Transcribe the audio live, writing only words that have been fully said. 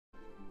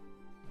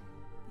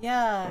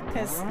Yeah,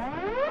 because...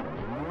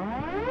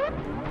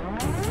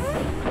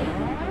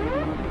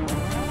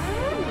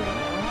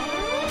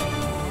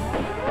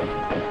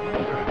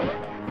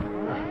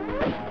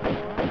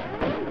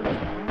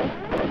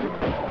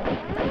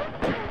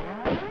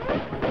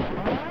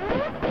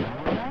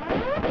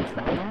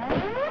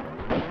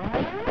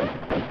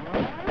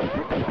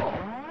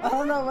 I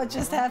don't know what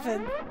just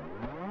happened.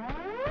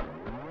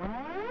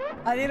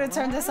 I need to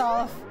turn this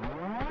off.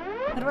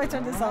 How do I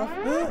turn this off?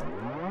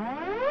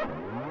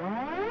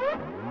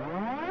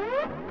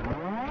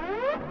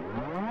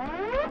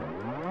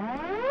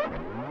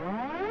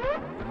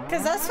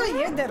 Because that's what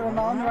you did,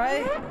 Ramon,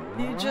 right?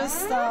 You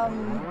just,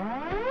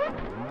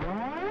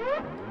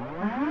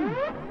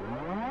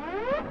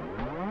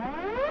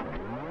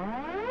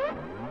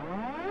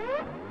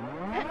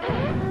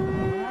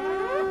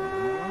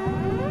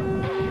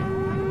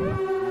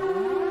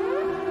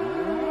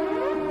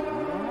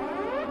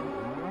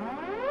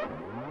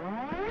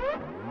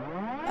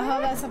 Oh,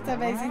 that's something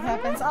amazing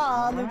happens.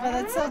 Aw, Lupa,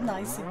 that's so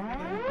nice of you.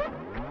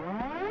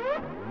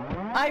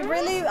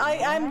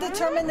 I'm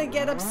determined to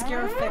get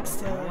Obscure fixed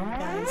too, you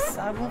guys.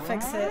 I will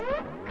fix it.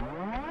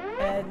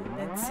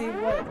 And see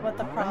what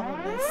the problem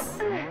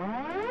is.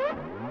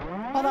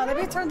 Hold on, let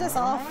me turn this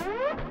off.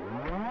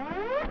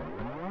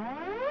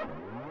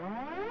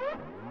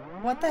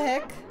 What the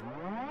heck?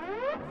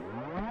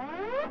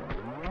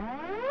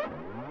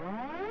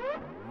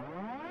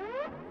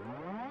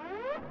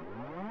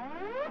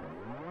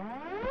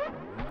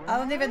 I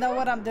don't even know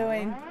what I'm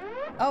doing.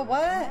 Oh,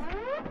 what?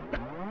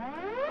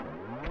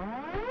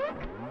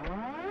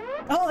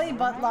 Holy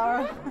butt,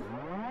 Laura.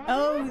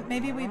 Oh,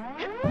 maybe we...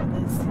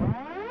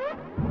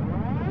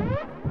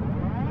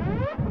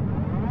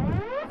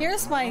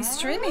 Here's my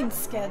streaming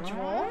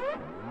schedule.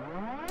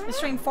 I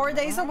stream 4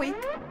 days a week.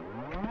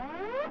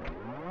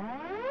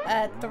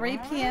 At 3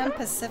 p.m.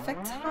 Pacific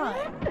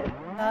time.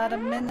 Not a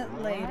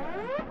minute later.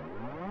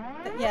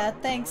 Yeah,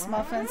 thanks,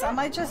 Muffins. I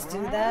might just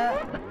do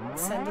that.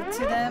 Send it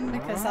to them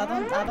because I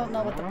don't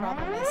know what the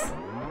problem is.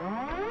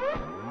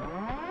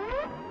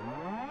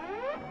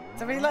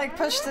 Do we like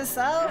push this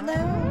out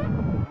now?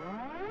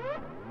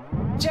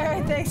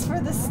 Jerry, thanks for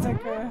the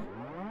sticker.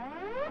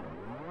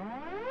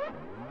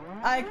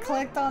 I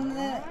clicked on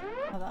it.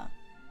 Hold on.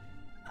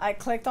 I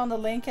clicked on the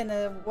link and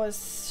it was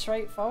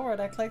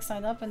straightforward. I clicked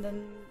sign up and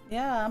then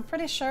yeah, I'm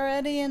pretty sure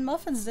Eddie and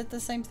Muffins did the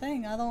same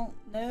thing. I don't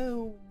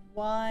know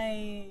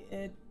why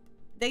it.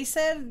 They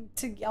said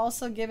to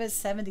also give it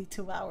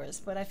 72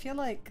 hours, but I feel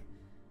like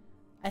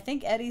I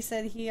think Eddie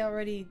said he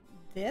already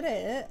did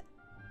it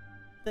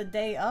the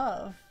day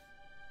of.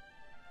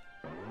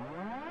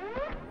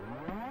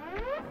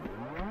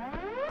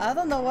 I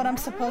don't know what I'm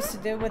supposed to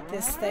do with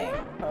this thing,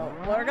 but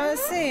we're gonna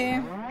see.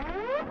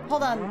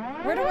 Hold on,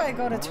 where do I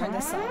go to turn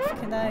this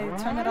off? Can I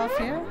turn it off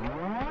here?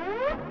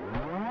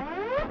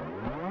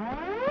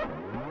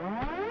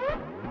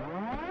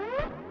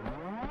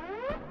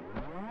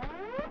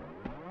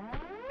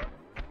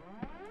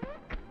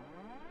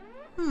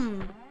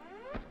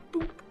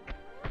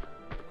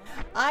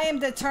 I am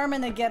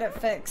determined to get it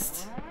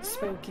fixed,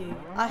 Spooky.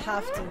 I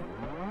have to.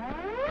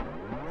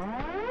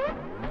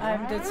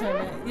 I'm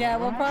determined. Yeah,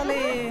 we'll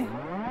probably...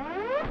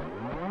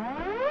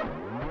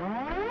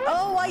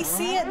 Oh, I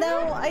see it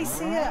now! I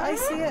see it, I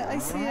see it, I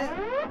see it.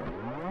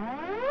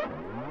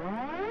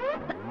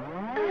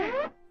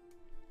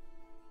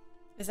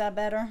 Is that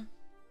better?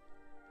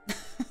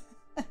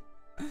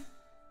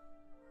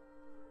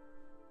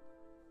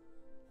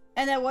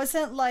 And it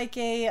wasn't like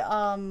a,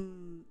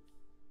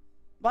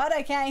 what?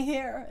 I can't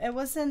hear. It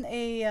wasn't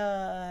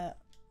a,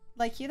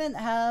 like you didn't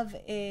have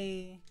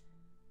a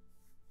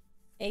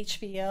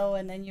HBO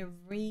and then you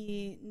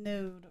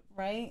renewed,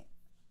 right?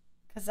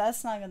 Because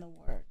that's not gonna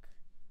work.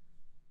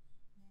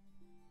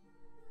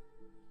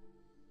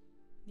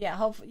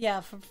 Yeah,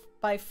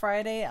 by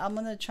Friday, I'm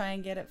gonna try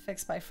and get it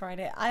fixed by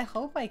Friday. I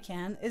hope I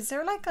can. Is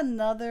there like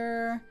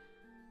another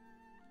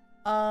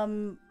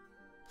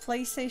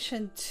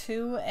PlayStation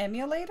 2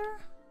 emulator?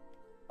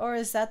 Or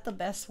is that the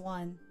best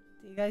one?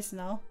 Do you guys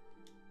know?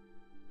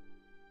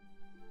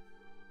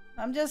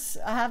 I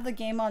have the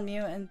game on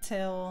mute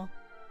until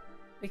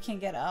we can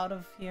get out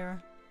of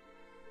here.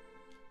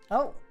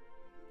 Oh!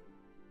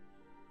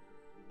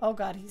 Oh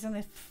god, he's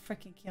gonna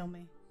freaking kill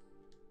me.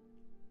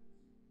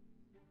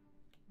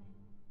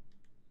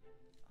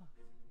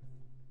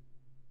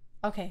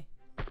 Okay.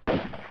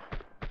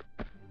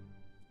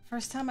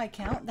 First time I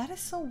count? That is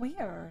so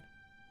weird.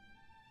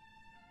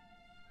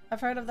 I've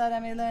heard of that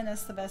emulator and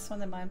it's the best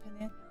one in my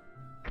opinion.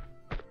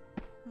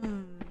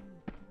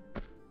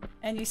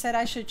 And you said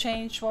I should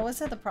change, what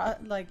was it? The what?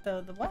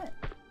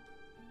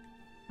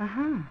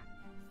 Uh-huh.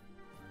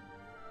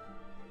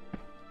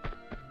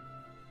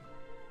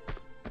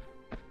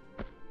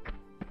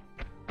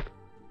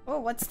 Oh,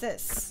 what's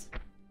this?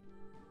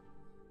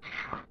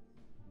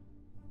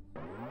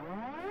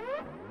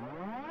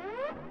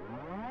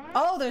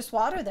 Oh, there's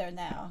water there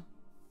now.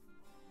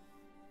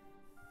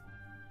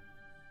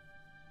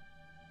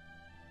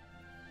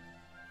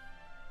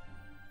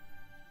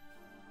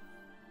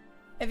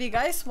 If you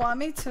guys want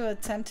me to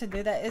attempt to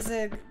do that,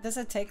 does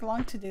it take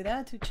long to do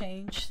that, to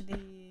change the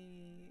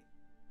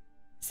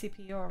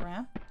CPU or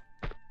RAM?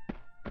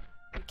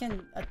 We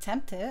can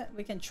attempt it.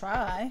 We can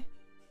try.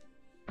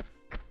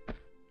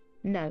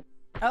 No.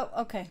 Oh,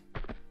 okay.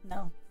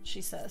 No,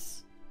 she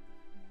says.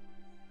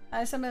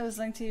 I assume it was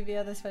linked to you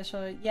via the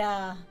special...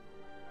 Yeah.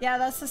 Yeah,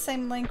 that's the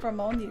same link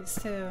Ramon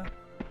used too.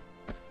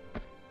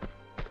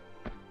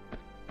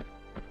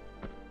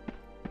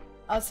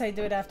 I'll say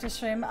do it after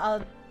stream.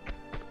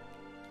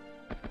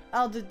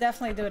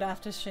 Definitely do it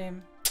after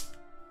stream.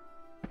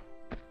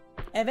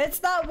 If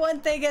it's not one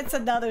thing, it's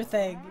another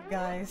thing, you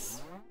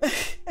guys.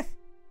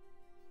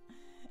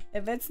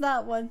 If it's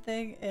not one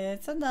thing,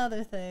 it's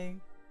another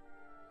thing.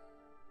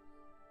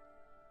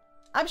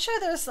 I'm sure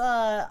there's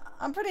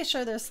I'm pretty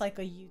sure there's like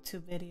a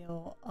YouTube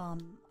video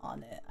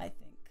on it, I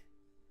think.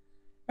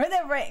 Or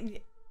that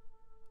right,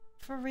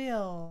 for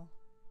real.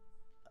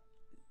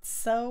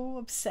 So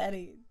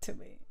upsetting to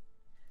me.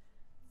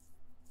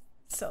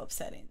 So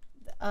upsetting.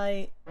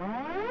 I'm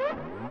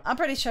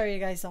pretty sure you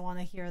guys don't want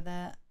to hear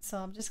that, so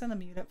I'm just gonna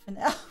mute it for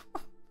now.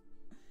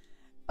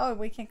 Oh,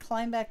 we can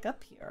climb back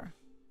up here.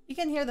 You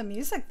can hear the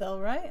music though,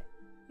 right?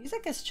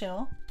 Music is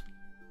chill.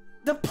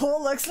 The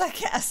pool looks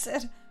like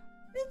acid.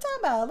 What are you talking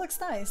about? It looks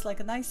nice, like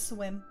a nice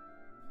swim.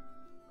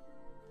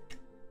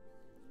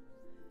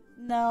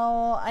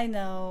 No, I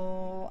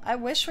know. I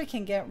wish we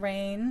can get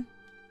rain.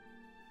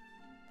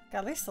 Got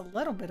at least a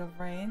little bit of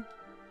rain.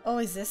 Oh,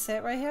 is this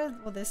it right here?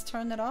 Will this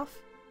turn it off?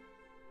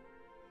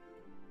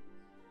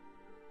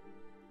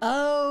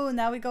 Oh,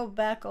 now we go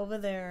back over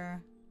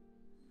there.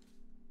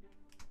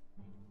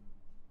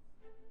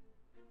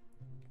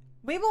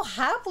 We will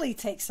happily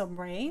take some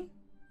rain.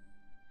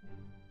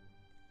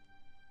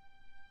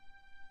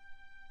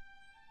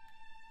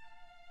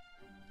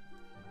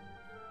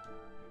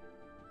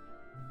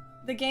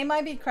 The game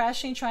might be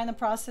crashing trying to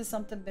process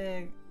something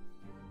big.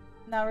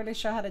 Not really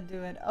sure how to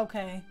do it.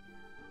 Okay.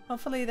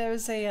 Hopefully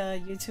there's a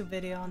YouTube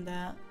video on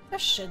that. There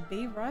should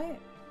be, right?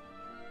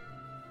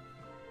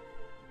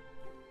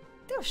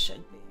 There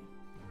should be.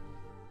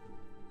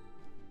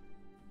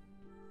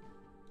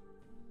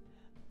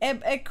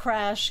 It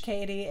crashed,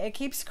 Katie. It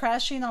keeps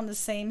crashing on the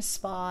same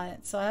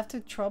spot, so I have to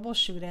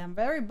troubleshoot it. I'm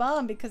very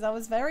bummed because I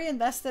was very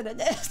invested in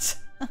it.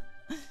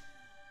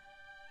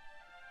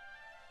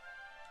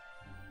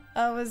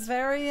 I was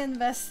very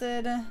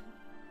invested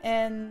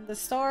in the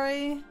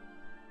story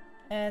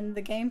and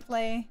the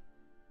gameplay.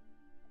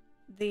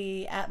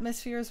 The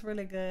atmosphere is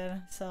really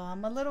good, so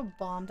I'm a little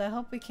bummed. I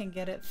hope we can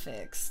get it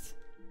fixed.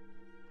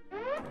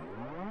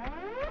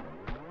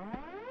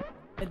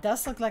 It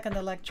does look like an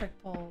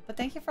electric pole, but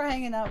thank you for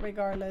hanging out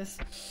regardless.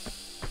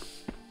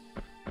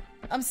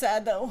 I'm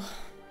sad though.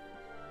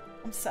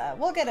 I'm sad.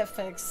 We'll get it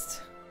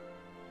fixed.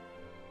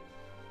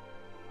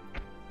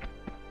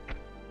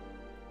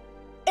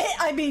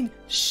 I mean,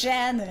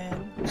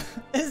 Shannon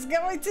is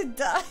going to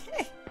die.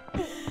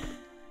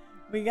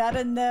 We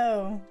gotta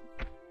know.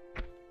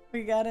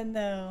 We gotta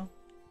know.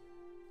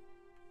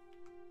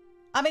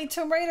 I mean,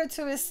 Tomb Raider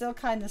 2 is still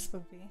kind of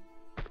spooky.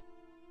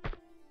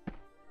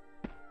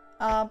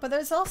 But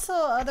there's also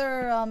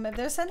other, if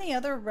there's any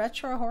other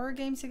retro horror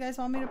games you guys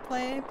want me to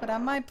play, but I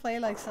might play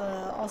like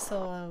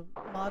also a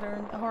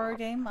modern horror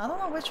game. I don't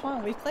know which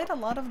one. We played a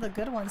lot of the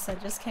good ones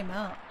that just came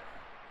out.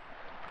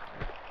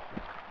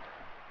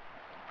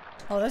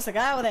 Oh, there's a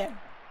guy over there.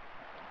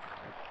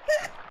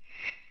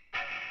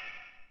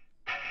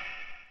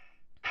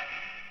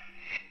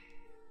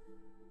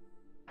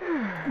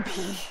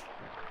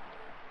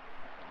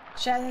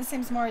 Shannon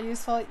seems more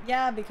useful.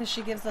 Yeah, because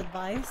she gives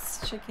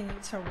advice. She can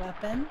use her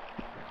weapon.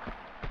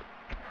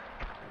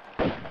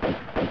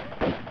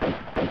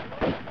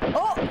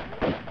 Oh!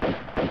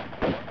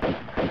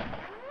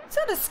 Is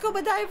that a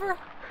scuba diver?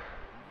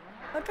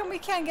 How come we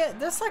can't get...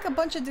 There's like a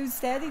bunch of dudes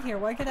standing here.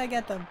 Why can't I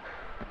get them?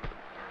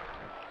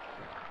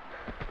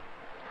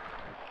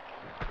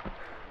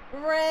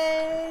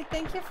 Ray,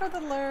 thank you for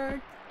the lurk.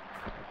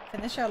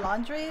 Finish your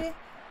laundry?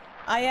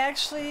 I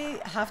actually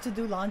have to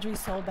do laundry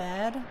so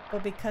bad,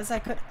 but because I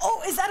could...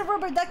 Oh, is that a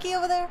rubber ducky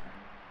over there?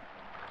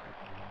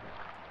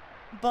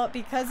 But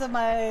because of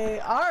my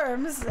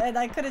arms and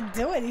I couldn't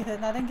do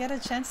anything, I didn't get a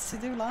chance to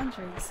do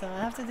laundry. So I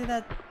have to do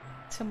that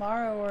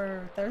tomorrow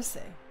or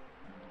Thursday.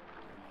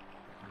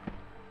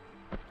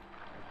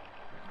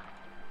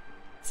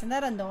 Isn't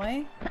that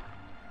annoying?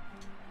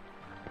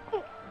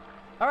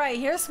 Alright,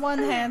 here's one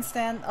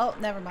handstand. Oh,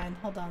 never mind.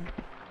 Hold on.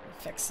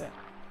 Fix it.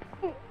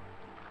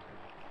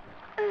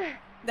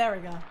 There we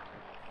go.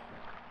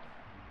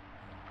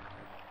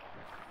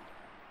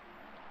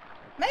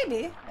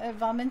 Maybe,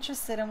 if I'm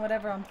interested in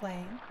whatever I'm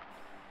playing.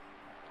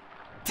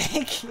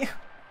 Thank you.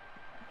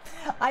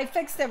 I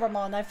fixed it,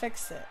 Ramon. I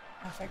fixed it.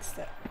 I fixed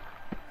it.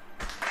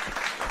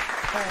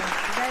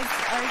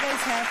 Are you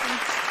guys happy?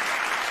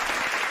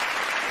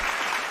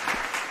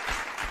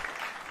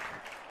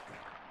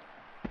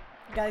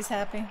 You guys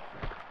happy?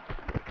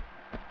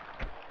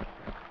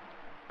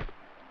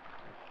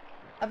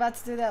 About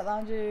to do that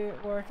laundry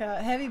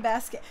workout. Heavy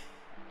basket.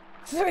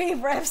 3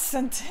 reps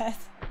and 10.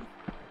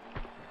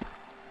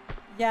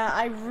 Yeah,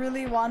 I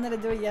really wanted to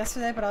do it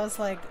yesterday, but I was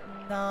like,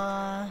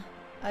 nah,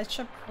 I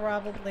should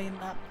probably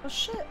not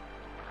push it.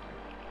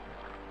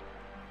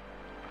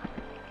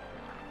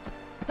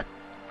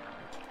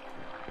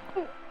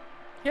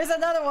 Here's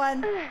another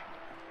one.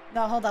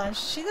 No, hold on.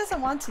 She doesn't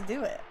want to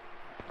do it.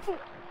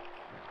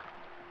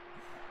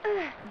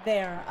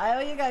 There. I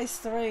owe you guys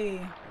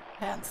 3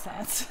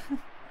 handstands.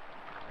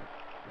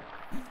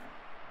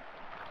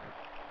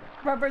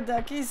 Rubber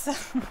duckies.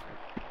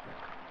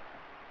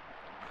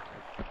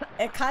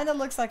 It kind of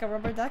looks like a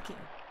rubber ducky.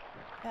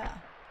 Yeah.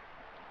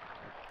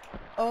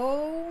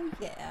 Oh,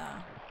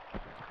 yeah.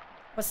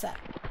 What's that?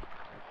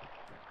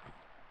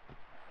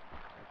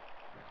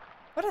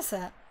 What is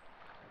that?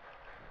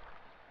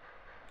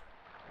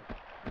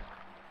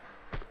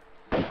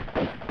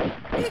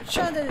 Are you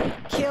trying to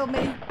kill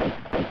me?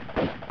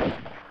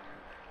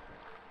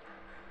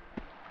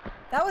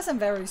 That wasn't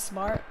very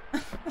smart.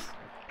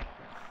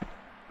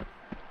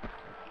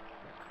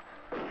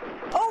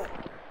 Oh!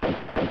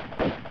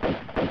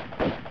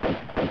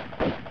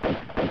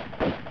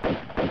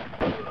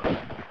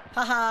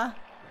 Haha.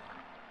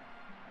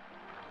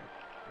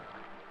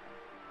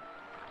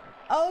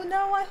 Oh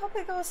no, I hope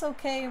it goes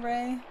okay,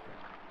 Ray.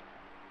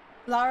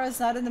 Lara's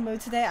not in the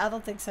mood today? I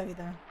don't think so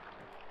either.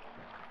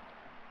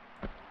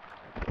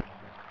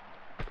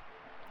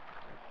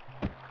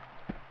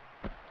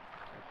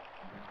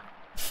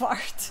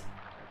 Fart.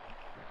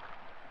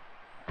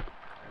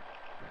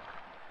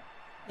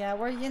 Yeah,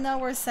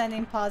 we're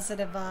sending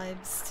positive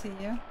vibes to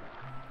you.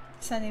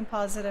 Sending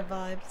positive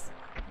vibes.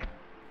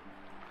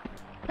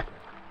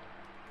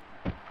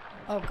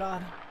 Oh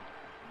god.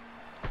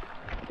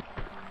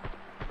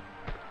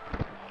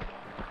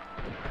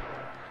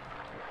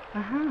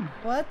 Uh-huh.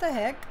 What the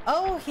heck?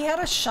 Oh, he had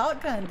a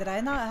shotgun. Did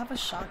I not have a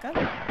shotgun?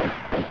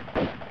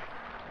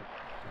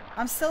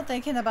 I'm still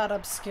thinking about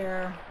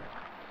Obscure.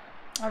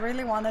 I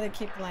really wanted to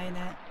keep playing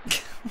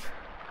it.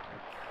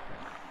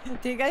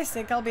 Do you guys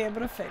think I'll be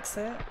able to fix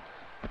it?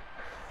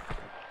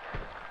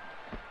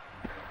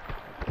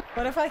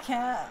 What if I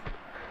can't?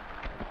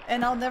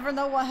 And I'll never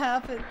know what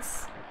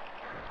happens.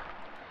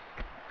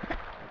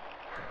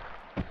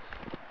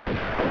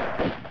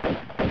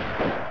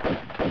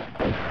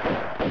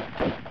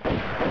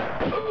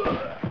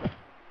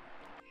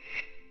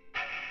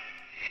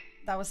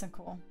 That wasn't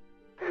cool.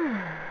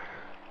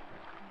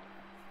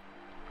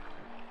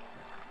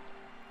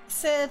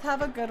 Sith,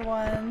 have a good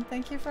one.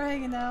 Thank you for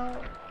hanging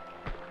out.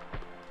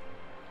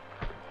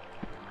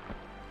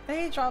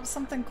 They dropped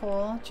something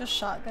cool. Just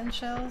shotgun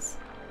shells.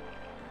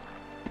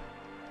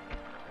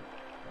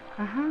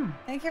 Uh-huh.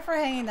 Thank you for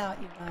hanging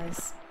out, you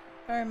guys.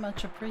 Very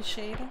much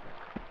appreciated.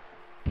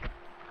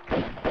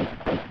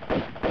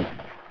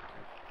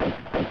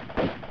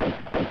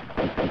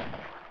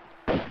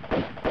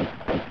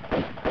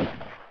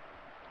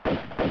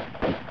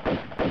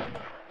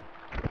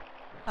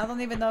 I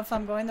don't even know if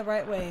I'm going the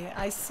right way.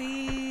 I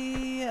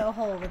see a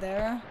hole over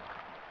there.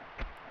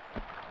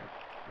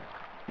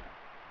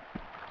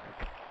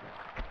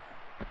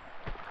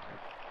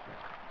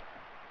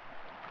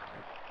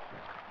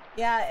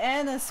 Yeah,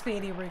 and a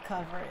speedy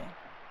recovery.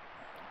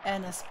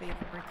 And a speedy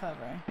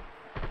recovery.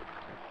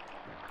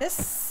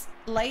 This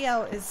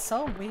layout is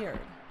so weird.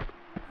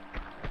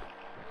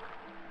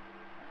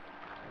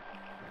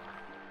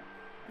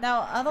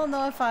 Now, I don't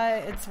know if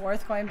it's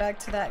worth going back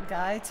to that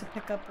guy to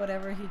pick up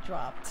whatever he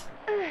dropped.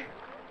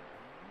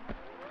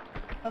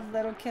 Of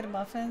little kid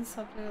muffins?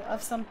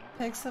 Of some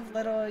pics of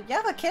little... You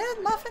have a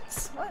kid?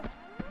 Muffins? What?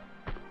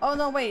 Oh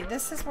no, wait.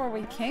 This is where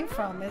we came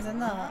from,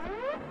 isn't it?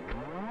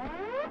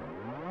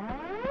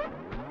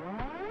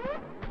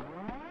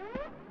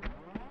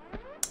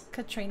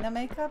 Katrina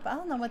makeup? I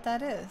don't know what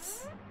that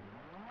is.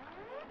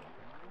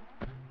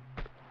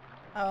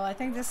 Oh, I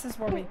think this is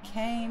where we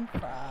came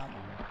from.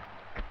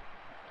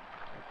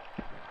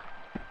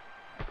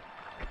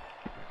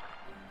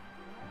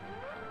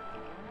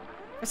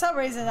 For some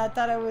reason, I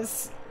thought it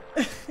was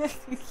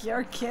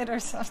your kid or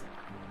something.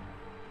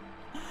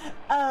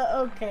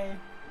 Okay.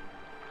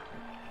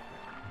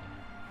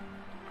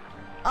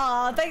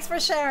 Aw, thanks for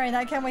sharing.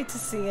 I can't wait to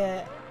see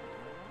it.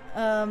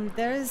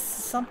 There's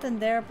something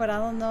there, but I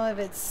don't know if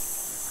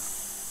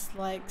it's,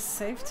 like,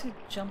 safe to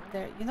jump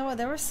there. You know what?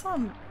 There were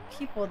some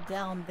people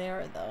down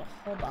there, though.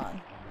 Hold on.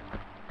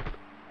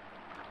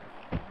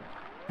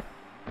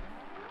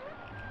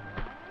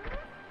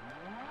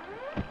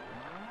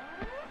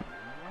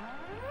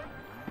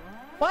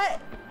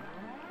 What?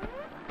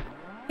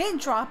 He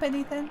didn't drop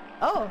anything?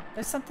 Oh,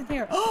 there's something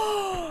here.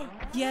 Oh,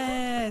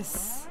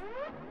 yes.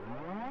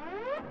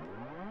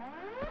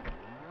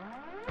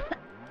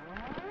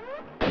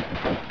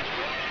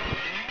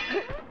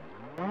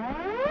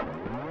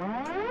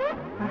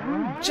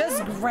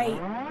 Just great.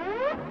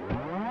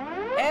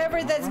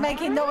 Everything's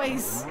making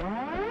noise.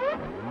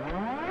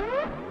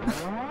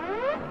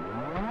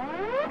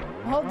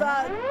 Hold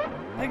on.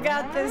 I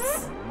got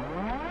this.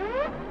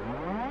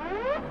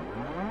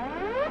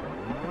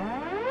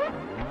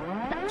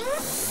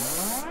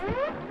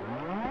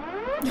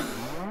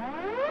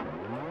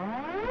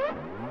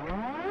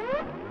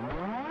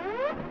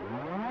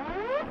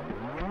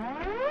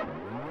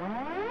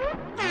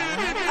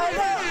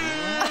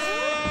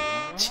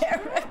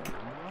 Jarek.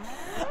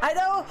 I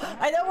know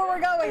where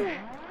we're going.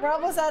 We're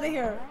almost out of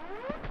here.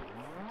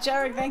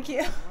 Jarek, thank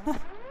you.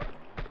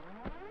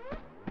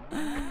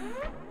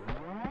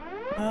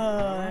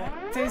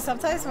 Dude,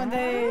 sometimes when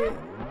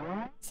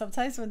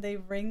they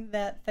ring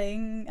that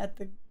thing at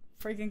the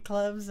freaking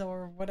clubs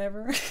or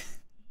whatever,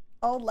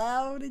 all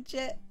loud and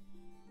shit.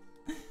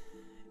 You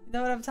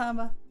know what I'm talking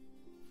about?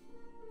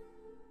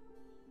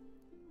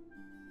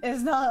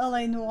 It's not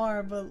LA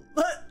Noir, but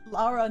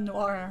Laura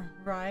Noir,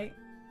 right?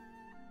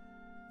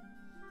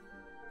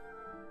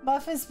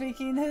 Muffin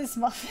speaking, his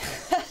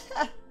muffin.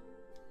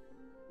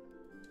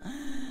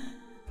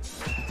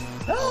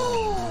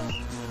 Oh!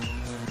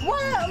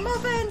 What?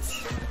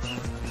 Muffins!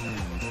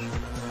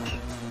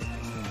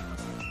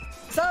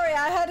 Sorry,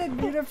 I had it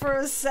muted for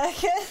a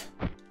second.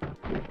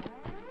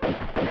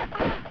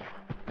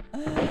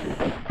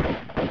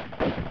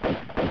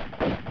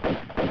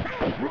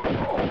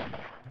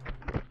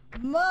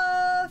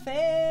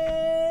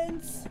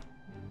 Muffins!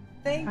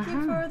 Thank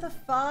you for the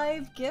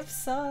 5 gift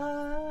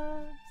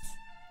subs.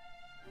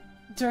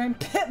 During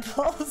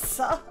Pitbull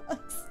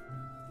songs.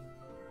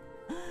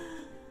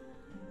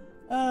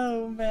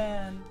 Oh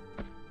man.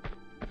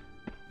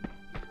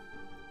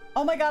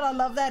 Oh my god, I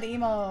love that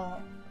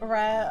emo.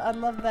 Right, I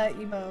love that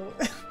emo.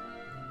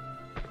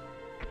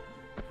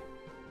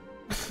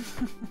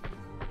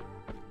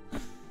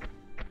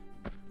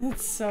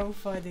 It's so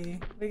funny.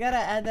 We gotta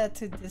add that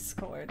to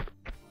Discord.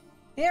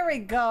 Here we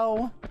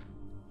go.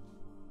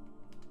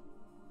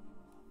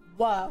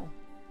 Whoa.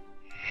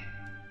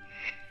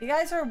 You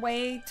guys are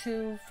way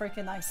too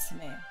freaking nice to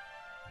me.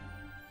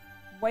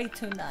 Way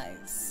too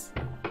nice.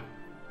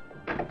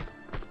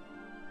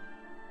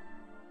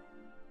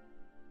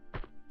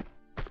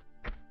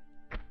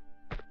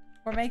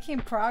 We're making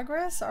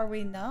progress, are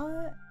we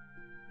not?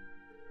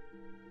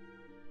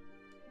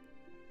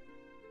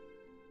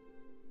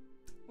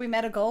 We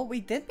met a goal? We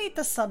did meet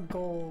the sub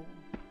goal.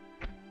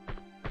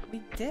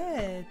 We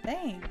did,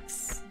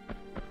 thanks.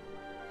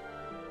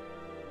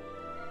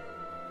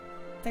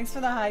 Thanks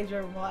for the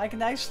hydro. I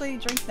can actually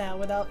drink now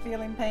without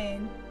feeling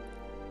pain.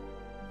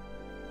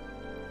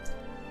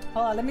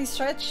 Hold on, let me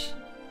stretch.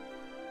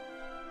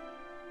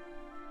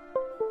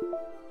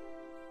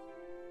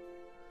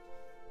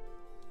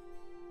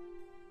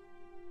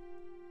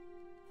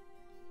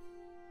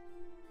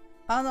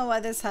 I don't know why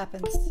this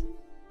happens.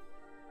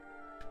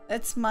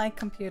 It's my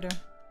computer.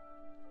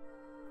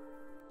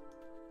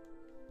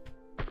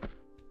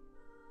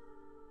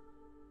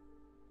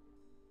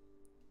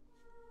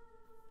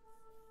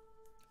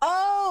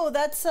 Oh,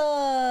 that's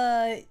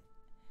yeah,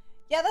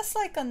 that's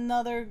like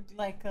another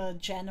like a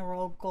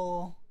general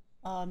goal.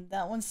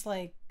 That one's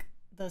like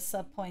the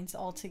sub points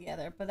all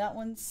together, but that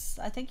one's,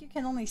 I think you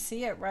can only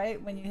see it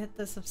right when you hit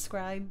the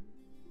subscribe,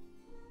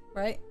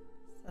 right?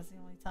 That's the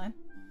only time.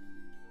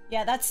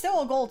 Yeah, that's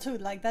still a goal too.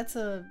 Like that's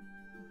a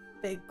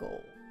big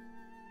goal.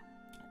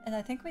 And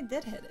I think we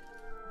did hit it.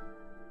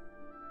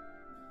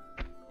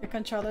 Your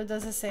controller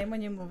does the same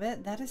when you move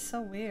it? That is so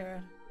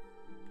weird.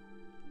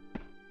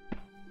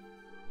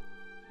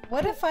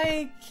 What if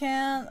I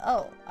can't...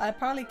 Oh, I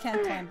probably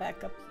can't climb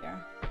back up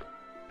here.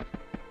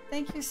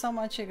 Thank you so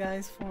much, you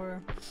guys, for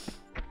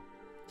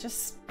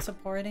just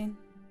supporting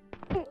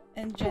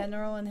in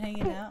general and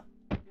hanging out.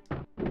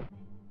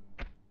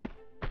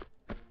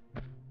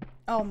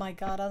 Oh my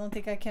god, I don't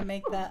think I can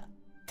make that.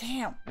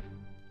 Damn.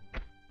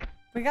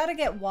 We gotta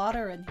get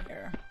water in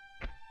here.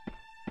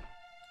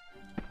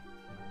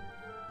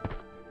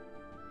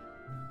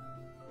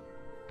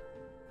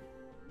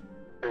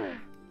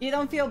 You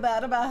don't feel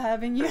bad about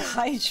having you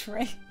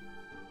hydrate?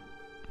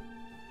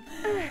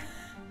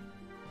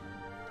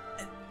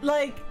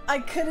 Like, I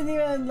couldn't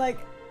even, like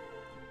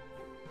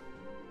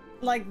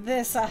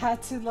this, I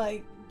had to,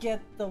 like,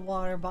 get the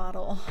water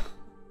bottle.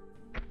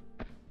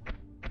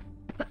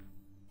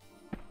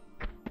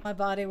 My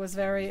body was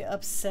very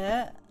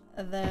upset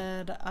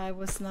that I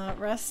was not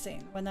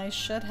resting when I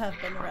should have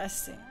been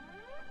resting.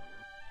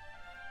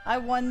 I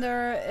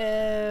wonder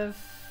if...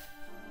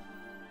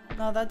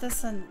 No, that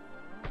doesn't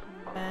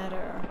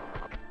matter.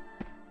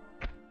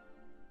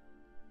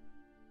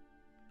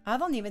 I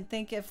don't even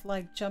think if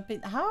like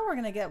jumping... How are we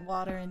gonna get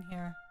water in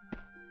here?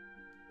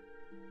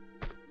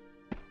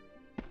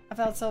 I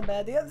felt so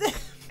bad the other day.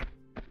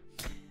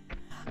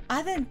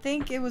 I didn't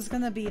think it was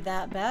gonna be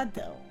that bad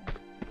though.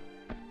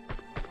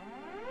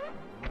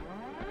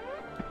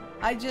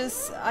 I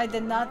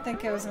did not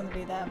think it was gonna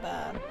be that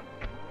bad.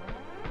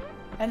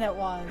 And it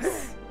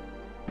was.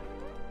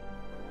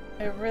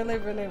 It really,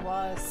 really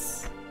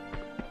was.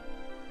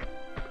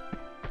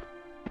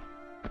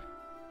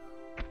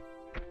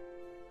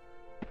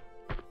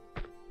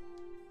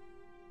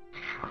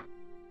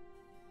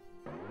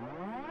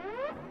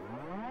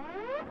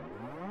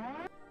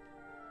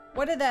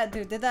 What did that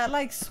do? Did that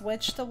like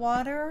switch the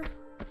water?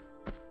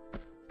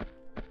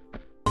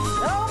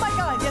 Oh my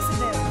god, yes it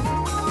did.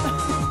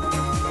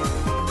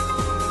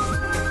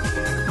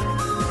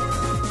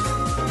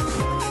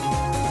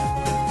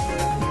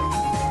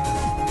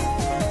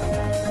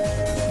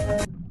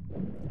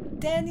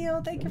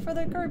 Daniel, thank you for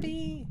the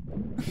Kirby.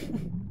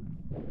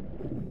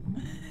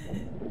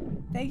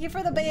 Thank you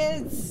for the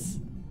bits.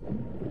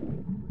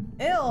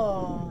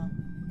 Ew.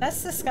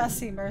 That's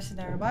disgusting,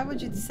 mercenary. Why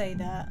would you say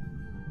that?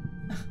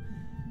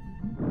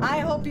 I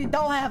hope you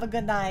don't have a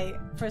good night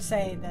for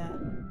saying that.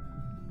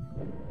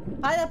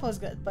 Pineapple's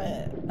good,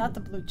 but not the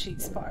blue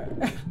cheese part.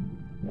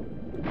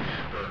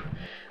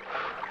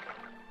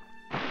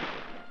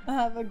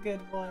 Have a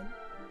good one.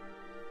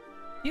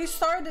 You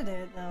started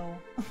it though.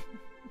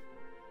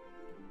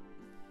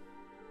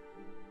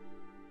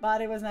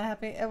 Body was not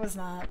happy. It was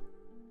not.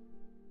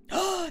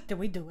 Did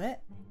we do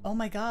it? Oh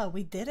my god,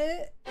 we did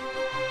it?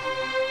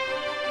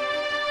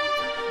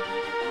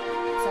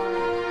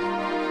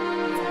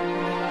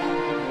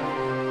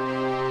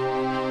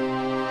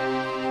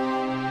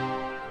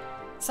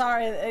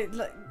 Sorry,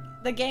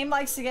 the game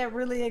likes to get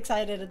really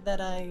excited that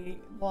I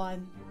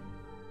won.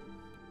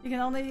 You can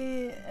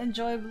only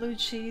enjoy blue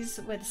cheese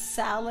with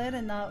salad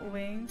and not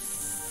wings.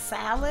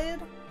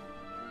 Salad?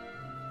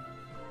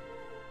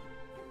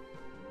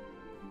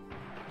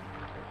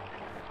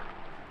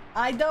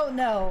 I don't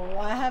know.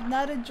 I have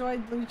not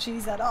enjoyed blue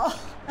cheese at all.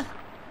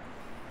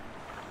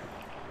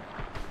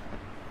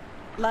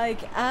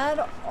 Like, at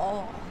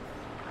all.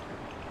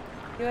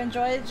 You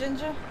enjoy it,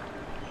 Ginger?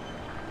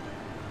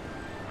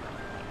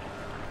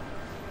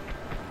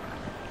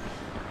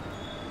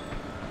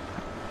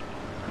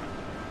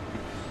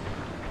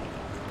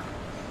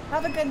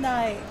 Have a good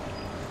night.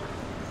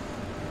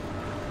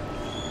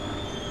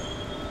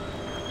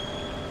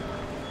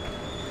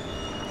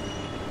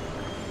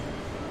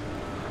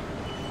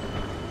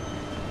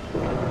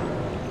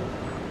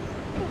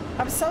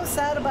 I'm so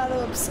sad about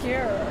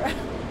Obscure.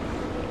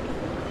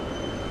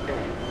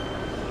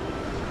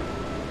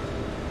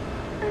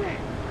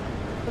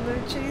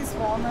 Blue cheese,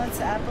 walnuts,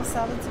 apple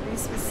salad to be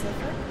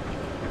specific.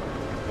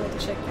 With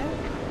chicken.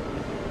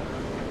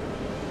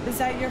 Is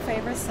that your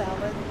favorite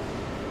salad?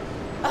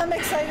 I'm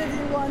excited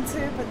you want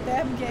to, but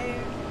damn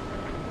game.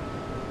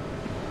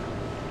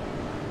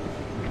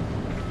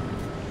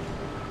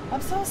 I'm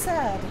so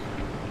sad.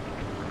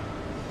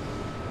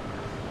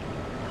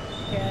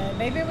 Okay,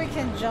 maybe we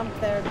can jump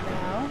there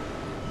now.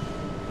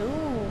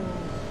 Ooh.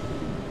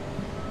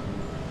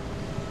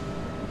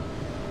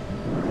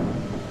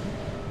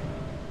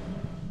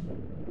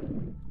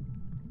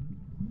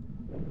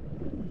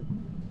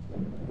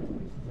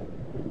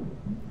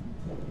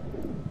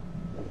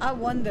 I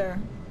wonder.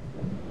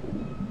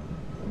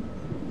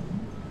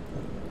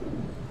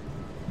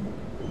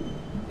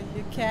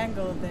 You can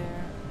go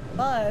there,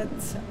 but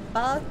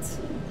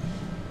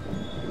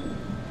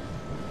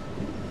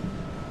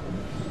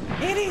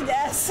eating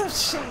ass of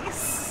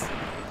cheese.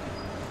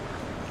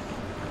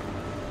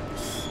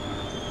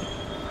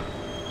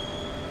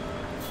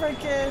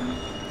 Freaking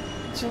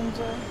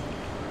Ginger.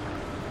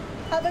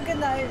 Have a good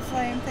night,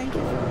 Flame. Thank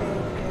you for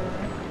being here.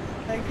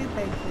 Thank you,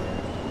 thank you.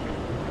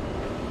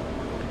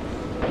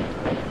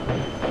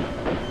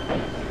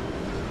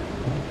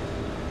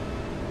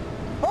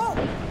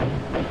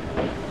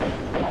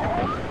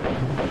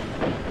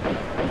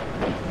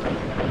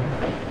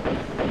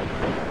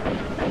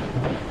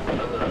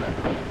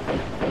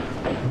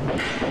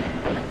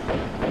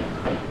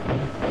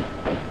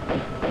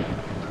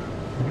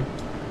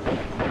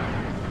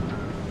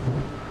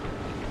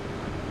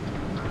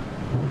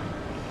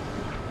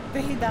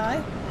 Did he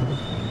die?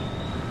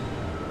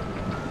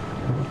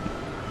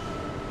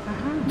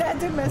 That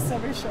dude missed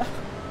every shot.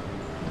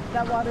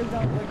 That water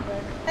don't look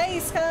good. Hey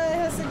Sky,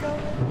 how's it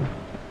going?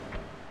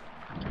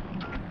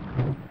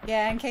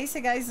 Yeah, in case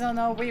you guys don't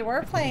know, we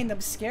were playing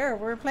Obscure.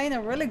 We were playing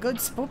a really good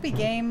spoopy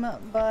game,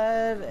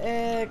 but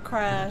it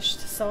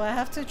crashed. So I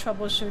have to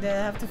troubleshoot it.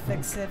 I have to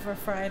fix it for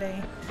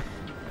Friday.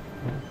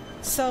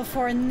 So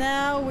for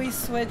now, we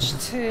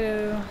switched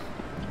to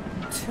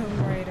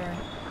Tomb Raider,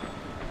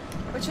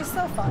 which is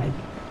still fine.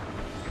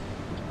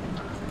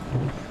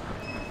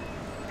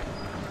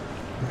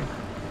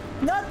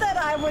 Not that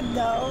I would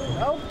know.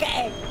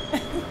 Okay.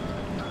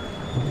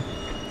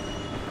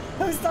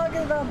 Who's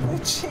talking about blue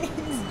cheese?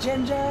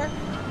 Ginger?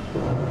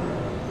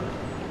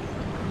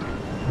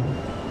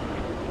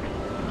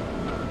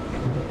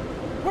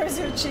 Where's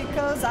your cheat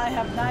codes? I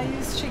have not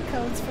used cheat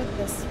codes for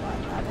this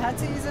one. I've had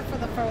to use it for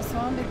the first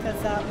one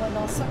because that one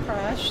also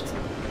crashed.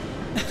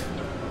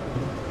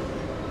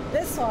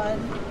 This one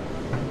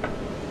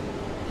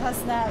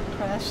has not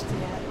crashed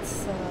yet,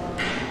 so...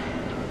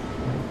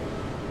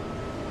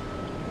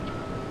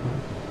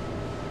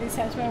 These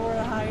henchmen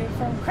were hired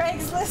from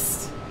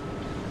Craigslist.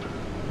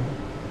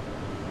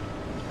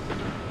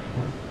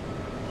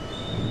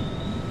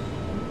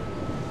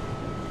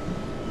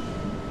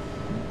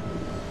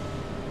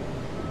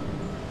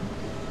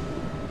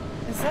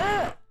 Is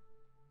that...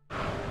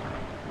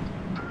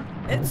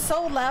 It's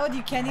so loud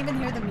you can't even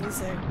hear the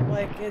music.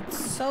 Like, it's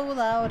so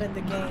loud in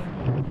the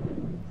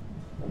game.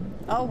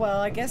 Oh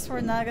well, I guess we're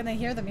not gonna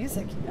hear the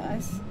music, you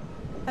guys.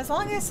 As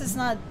long as it's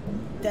not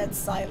dead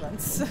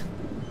silence.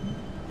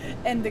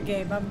 End the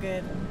game, I'm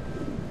good.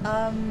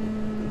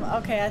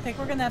 Okay, I think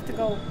we're gonna have to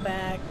go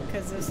back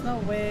because there's no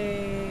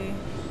way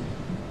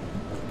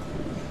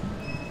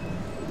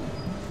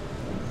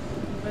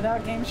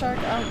Without Game Shark?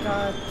 Oh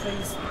god,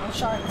 please. No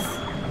sharks.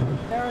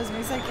 There was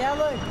music. Yeah,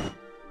 look.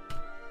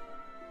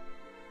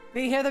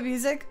 Do you hear the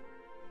music?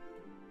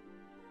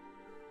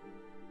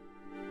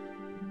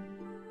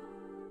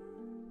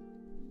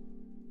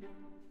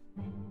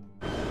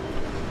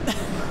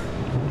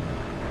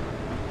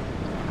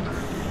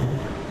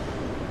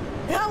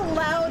 How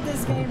loud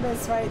this game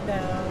is right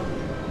now.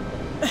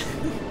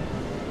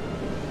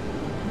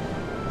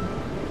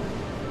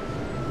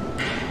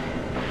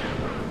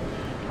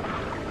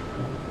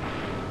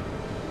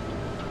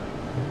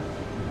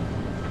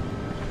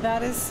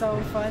 That is so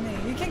funny.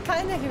 You can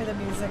kind of hear the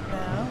music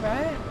now,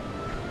 right?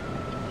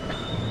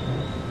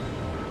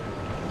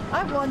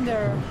 I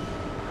wonder.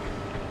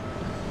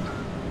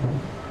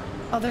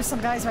 Oh, there's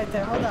some guys right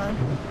there. Hold on.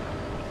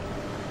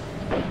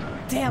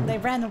 Damn, they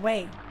ran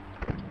away.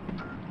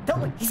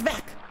 Don't look, he's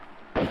back.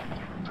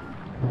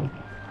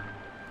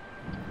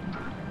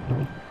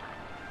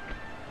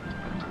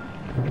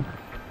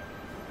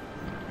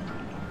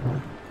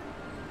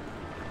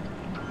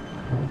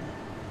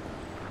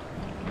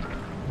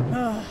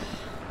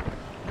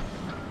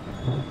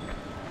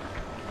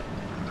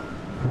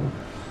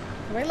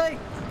 We like...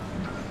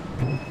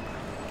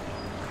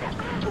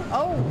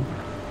 Oh!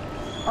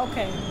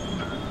 Okay.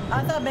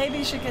 I thought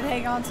maybe she could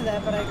hang on to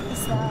that, but I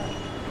guess not.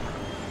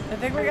 I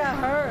think we got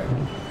hurt.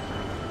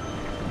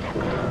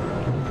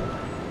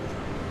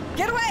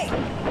 Get away!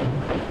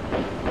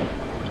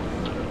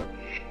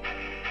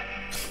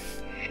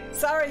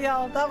 Sorry,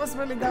 y'all. That was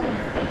really dumb.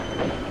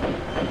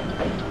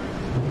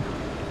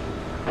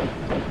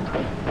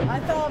 I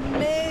thought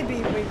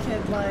maybe we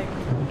could, like,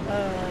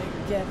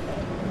 get it.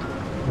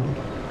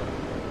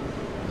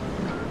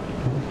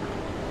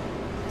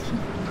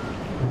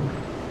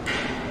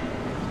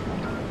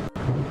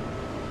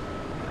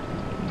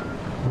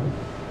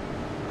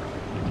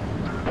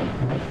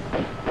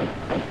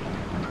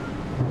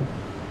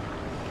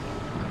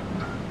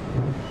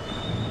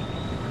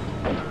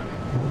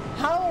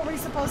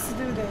 Supposed to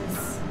do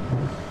this.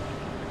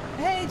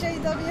 Hey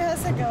JW,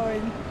 how's it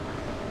going?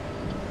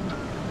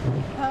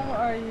 How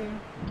are you?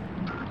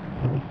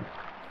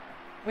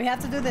 We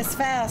have to do this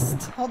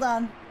fast. Hold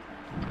on.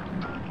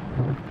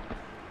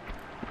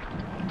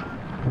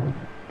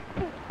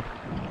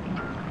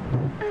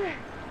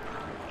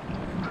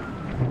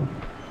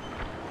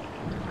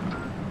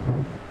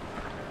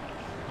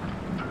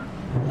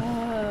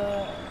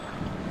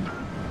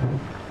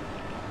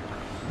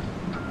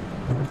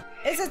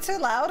 Is it too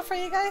loud for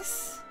you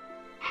guys?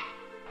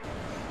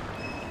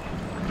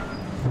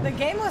 The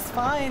game was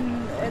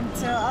fine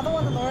until I don't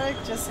want to lower it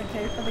just in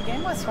case, but the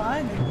game was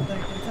fine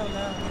like, until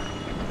now.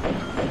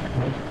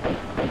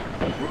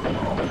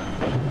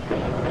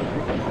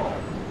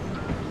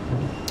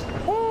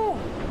 Ooh!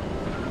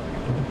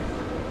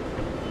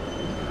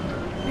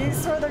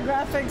 These were the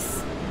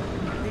graphics.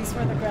 These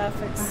were the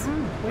graphics.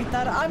 We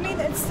thought. I mean,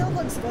 it still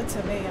looks good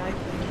to me. I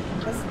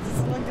think. Does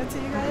it look good to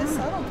you guys?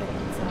 I don't think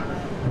it's that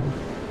bad.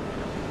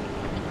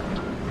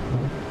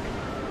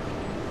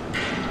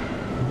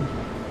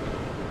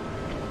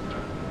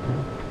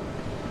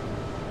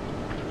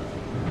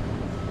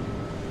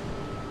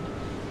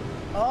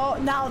 Oh,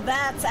 now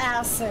that's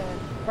acid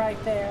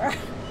right there.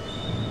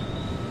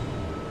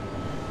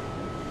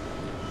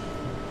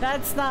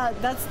 That's not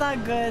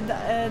good,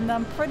 and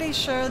I'm pretty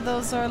sure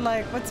those are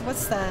like what's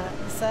that?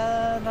 Is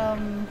that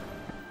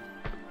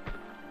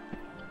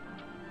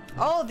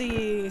oh,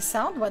 the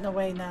sound went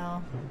away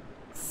now.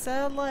 Is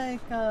that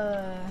like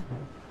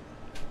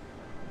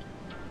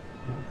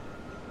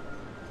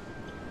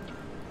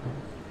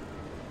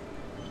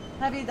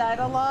have you died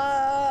a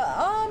lot?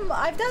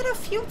 I've died a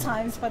few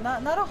times, but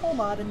not a whole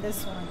lot in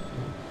this one.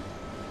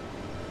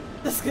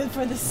 That's good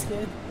for the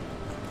skin.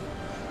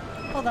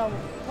 Hold on,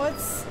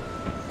 what's...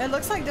 It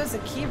looks like there's a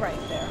key right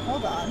there.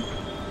 Hold on.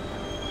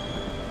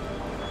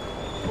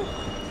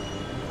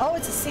 Oh,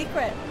 it's a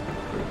secret.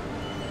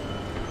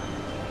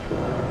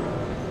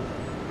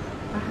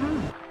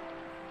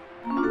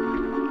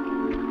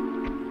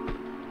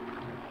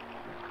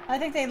 I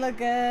think they look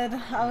good.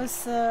 I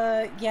was,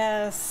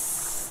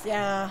 yes,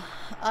 yeah.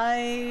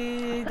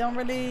 I don't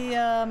really,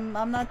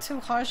 I'm not too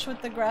harsh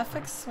with the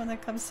graphics when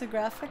it comes to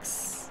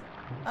graphics.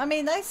 I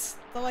mean, I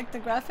still like the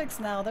graphics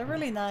now. They're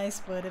really nice,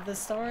 but if the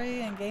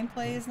story and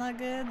gameplay is not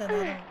good, then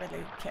I don't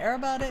really care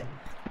about it.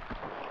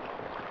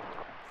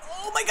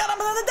 Oh my god, I'm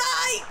gonna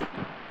die!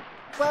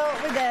 Well,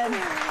 we're dead.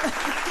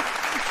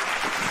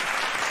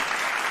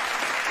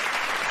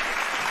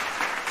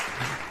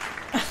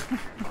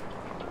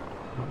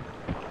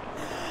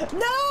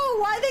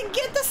 No! I didn't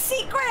get the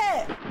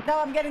secret! No,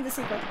 I'm getting the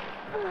secret.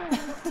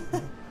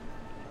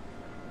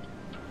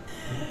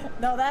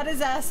 No, that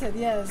is acid.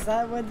 Yes,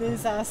 that one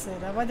is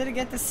acid. I wanted to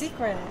get the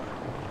secret.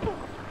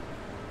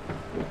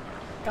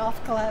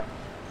 Golf clap.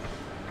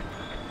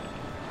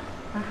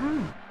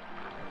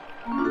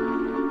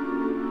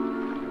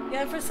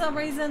 Yeah, for some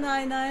reason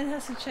I-9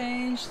 has to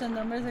change the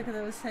numbers because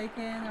it was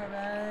taken or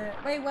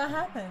that. Wait, what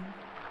happened?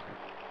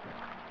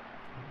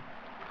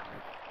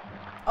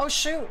 Oh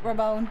shoot,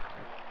 Ramon.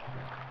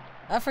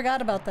 I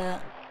forgot about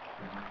that.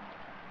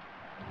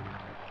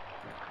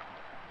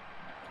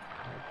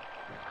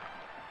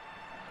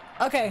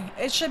 Okay,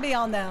 it should be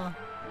on now.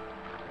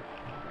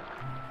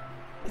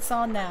 It's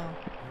on now.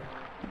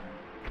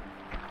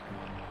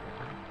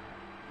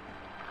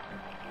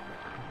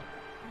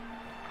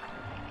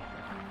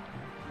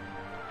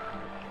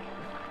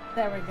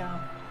 There we go.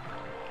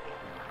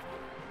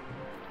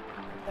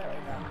 There we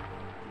go.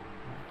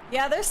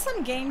 Yeah, there's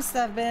some games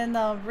that have been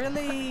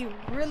really,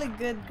 really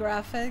good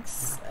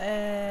graphics,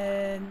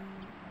 and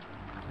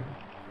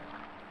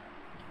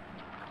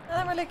I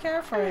don't really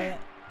care for it.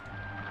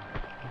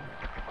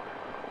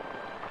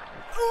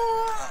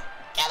 Ooh,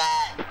 get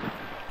it!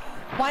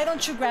 Why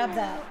don't you grab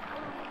that?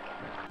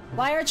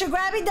 Why aren't you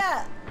grabbing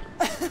that?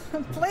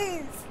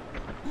 Please!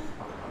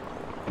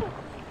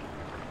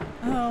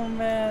 Oh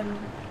man.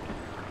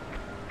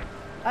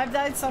 I've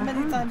died so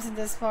many times in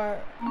this part.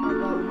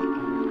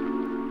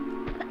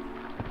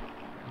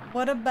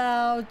 What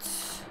about...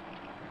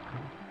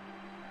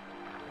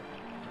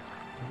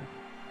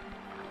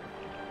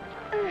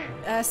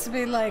 It has to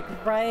be like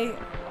right...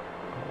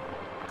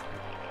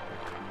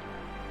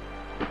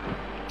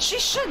 She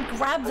should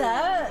grab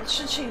that,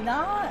 should she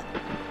not?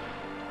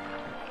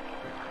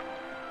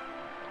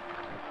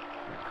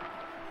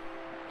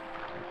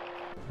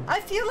 I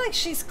feel like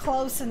she's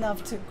close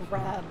enough to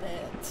grab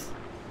it.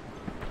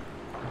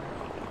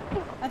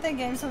 I think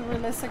games with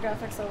realistic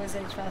graphics always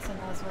age faster than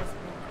I was supposed to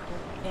be.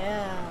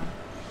 Yeah.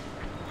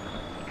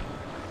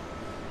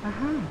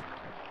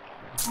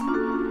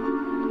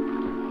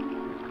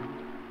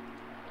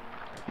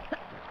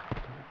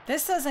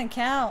 This doesn't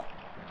count.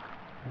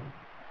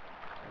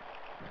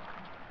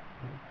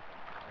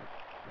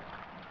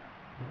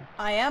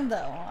 I am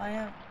though. I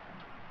am.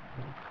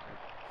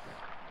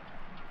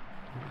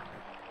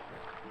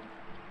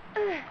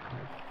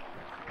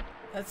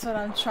 That's what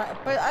I'm trying.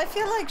 But I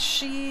feel like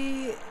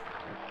she...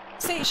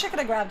 See, she could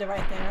have grabbed it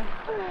right there.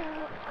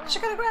 She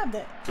could have grabbed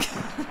it.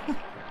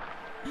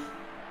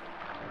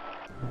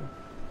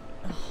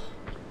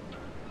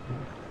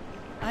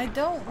 I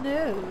don't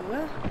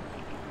know.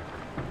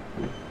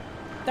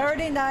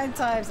 39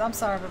 times. I'm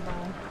sorry,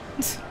 Ramon.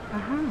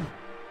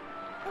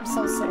 I'm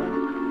so sorry.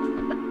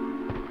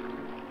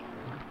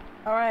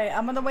 Alright,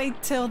 I'm gonna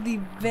wait till the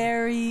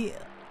very...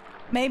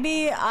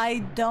 Maybe I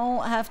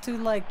don't have to,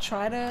 like,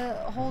 try to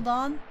hold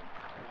on.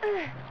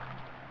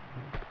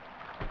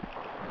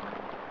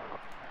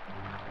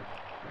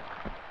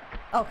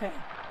 Okay.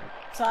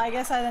 So I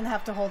guess I didn't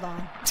have to hold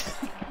on.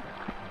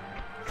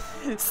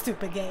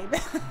 Stupid game.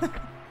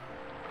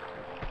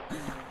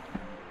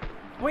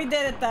 We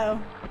did it, though.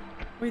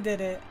 We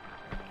did it.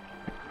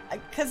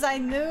 Because I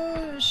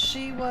knew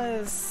she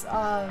was,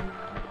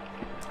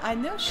 I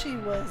knew she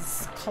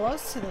was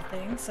close to the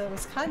thing, so it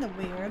was kind of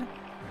weird.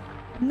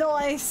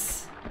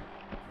 Nice!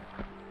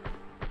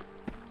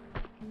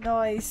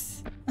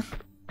 Nice.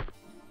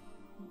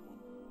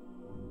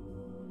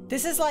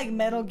 This is like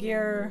Metal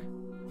Gear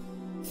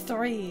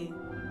 3.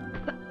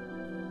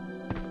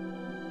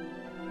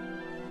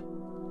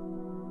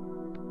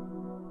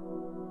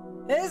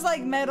 It is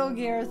like Metal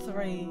Gear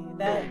 3.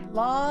 That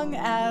long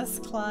ass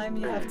climb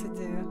you have to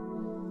do.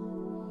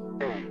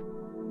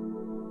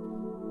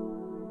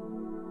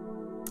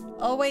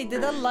 Oh wait,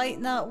 did the light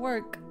not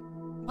work?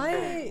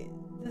 Why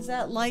does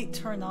that light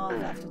turn off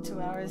after 2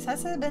 hours?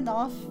 Has it been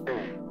off?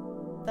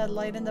 That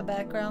light in the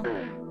background?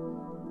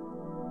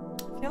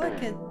 I feel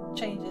like it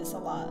changes a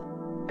lot.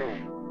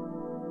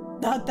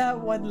 Not that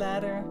one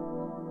ladder.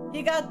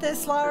 You got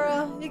this,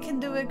 Lara. You can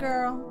do it,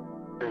 girl.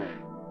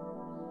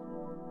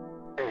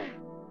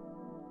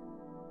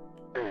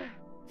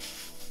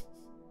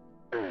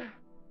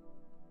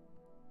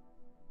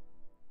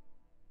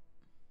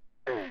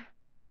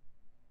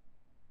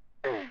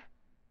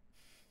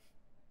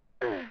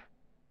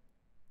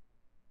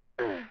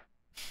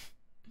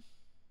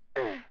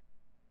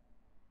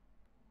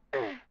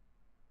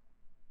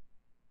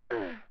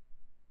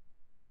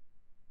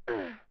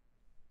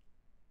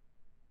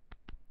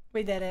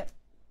 We did it.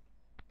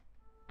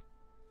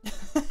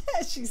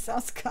 She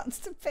sounds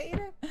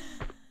constipated.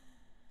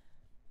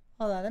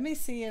 Hold on, let me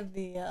see if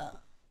the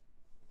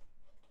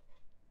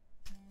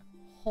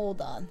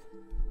hold on.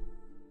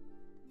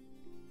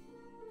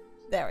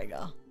 There we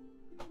go.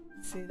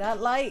 See, that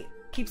light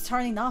keeps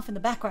turning off in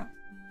the background.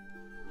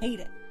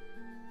 Hate it.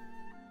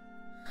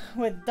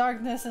 With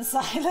darkness and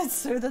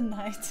silence through the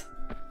night.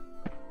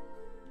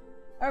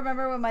 I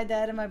remember when my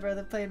dad and my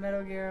brother played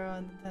Metal Gear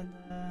on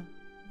Nintendo.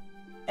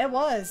 It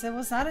was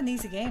not an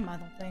easy game, I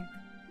don't think.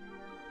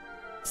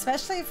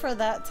 Especially for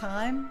that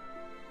time.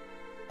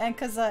 And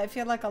because I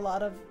feel like a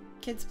lot of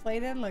kids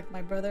played it, like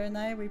my brother and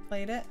I, we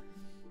played it.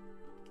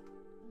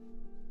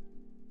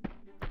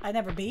 I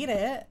never beat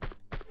it.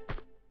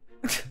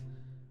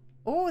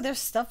 Oh, there's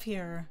stuff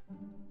here.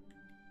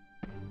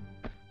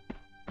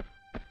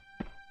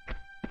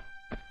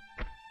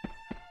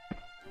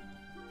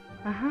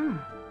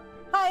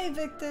 Hi,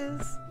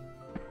 Victus.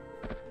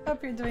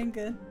 Hope you're doing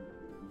good.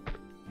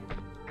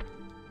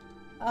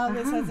 Oh,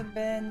 this hasn't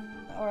been,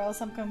 or else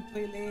I'm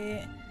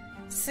completely...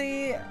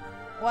 See,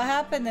 what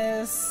happened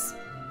is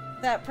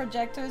that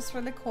projector is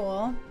really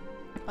cool,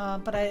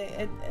 But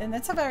and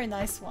it's a very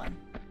nice one.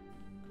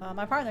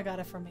 My partner got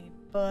it for me,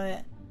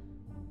 but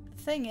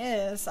the thing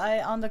is,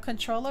 on the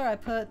controller I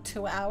put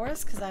 2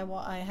 hours because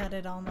I had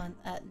it on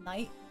at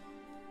night.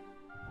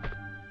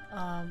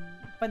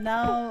 But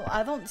now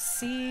I don't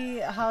see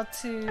how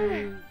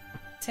to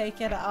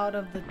take it out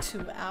of the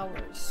 2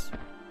 hours.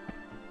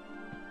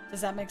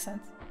 Does that make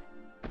sense?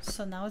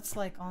 So now it's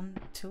like on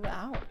 2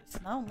 hours.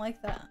 And I don't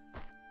like that.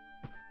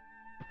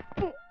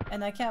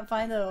 And I can't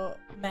find a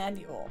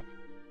manual.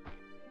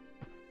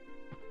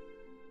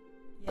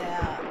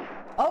 Yeah.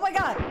 Oh my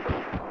god!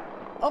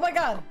 Oh my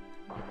god!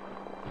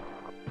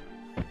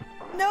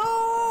 No!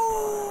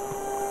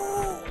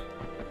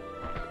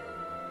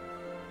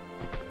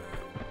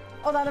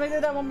 Hold on, let me do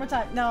that one more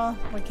time. No,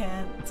 we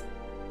can't.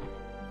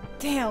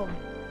 Damn.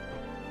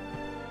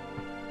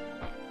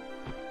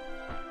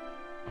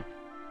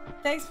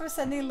 Thanks for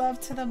sending love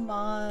to the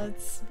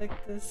mods,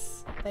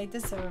 Victus. They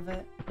deserve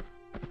it.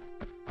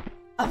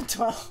 I'm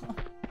 12.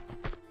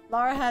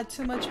 Laura had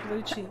too much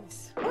blue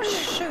cheese. Who's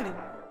shooting?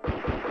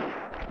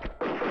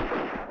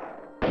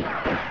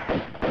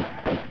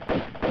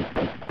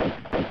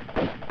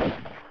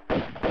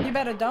 You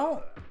better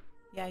don't.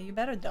 Yeah, you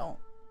better don't.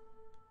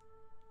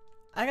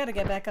 I gotta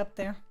get back up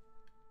there.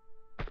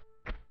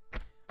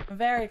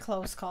 Very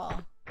close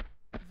call.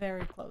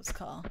 Very close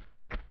call.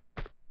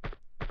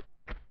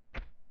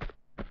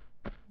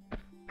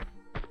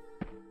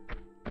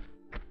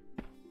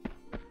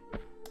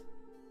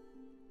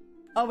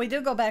 Oh, we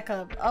do go back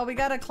up. Oh, we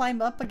gotta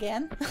climb up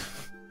again?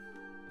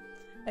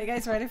 Are you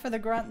guys ready for the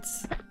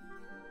grunts?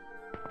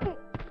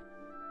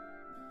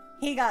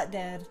 He got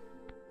dead.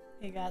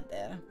 He got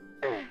dead.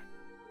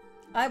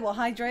 I will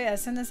hydrate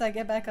as soon as I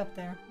get back up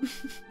there.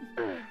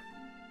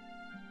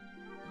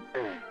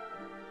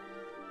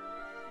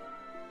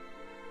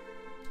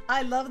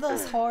 I love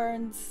those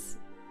horns.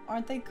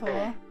 Aren't they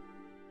cool?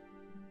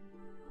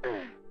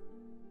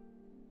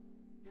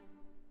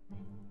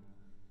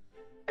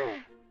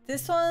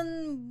 This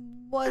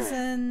one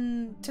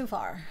wasn't too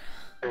far.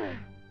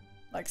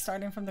 Like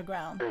starting from the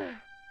ground.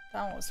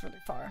 That one was really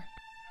far.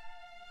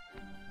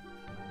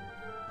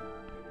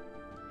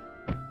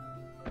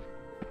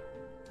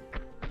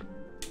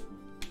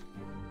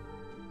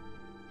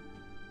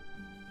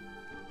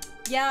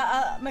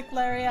 Yeah,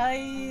 McLary,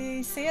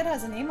 I see it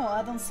as an email.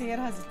 I don't see it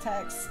as a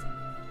text.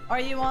 Are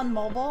you on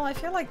mobile? I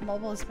feel like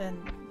mobile has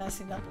been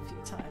messing up a few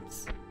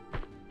times.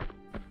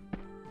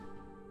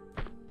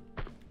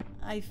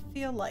 I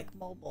feel like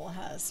mobile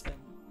has been.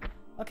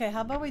 Okay, how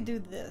about we do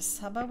this?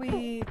 How about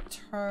we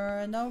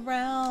turn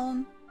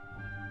around?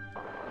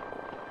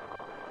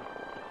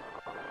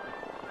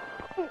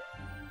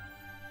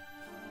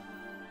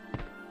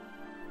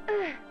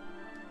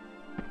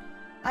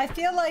 I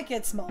feel like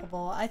it's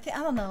mobile. I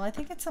don't know. I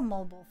think it's a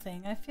mobile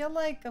thing. I feel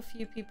like a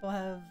few people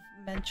have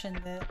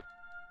mentioned it.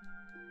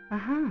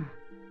 Uh-huh.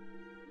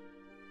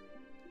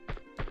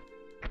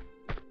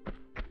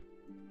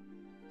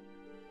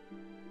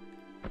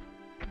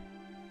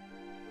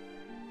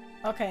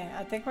 Okay,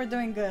 I think we're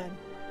doing good.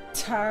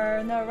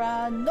 Turn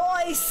around.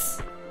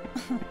 Nice!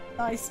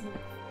 Nice move.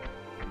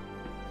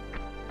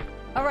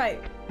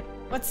 Alright.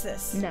 What's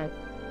this? No.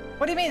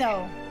 What do you mean,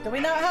 no? Do we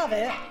not have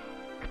it?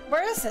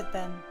 Where is it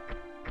then?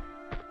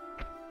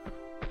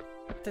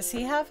 Does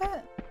he have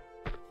it?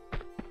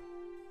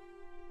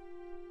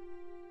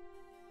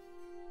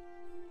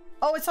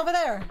 Oh, it's over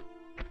there.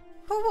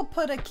 Who will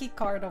put a key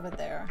card over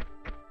there?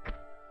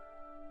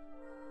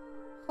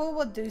 Who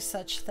would do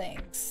such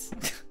things?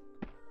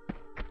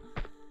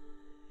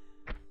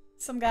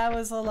 Some guy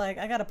was all like,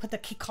 I gotta put the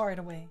key card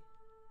away.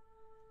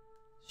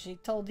 She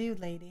told you,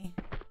 lady.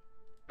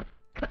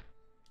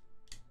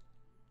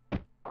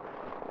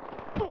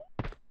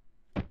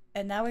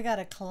 And now we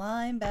gotta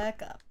climb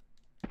back up.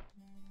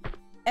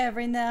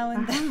 Every now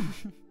and then.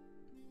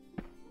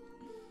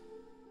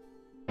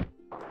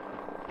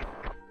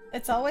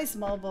 It's always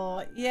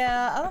mobile.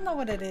 Yeah, I don't know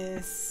what it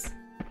is.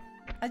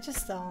 I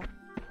just don't.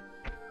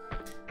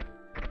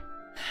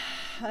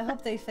 I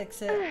hope they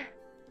fix it.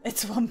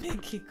 It's one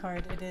big key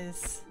card, it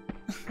is.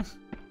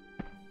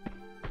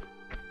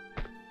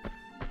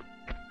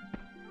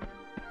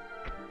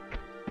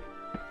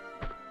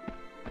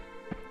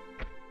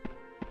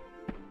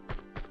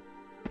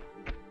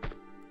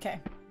 Okay.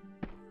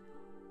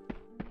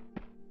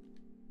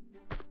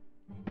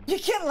 You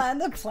can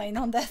land a plane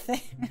on that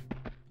thing.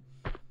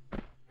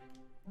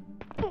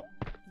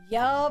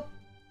 Yup.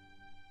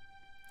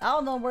 I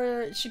don't know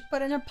where she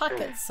put in her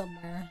pocket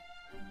somewhere.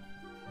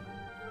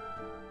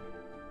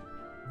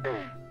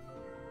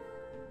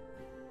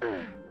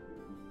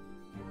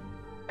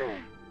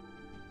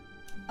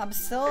 I'm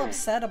still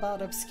upset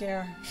about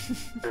Obscure.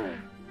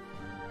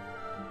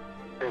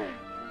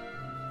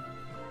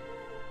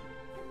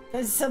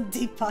 There's some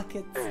deep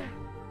pockets.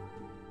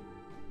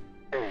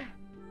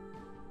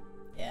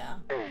 Yeah.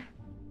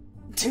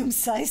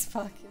 Doom-sized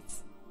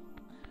pockets.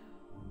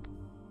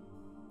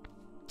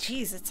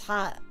 Jeez, it's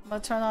hot. I'm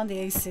gonna turn on the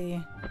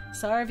AC.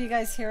 Sorry if you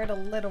guys hear it a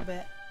little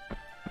bit.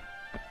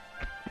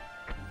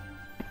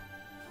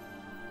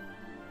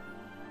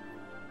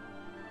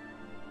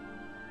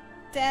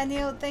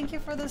 Daniel, thank you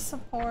for the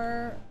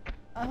support.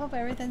 I hope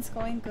everything's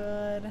going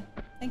good.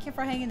 Thank you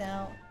for hanging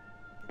out.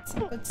 Get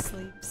some good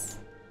sleeps.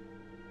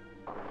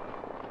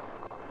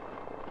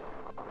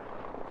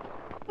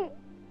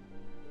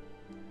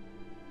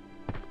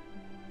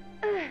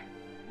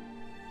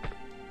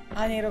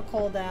 I need to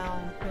cool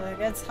down. It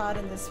gets hot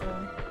in this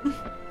room.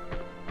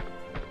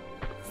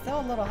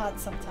 Still a little hot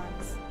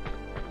sometimes.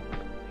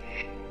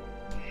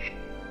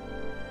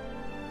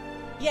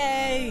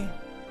 Yay!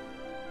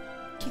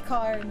 Key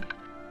card.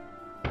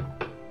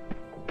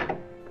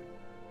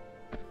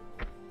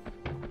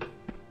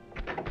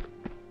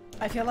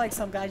 I feel like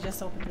some guy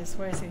just opened this.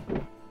 Where is he?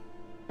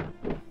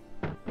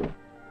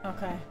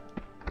 Okay.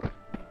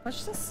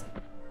 Push this?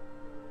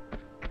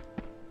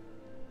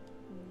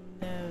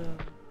 No.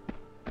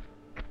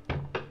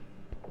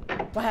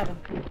 What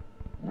happened?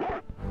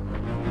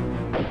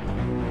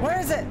 Where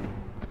is it?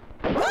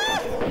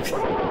 Ah!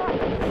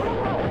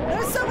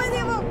 There's so many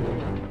of them!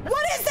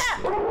 What is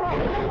that?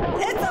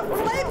 It's a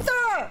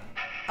flamethrower!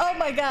 Oh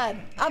my god,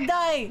 I'm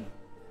dying!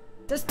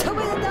 There's too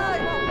many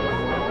dogs!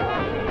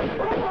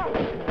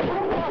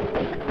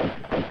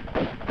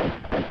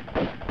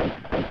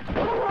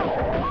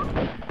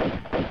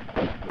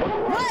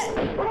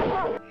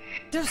 What?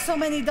 There's so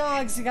many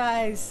dogs, you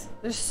guys.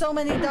 There's so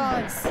many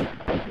dogs.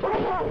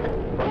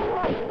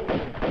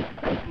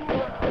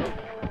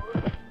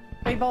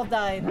 We both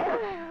died.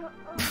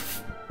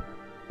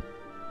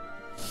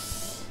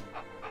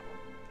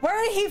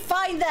 Where did he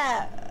find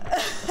that?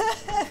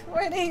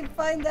 Where did he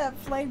find that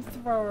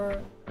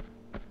flamethrower?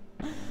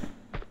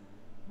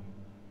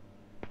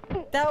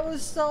 That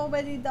was so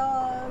many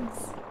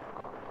dogs.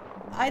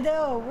 I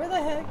know. Where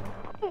the heck?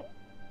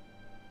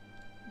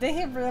 Did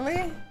he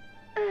really?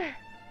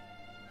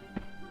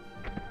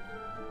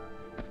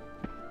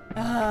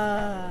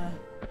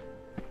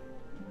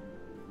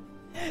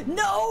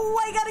 No!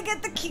 I gotta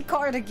get the key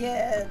card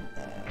again.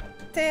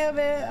 Damn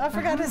it! I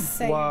forgot to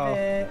save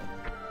it.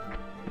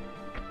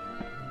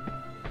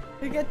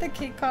 We get the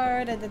key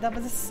card and then I'm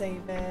gonna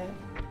save it.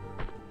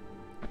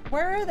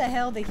 Where the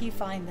hell did he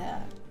find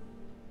that?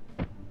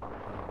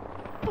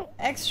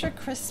 Extra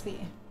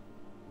crispy.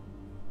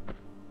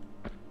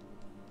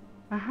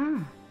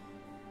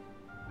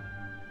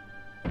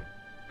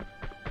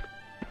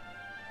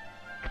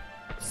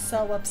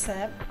 So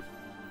upset.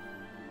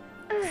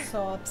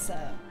 So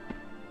upset.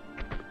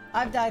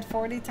 I've died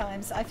 40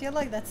 times. I feel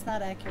like that's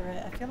not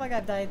accurate. I feel like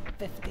I've died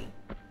 50.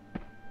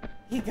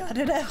 He got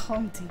it at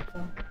Home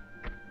Depot.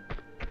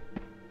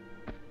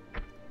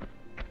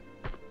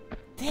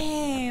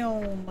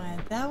 Damn,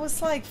 that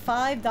was like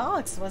 5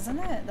 dogs, wasn't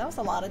it? That was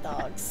a lot of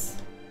dogs.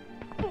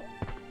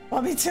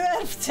 Want me 2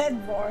 out of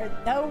 10 more?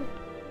 Nope.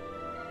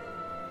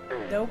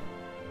 Nope.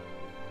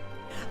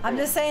 I'm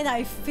just saying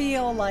I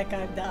feel like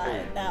I've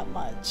died that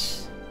much.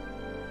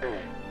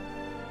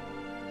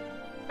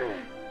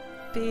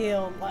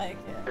 Feel like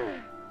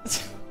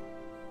it.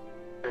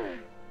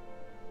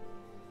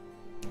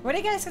 What are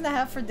you guys gonna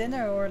have for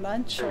dinner or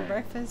lunch or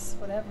breakfast?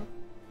 Whatever.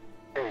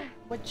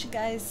 What you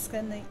guys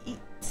gonna eat?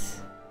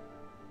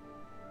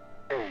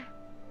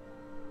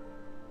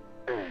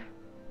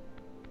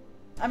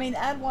 I mean,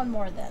 add one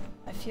more then.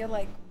 I feel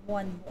like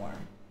one more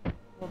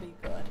will be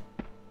good.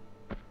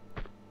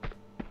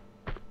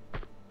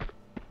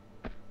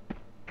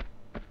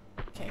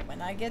 Okay,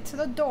 when I get to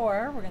the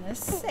door, we're gonna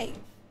save.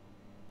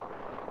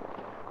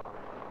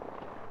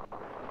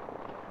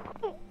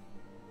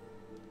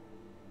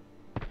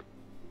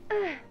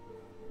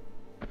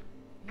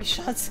 You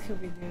shot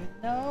Scooby-Doo.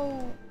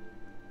 No!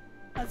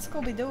 Not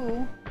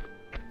Scooby-Doo.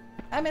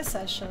 I miss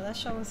that show. That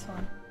show was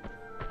fun.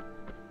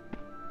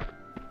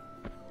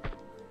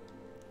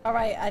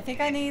 Alright, I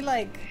think I need,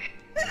 like,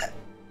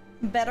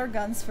 better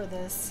guns for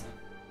this.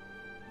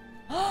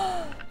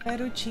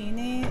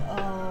 Fettuccine?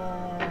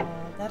 Oh,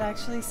 that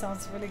actually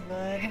sounds really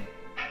good.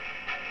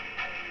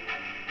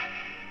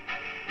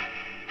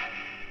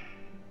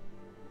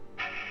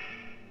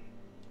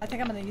 I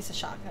think I'm gonna use a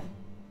shotgun.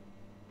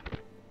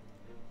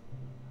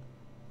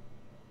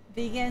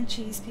 Vegan,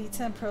 cheese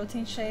pizza, and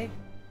protein shake.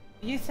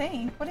 You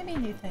think? What do you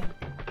mean you think?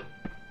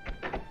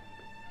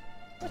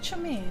 What you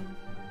mean?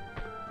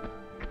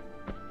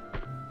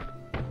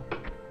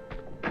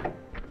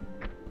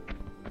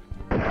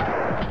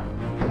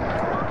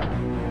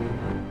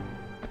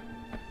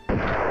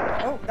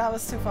 Oh, that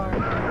was too far.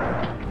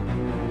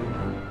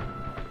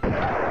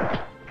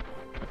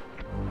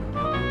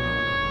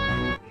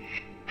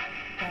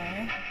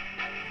 Okay.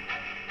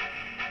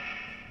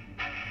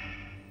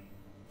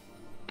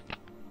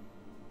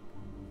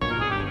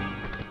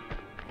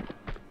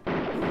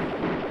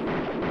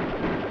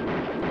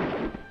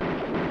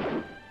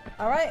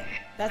 Alright,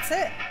 that's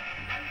it.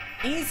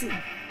 Easy.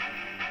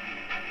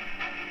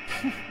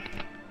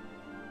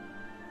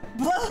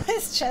 Blow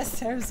his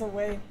chest hairs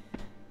away.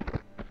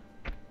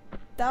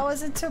 That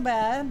wasn't too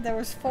bad. There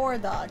was 4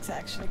 dogs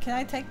actually. Can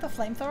I take the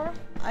flamethrower?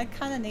 I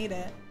kind of need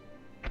it.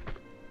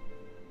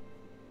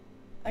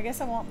 I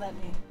guess it won't let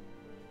me.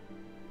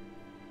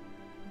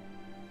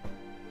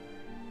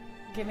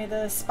 Give me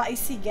the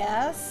spicy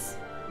gas.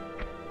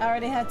 I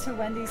already had 2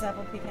 Wendy's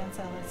apple pecan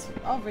salads.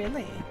 Oh,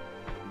 really?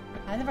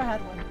 I never had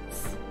one.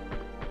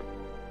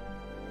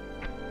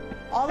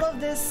 All of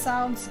this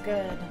sounds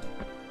good.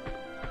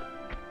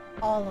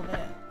 All of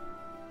it.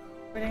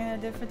 What are you gonna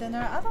do for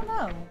dinner? I don't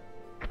know.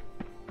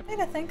 I need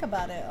to think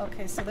about it.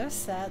 Okay, so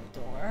there's that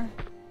door.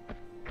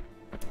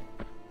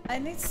 I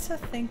need to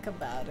think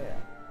about it.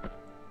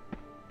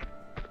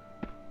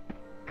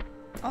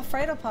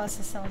 Alfredo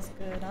pasta sounds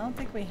good. I don't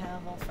think we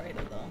have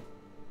Alfredo though.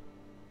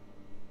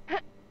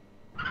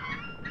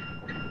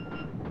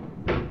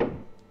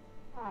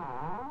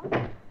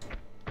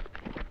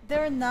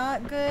 They're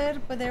not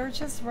good, but they're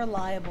just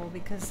reliable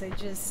because they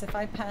just, if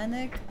I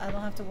panic, I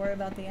don't have to worry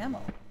about the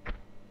ammo.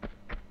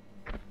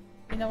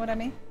 You know what I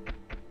mean?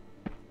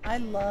 I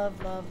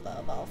love, love,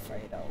 love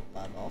Alfredo.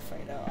 Love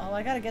Alfredo. Oh,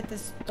 I gotta get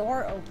this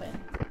door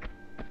open.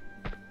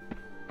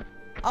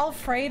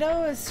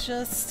 Alfredo is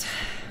just...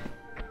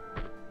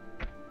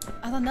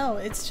 I don't know,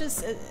 it's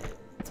just...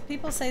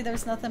 people say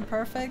there's nothing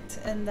perfect,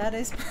 and that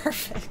is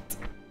perfect.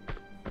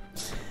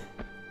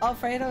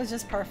 Alfredo is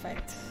just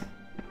perfect.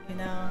 You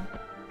know?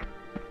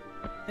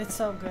 It's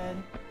so good.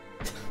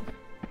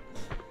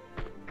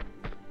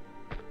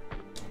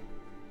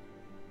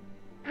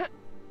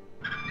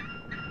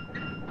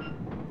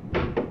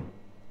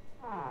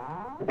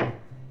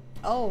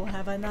 Oh,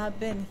 have I not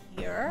been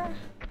here?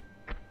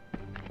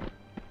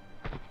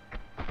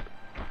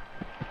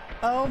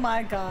 Oh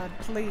my god,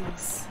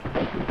 please.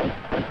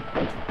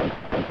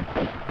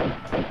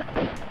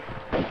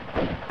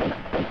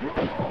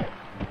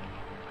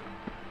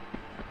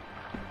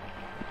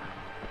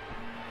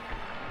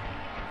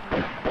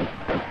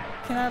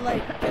 Can I,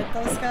 like, get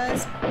those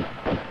guys?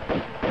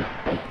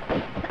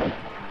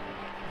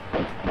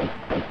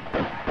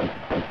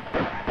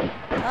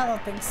 I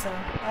don't think so.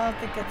 I don't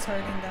think it's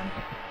hurting them.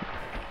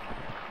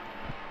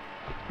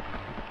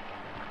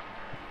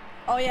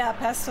 Oh yeah,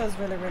 pesto is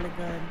really, really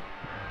good.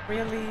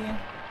 Really,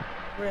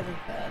 really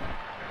good.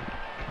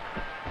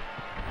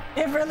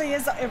 It really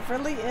is. It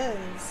really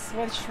is.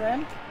 With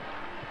shrimp.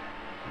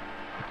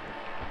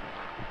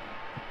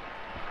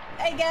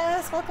 Hey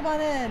guys, welcome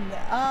on in.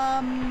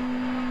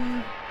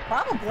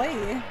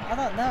 Probably. I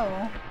don't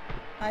know.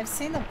 I've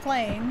seen a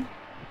plane.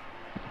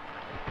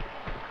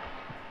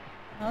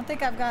 I don't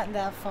think I've gotten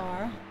that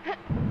far.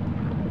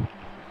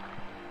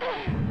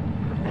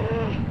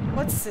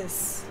 What's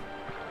this?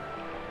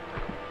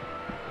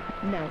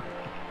 No.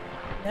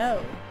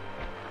 No.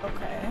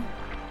 Okay.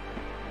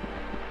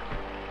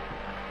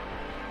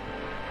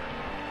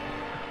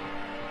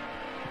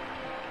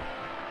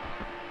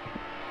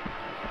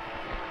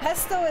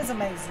 Pesto is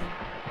amazing.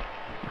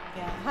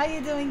 Yeah. How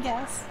you doing,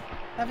 Gas?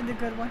 Having a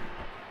good one?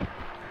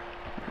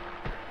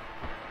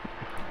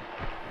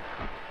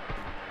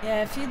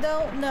 Yeah, if you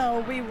don't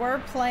know, we were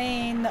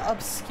playing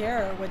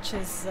Obscure, which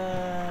is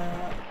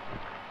a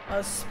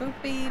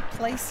spoopy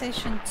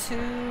PlayStation 2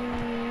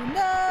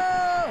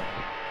 no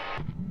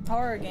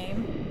horror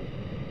game.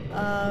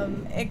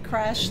 It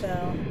crashed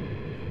though.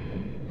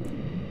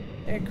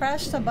 It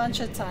crashed a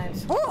bunch of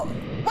times. Whoa!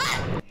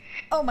 What?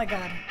 Oh my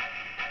god.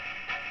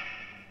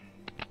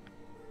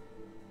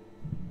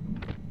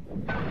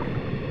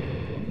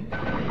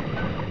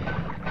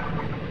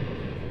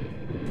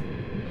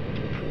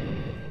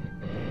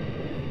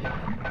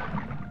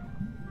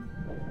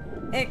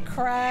 It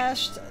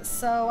crashed,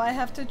 so I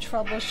have to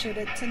troubleshoot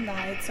it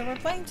tonight. So we're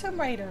playing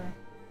Tomb Raider,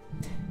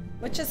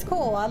 which is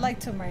cool. I like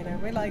Tomb Raider.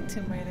 We like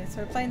Tomb Raider.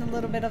 So we're playing a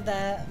little bit of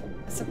that.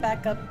 It's a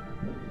backup.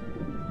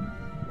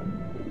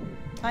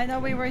 I know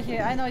we were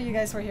here. I know you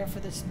guys were here for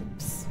this.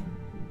 Oops.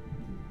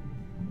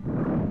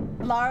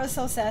 Lara's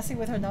so sassy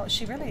with her notes.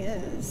 She really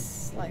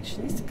is. Like, she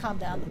needs to calm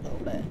down a little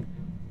bit.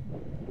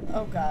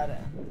 Oh god.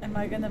 Am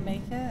I gonna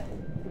make it?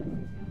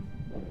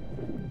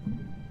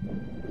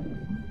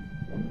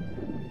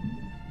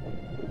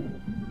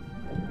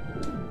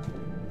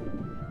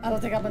 I don't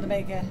think I'm gonna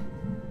make it.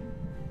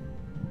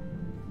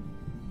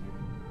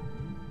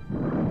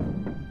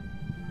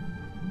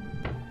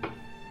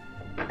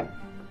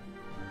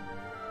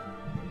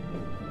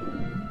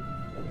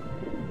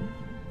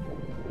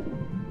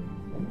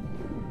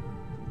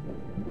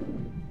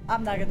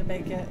 I'm not gonna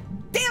make it.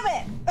 Damn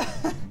it!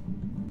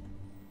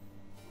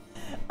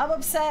 I'm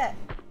upset.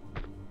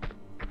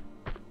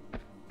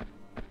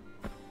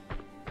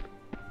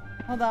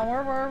 Hold on,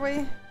 where were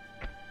we?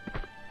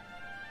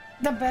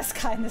 The best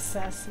kind of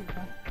sassy.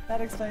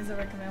 That explains the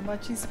recommend.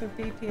 Watching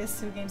spoopy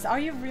PS2 games. Are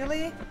you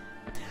really?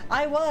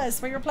 I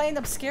was. We were playing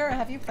Obscure.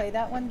 Have you played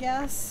that one,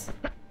 Gas?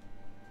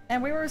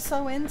 And we were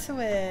so into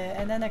it,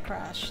 and then it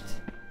crashed.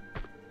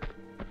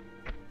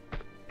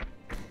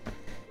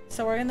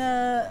 So we're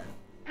gonna...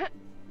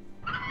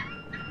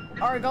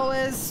 Our goal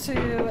is to...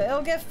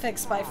 It'll get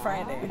fixed by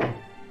Friday.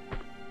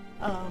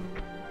 I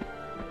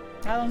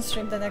don't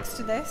stream the next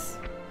 2 days,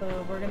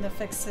 so we're gonna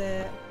fix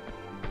it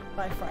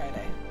by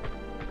Friday.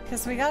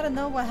 Because we gotta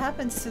know what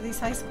happens to these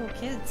high school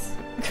kids.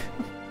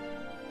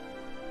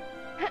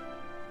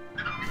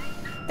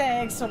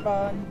 Thanks,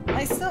 Rabon.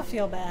 I still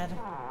feel bad.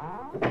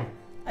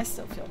 I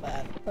still feel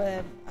bad,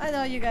 but I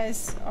know you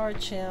guys are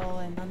chill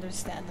and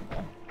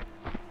understandable.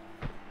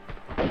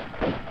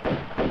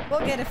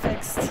 We'll get it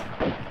fixed.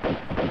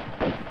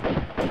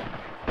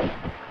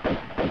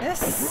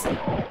 This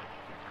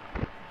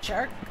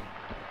jerk.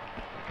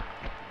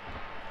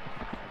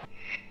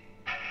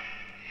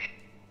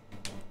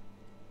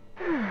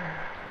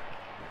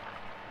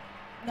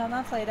 No,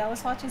 not played. I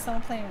was watching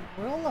someone playing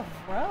Rule of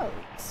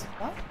Rose.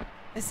 What?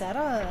 Is that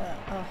a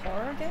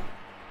horror game?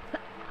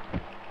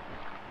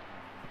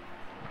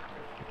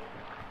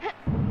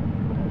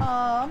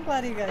 Oh, I'm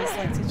glad you guys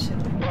like to chill.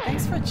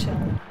 Thanks for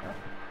chilling.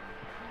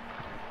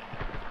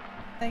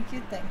 Thank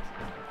you, thank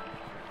you.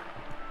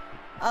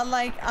 I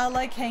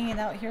like hanging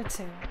out here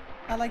too.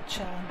 I like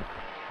chilling.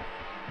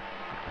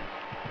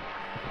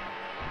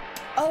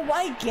 Oh,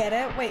 I get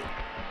it. Wait.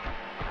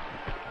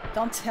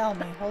 Don't tell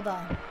me. Hold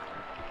on.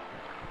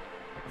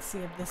 Let's see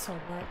if this will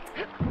work.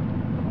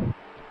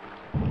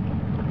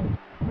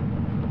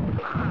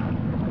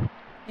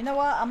 You know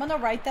what? I'm gonna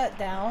write that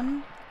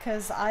down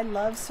because I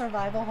love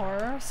survival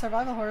horror.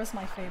 Survival horror is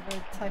my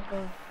favorite type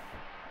of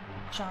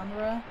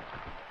genre.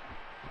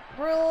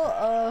 Rule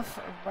of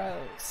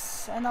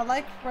Rose. And I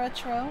like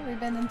retro. We've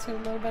been into a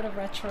little bit of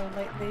retro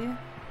lately.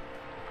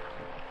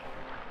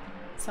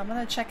 So I'm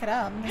gonna check it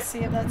out. I'm gonna see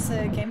if that's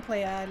a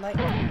gameplay I like.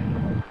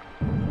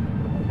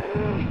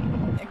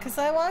 Because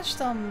I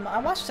watched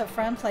a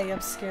friend play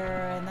Obscure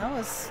and I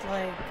was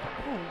like,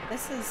 ooh,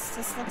 this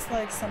looks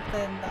like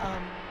something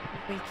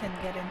we can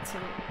get into.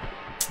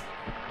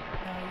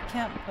 No, you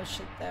can't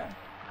push it there.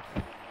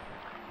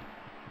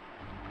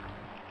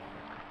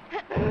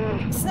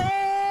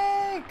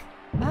 Snake!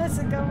 How's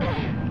it going?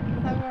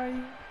 How are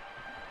you?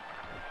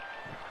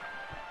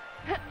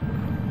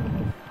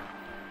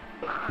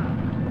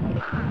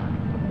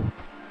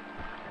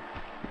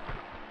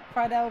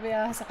 Friday will be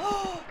awesome.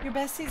 Oh, your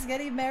bestie's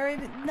getting married.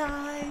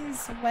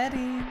 Nice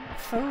wedding.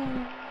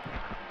 Food.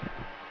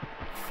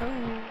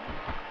 Food.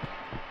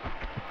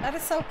 That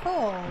is so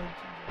cool.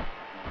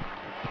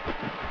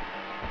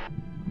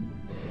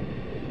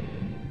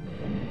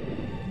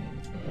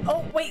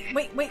 Oh, wait.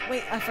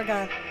 I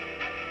forgot.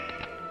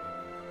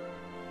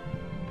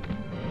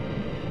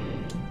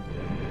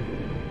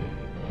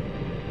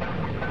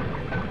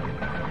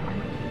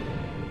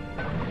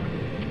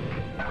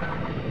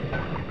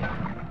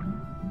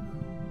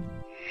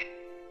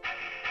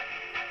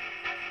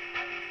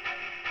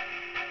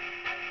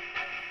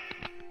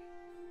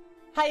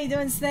 How you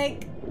doing,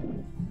 Snake?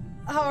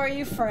 How are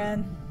you,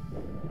 friend?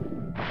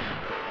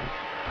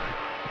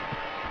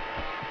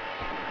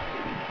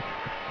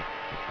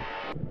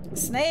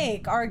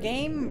 Snake, our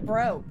game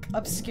broke.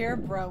 Obscure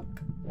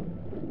broke.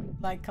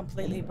 Like,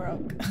 completely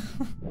broke.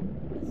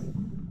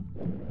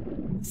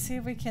 Let's see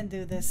if we can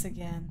do this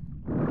again.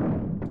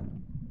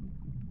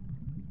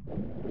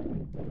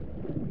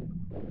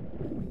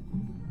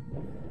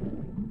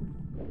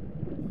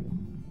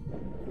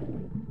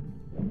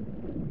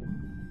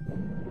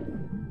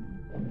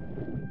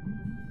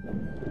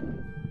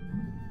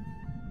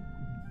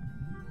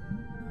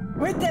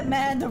 We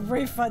demand a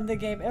refund the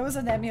game. It was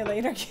an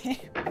emulator game.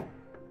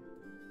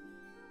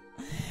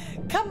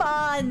 Come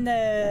on!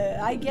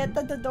 I get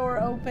that the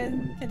door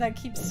open. Can I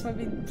keep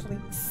swimming,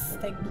 please?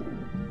 Thank you.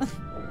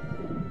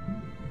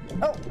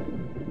 Oh!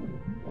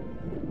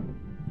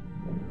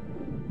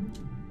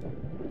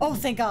 Oh,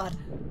 thank God.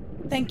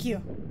 Thank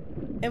you.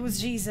 It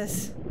was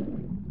Jesus.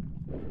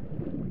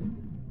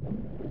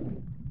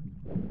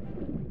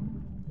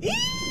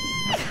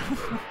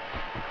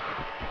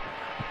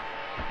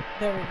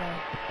 There we go.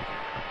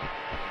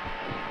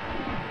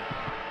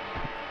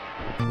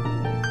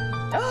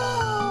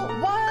 Oh,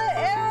 what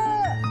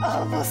era?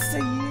 Almost a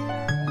year.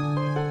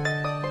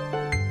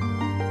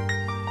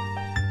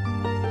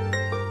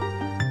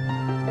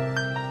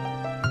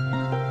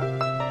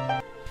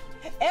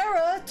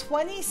 Era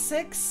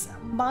 26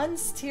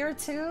 months tier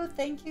 2.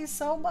 Thank you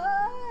so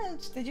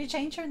much. Did you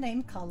change your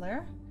name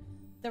color?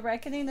 The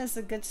Reckoning is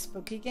a good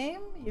spooky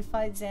game. You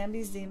fight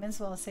zombies, demons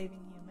while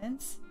saving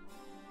humans.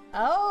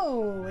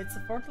 Oh, it's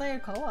a 4-player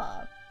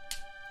co-op.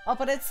 Oh,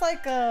 but it's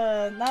like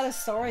not a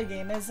story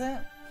game, is it?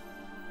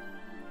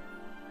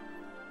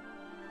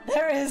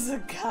 There is a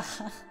god.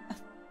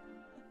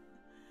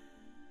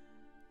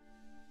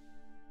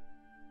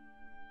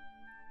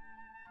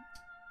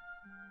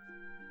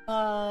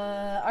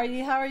 How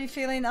are you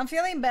feeling? I'm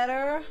feeling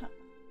better.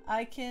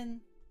 I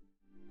can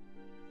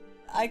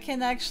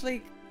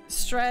actually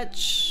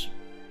stretch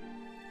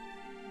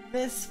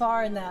this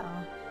far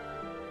now.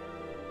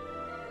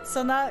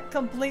 So not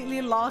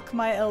completely lock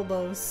my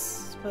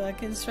elbows, but I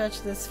can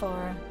stretch this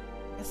far.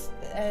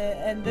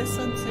 And this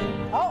one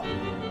too. Oh!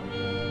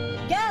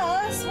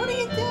 Yes! What are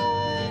you doing?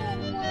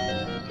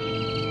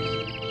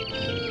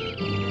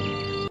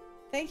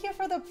 Thank you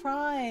for the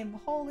Prime.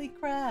 Holy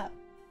crap.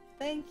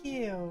 Thank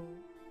you.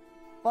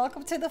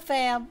 Welcome to the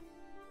fam.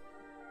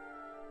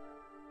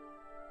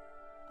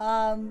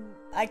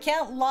 I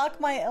can't lock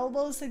my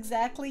elbows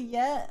exactly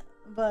yet,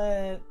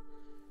 but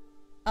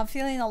I'm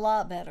feeling a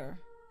lot better.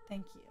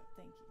 Thank you.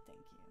 Thank you. Thank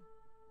you.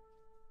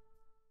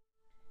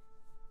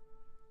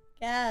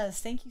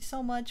 Yes, thank you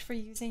so much for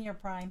using your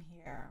Prime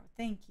here.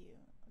 Thank you.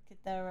 Look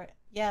at that.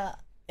 Yeah,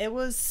 it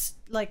was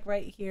like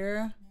right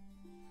here.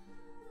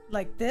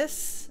 Like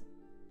this.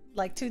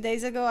 Like 2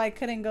 days ago, I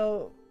couldn't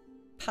go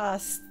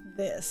past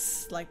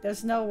this. Like,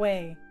 there's no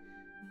way.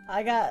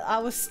 I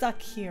was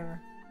stuck here.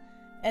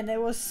 And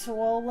it was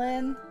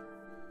swollen.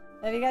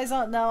 If you guys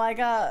don't know, I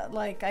got,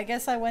 like, I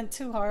guess I went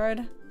too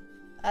hard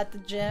at the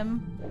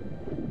gym.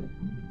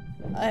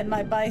 And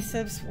my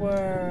biceps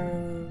were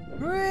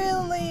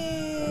really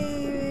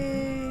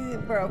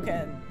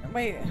broken.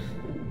 Wait,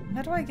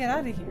 how do I get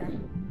out of here?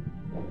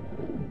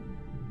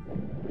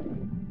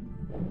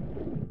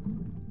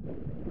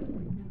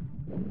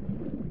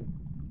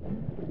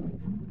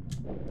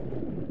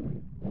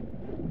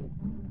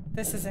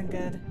 This isn't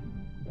good.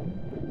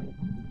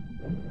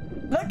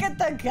 Look at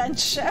the gun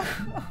show!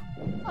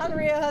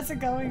 Andrea, how's it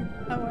going?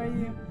 How are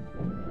you?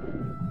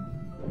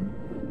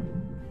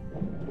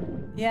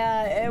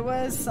 Yeah, it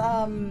was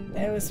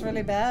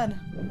really bad.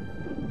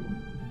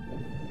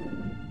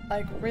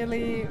 Like,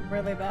 really,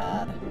 really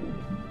bad.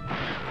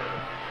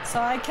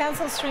 So I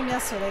canceled stream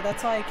yesterday,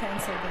 that's why I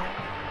canceled it.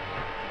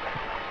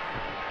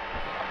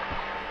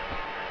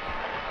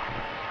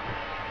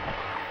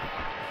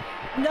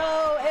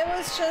 No, it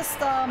was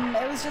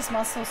just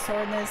muscle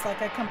soreness.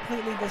 Like, I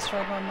completely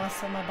destroyed my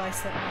muscle, my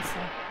bicep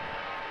muscle.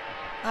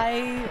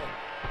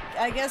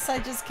 I guess I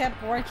just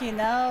kept working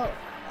out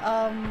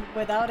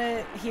without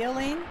it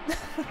healing.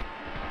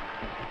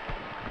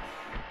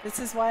 This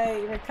is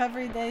why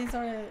recovery days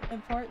are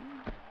important.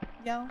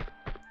 Yo,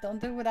 don't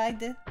do what I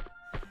did.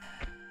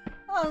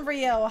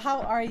 Rio,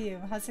 how are you?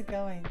 How's it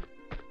going?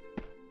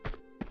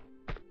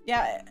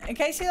 Yeah, in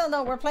case you don't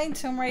know, we're playing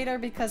Tomb Raider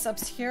because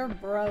Obscure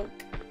broke.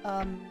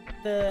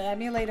 The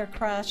emulator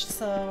crashed,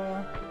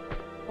 so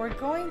we're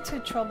going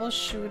to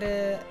troubleshoot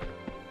it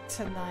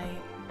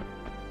tonight.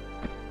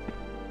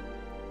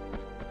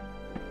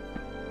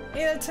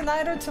 Either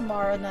tonight or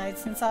tomorrow night,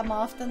 since I'm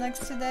off the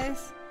next 2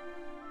 days.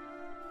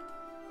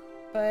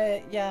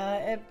 But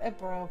yeah, it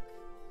broke.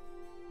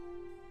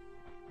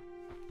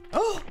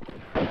 Oh!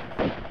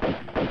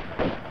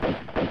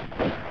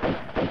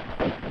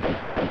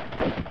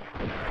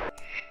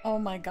 Oh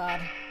my god.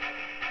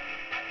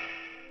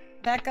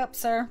 Back up,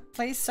 sir.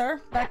 Please,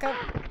 sir. Back up.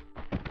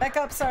 Back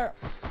up, sir.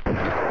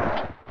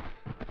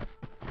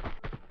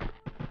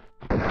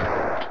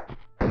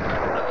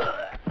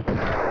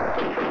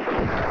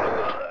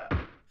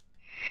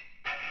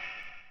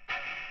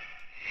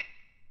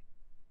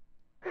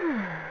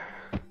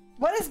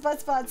 What is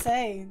Buttspot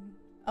saying?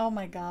 Oh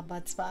my god,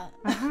 Buttspot.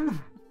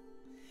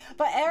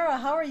 But Era,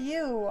 how are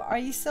you? Are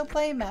you still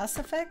playing Mass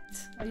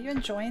Effect? Are you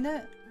enjoying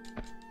it?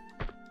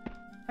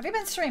 Have you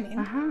been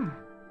streaming?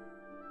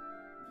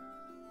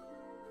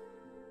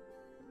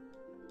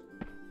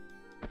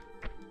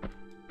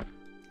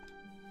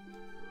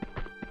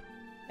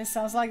 It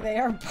sounds like they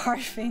are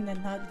barfing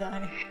and not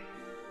dying.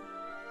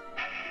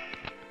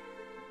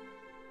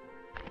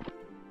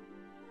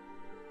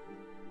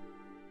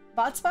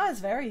 Botspot is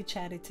very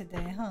chatty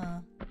today, huh?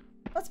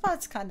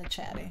 Botspot's kind of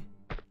chatty.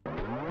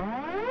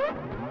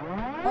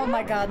 Oh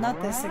my god,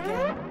 not this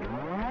again.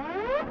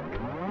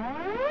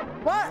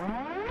 What?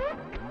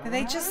 Did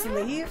they just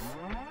leave?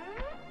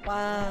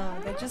 Wow,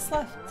 they just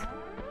left.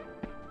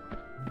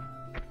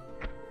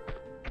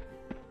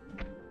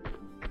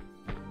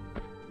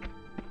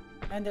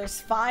 And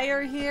there's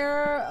fire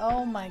here.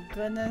 Oh my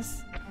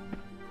goodness.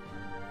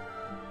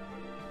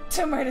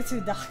 Tomb Raider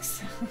 2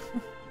 dogs.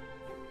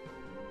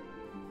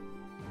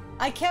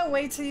 I can't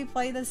wait till you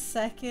play the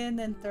second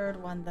and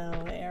third one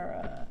though,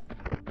 Era.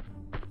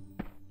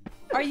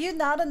 Are you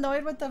not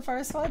annoyed with the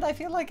first one? I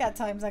feel like at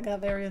times I got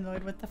very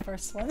annoyed with the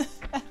first one.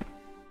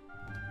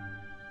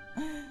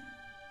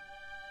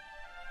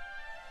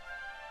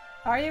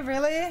 Are you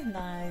really?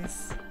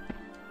 Nice.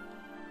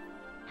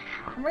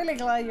 I'm really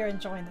glad you're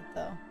enjoying it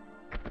though.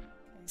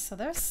 Okay, so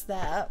there's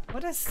that.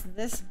 What does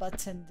this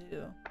button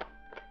do?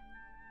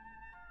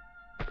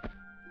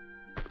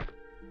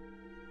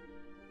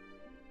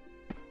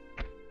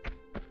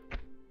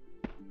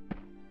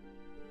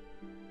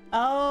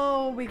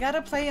 Oh, we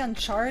gotta play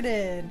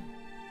Uncharted.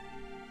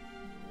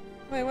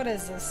 Wait, what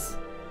is this?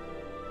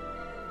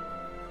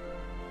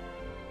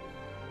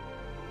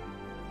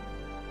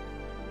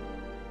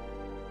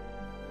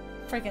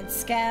 Freaking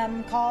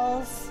scam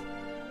calls.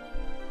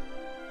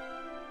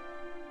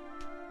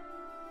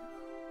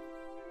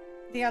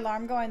 The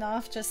alarm going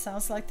off just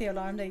sounds like the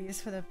alarm they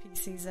use for the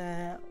PCs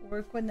at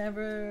work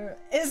whenever...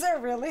 Is it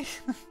really?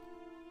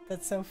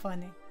 That's so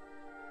funny.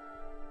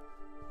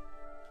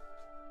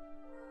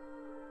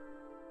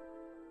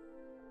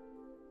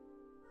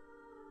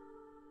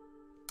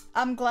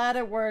 I'm glad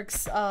it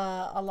works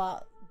a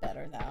lot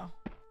better now.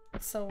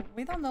 So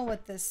we don't know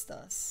what this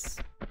does,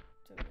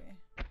 do we?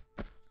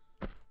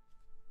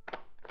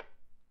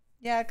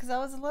 Yeah, because I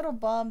was a little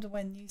bummed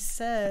when you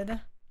said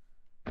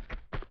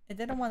it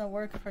didn't want to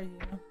work for you.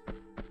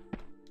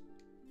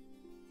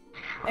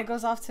 It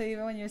goes off too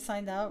even when you're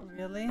signed out?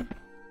 Really?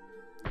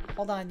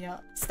 Hold on,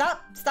 y'all.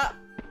 Stop! Stop!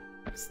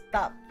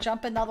 Stop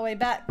jumping all the way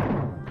back.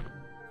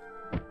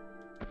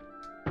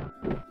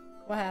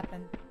 What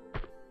happened?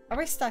 Are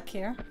we stuck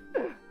here?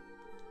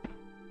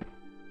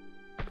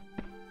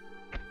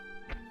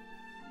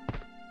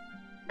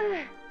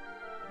 I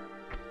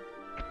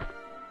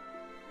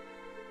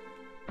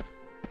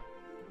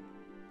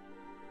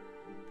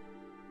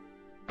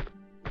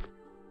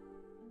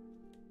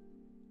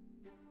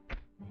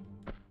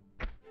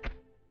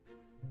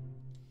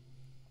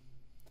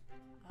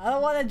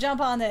don't want to jump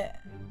on it,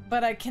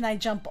 but can I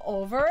jump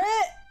over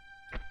it?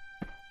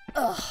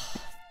 Ugh,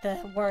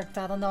 that worked.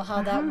 I don't know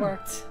how that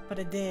worked, but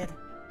it did.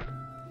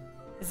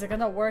 Is it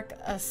gonna work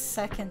a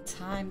second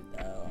time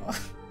though?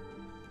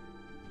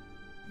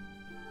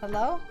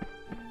 Hello?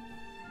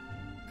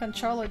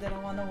 Controller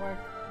didn't want to work.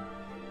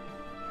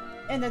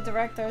 In the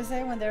direct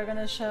Thursday when they're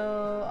gonna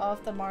show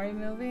off the Mario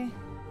movie,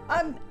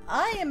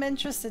 I am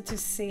interested to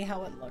see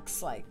how it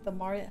looks like. The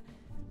Mario.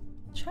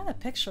 I'm trying to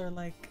picture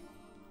like.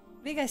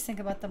 What do you guys think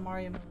about the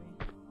Mario movie?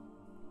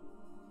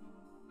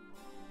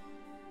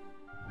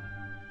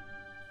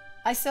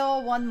 I saw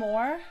one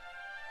more.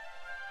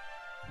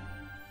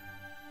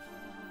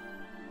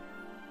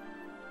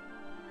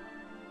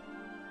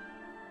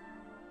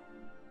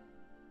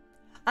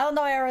 I don't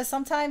know, Era.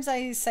 Sometimes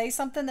I say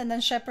something and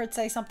then Shepard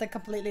say something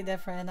completely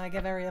different and I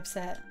get very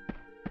upset.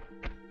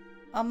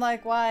 I'm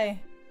like, why?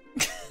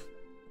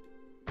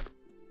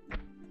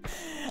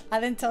 I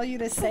didn't tell you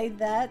to say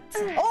that.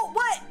 Oh,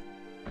 what?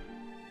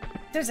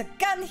 There's a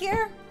gun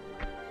here?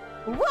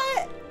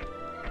 What?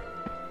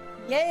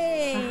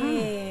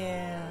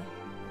 Yay!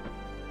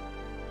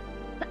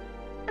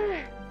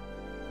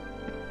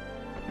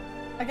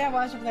 I can't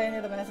watch you play any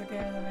of the massacre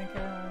and the main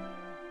character.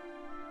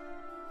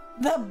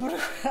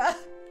 The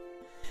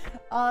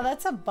Oh,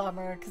 that's a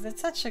bummer because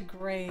it's such a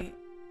great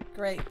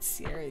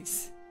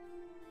series.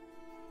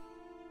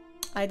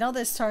 I know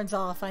this turns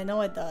off. I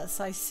know it does.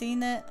 I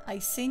seen it. I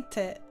synced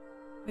it.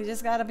 We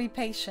just gotta be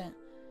patient.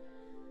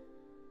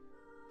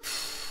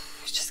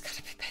 We just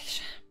gotta be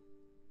patient.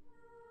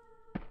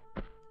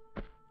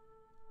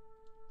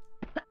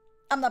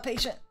 I'm not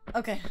patient.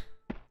 Okay.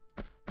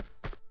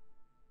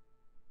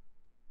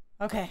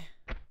 Okay.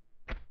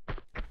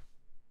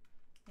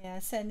 Yeah,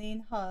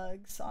 sending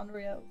hugs on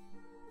Rio.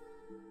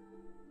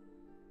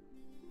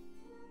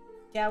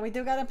 Yeah, we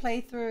do gotta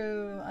play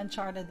through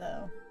Uncharted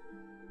though.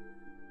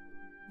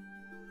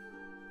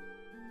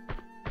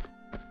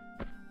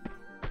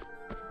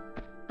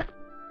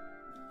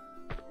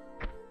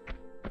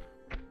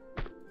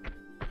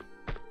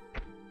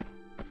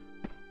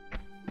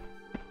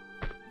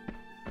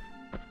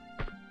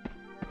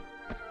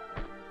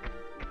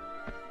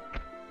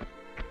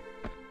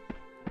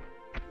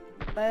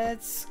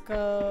 Let's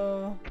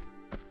go.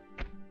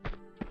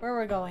 Where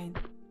we're going?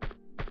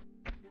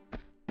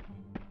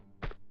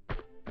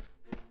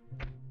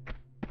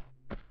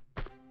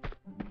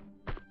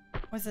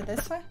 Was it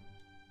this way?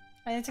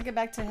 I need to get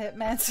back to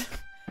Hitman's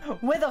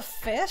with a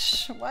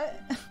fish? What?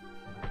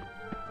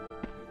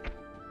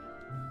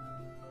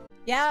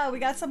 Yeah, we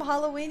got some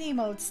Halloween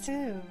emotes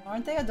too.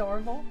 Aren't they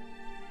adorable?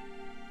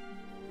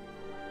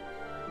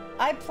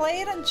 I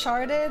played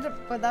Uncharted,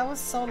 but that was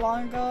so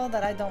long ago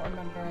that I don't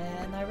remember it,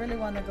 and I really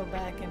want to go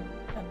back and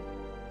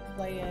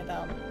play it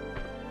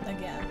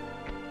again.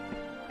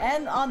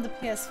 And on the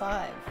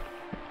PS5.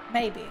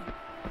 Maybe.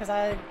 Because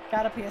I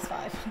got a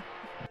PS5.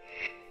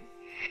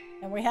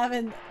 And we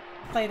haven't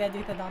played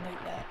anything on it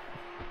yet.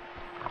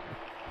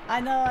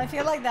 I know, I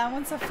feel like that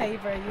one's a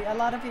favorite. A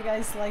lot of you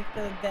guys like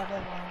the devil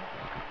one.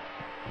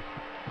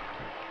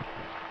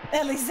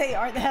 At least they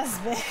aren't as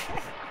big.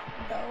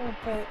 No,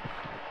 but...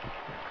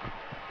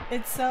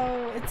 It's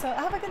so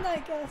have a good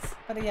night, guys.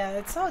 But yeah,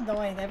 it's so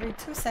annoying. Every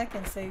 2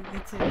 seconds they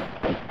need to.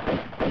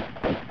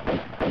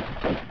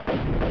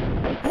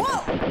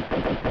 Whoa!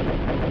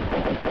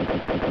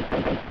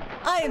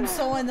 I am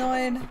so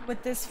annoyed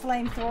with this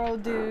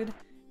flamethrower dude.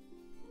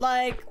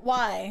 Like,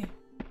 why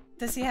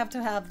does he have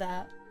to have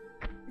that?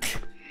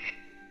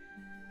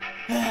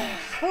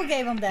 Who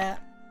gave him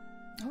that?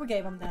 Who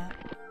gave him that?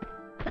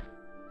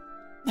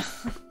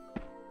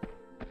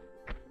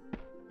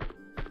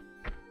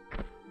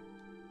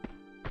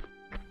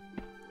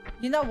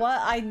 You know what?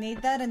 I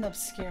need that in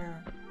Obscure.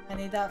 I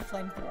need that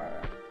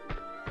flamethrower.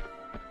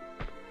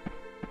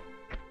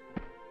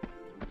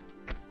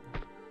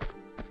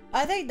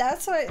 I think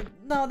that's what...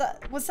 No,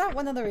 was that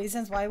one of the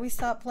reasons why we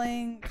stopped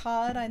playing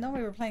COD? I know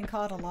we were playing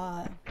COD a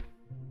lot.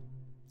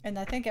 And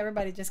I think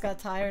everybody just got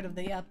tired of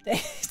the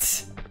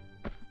updates.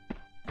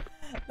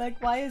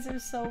 Like, why is there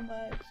so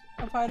much?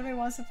 A part of me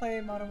wants to play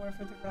Modern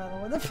Warfare 2, but I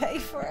don't want to pay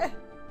for it.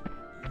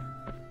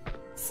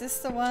 Is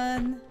this the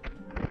one?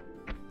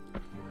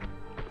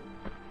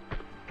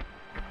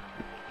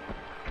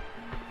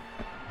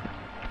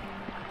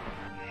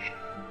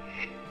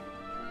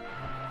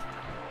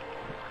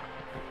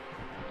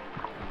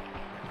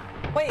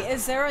 Wait,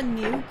 is there a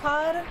new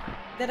COD?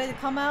 Did it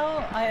come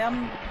out? I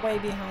am way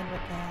behind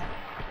with that.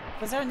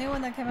 Was there a new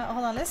one that came out?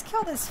 Hold on, let's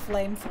kill this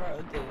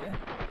flamethrower dude.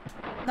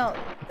 No,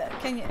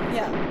 can you?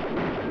 Yeah.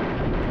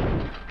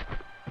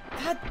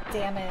 God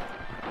damn it.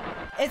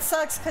 It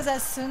sucks because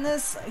as soon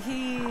as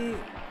he...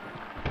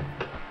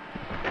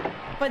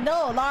 But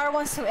no, Lara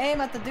wants to aim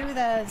at the dude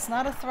that's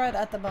not a threat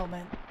at the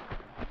moment.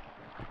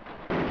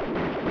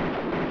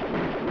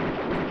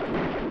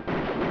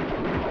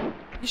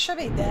 You should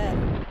be dead.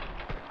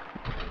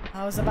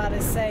 I was about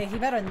to say, he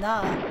better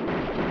not.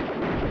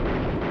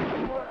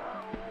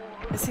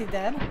 Is he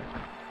dead?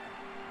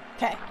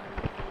 Okay.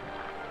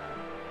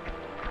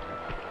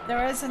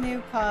 There is a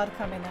new COD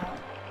coming out.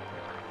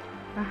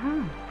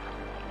 Uh-huh.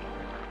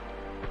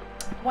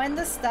 When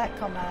does that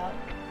come out?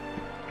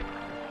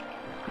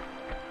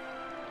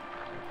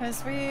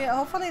 Because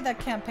hopefully the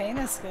campaign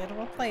is good.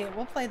 We'll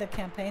play the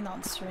campaign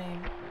on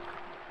stream.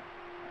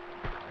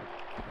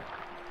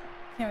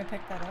 Can we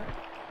pick that up?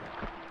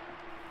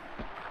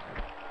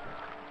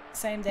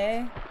 Same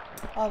day?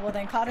 Oh well,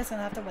 then COD is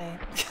gonna have to wait.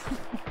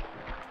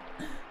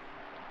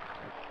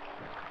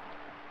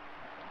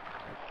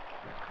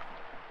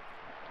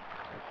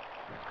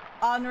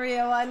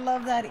 Unreal, I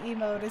love that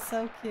emote, it's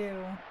so cute.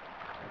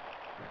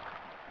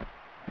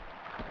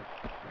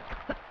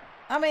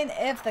 I mean,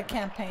 if the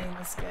campaign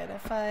is good.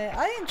 If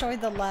I enjoyed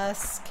the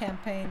last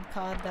campaign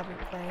COD that we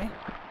play.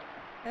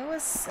 It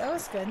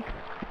was good.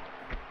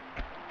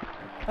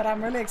 But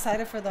I'm really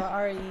excited for the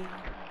RE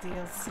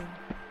DLC.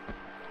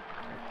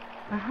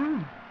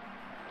 Uh-huh.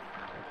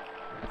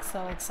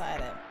 So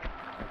excited.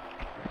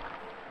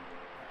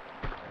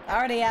 I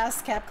already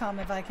asked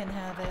Capcom if I can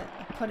have it.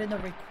 I put in a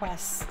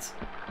request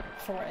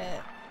for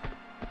it.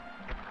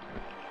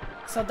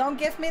 So don't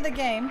give me the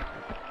game.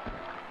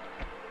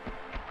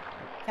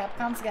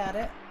 Capcom's got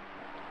it.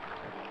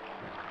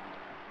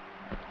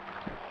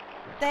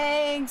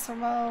 Thanks,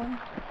 Ramon.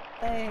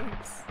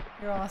 Thanks.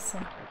 You're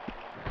awesome.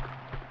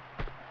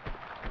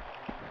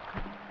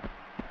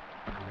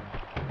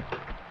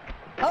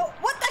 Oh,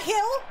 what the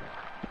hell?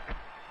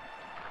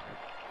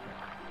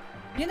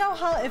 You know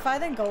how, if I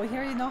didn't go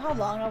here, you know how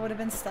long I would have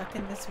been stuck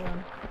in this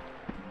room?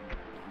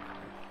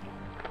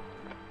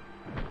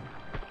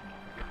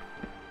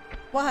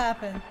 What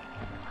happened?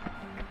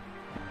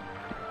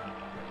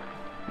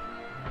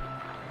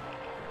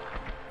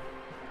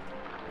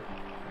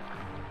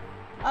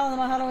 I don't know,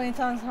 my Halloween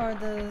songs are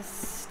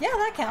this. Yeah,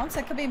 that counts.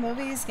 It could be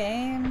movies,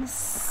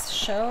 games,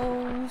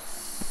 shows,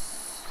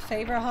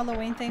 favorite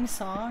Halloween themed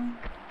song.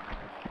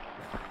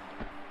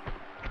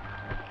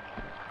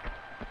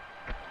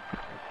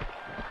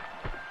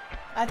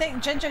 I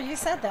think, Ginger, you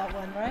said that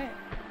one, right?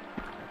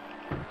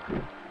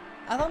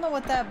 I don't know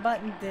what that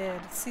button did.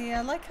 See,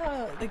 I like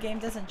how the game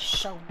doesn't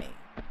show me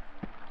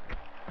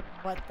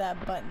what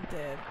that button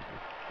did.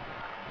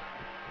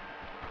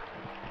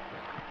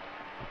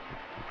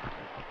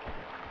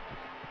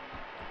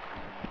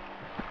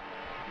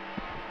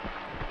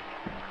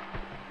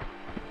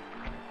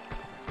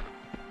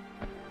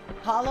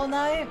 Hollow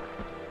Knight?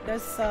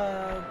 There's,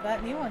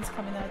 that new one's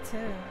coming out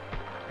too.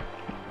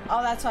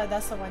 Oh, that's right,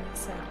 that's the one you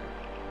said.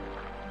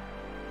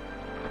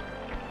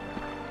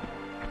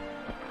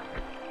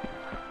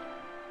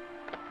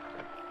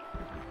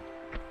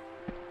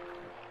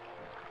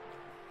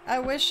 I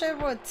wish it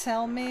would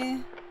tell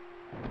me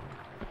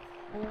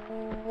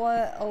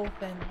what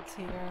opened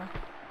here.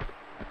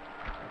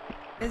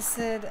 Is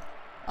it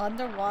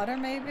underwater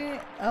maybe?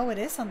 Oh, it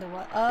is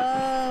underwater.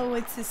 Oh,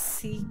 it's a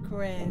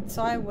secret.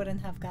 So I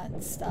wouldn't have gotten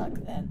stuck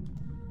then.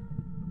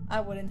 I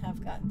wouldn't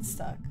have gotten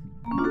stuck.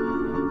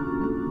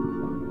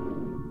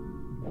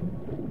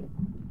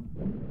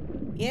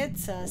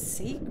 It's a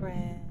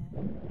secret.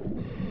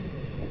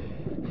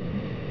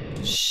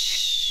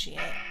 Shit.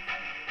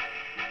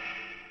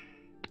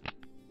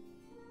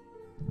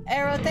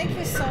 Arrow, thank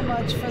you so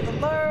much for the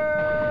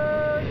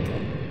lurk.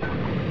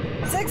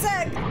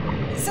 Zigzag!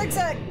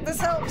 Zigzag! This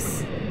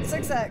helps!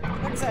 Zigzag!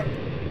 Zigzag!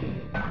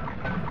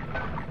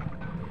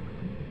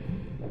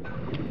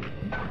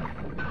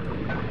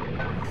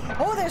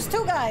 Oh, there's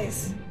two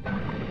guys!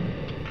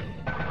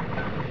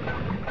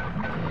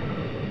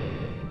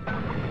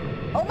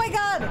 Oh my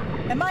god!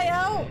 Am I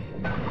out?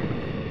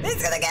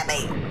 He's gonna get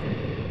me!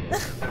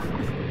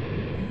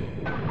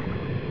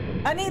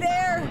 I need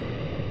air!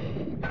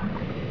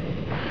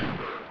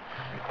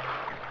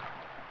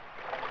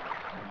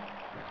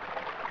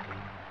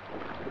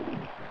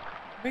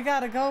 We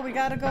gotta go, we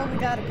gotta go, we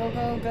gotta go,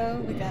 go,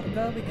 go. We gotta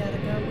go, we gotta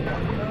go, we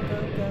gotta go,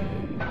 go, go.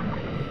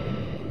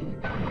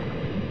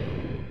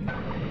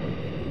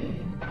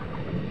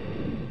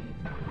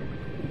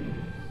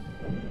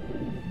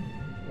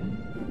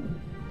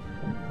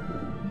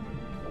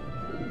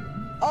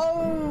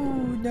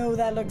 Oh, no,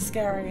 that looks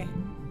scary.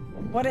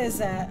 What is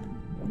that?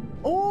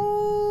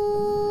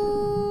 Oh!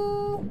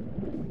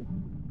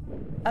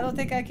 I don't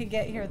think I could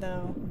get here,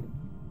 though.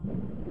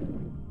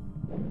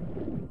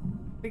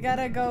 We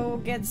gotta go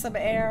get some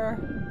air.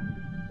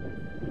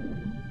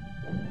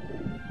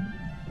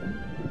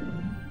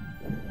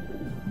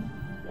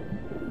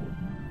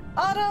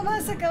 Autumn,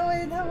 how's it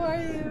going? How are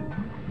you?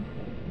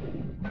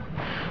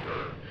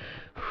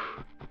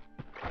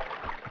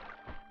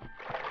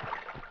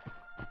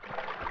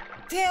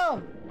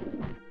 Damn!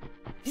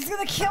 He's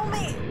gonna kill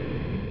me!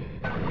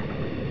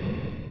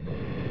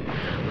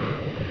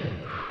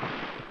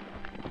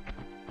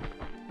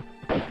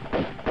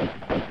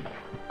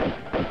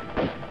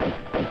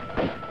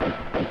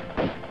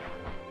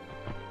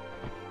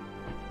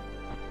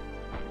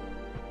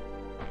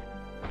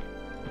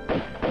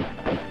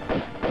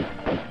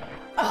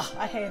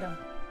 hate him.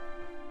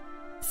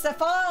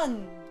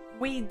 Stefan!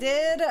 We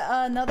did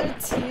another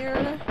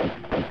tier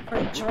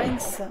for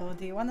drinks, so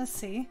do you want to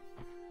see?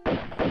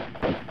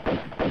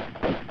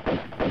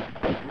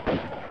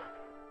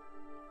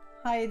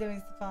 How you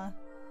doing, Stefan?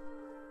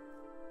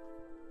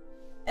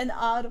 And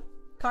Autumn,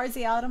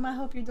 Carzy Autumn, I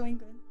hope you're doing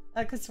good.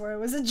 I could swear it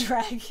was a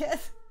dragon.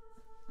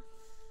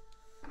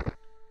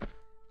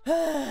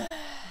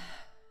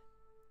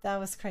 That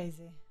was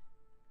crazy.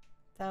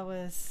 That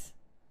was...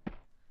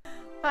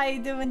 How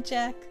you doing,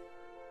 Jack?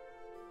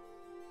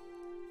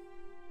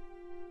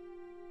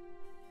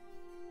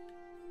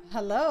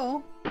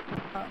 Hello?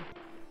 Oh.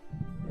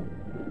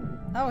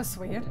 That was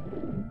weird.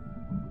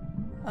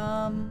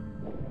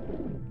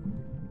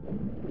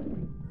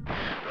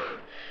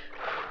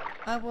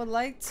 I would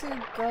like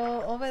to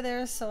go over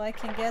there so I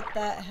can get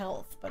that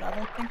health, but I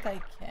don't think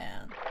I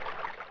can.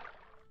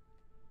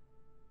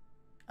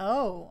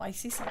 Oh, I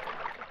see something.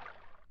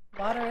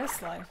 Water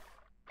is life.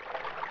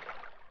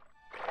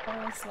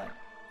 Water is life.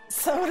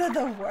 Soda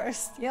the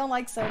worst. You don't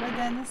like soda,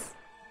 Dennis?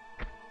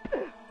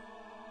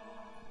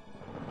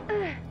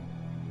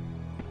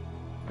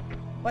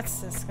 What's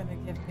this gonna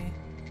give me?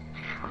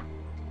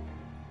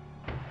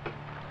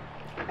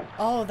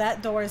 Oh,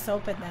 that door is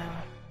open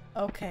now.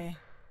 Okay.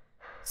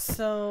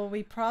 So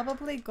we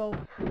probably go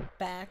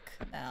back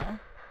now.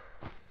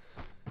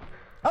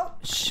 Oh,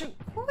 shoot.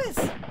 Who is...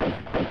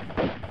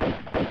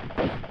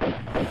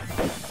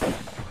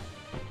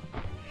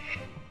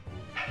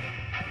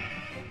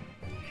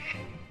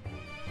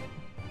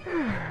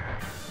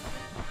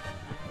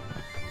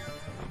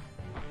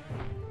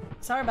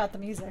 Sorry about the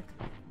music.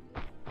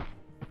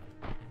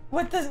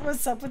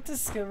 What's up with the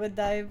scuba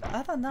dive?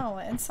 I don't know.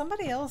 And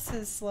somebody else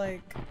is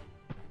like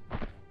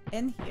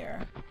in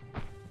here.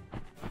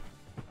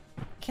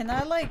 Can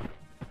I like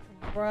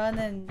run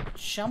and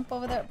jump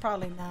over there?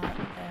 Probably not.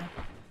 Yeah.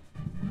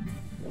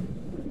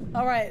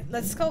 Alright,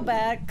 let's go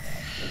back.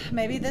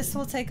 Maybe this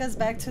will take us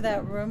back to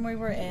that room we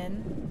were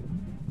in.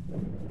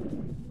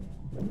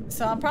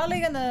 So I'm probably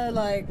gonna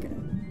like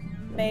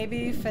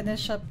maybe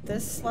finish up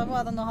this level.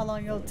 I don't know how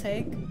long it'll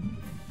take.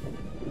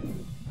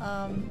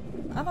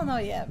 I don't know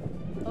yet.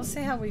 We'll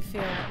see how we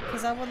feel.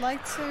 Because I would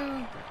like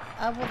to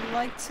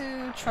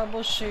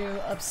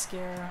troubleshoot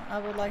Obscure. I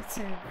would like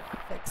to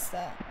fix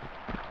that.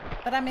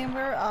 But I mean,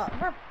 we're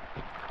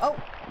oh!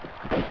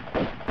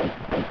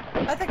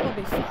 I think we'll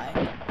be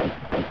fine.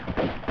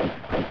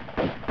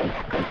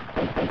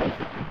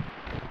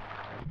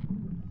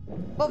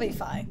 We'll be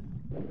fine.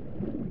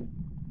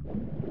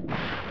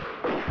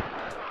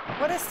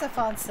 What does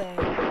Stefan say?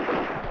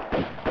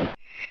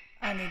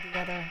 I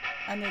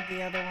need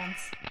the other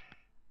ones.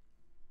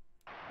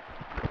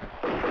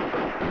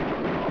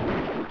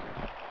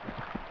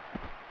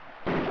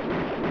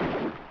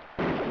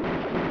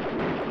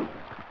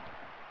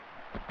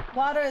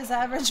 Water is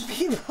average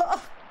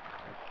people.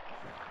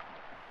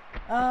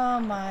 Oh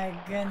my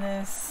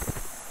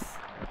goodness.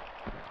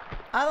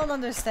 I don't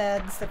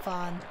understand,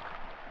 Stefan.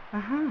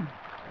 Uh-huh.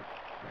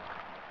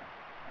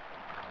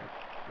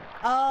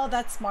 Oh,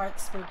 that's smart,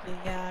 Spooky.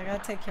 Yeah, I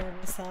gotta take care of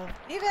yourself.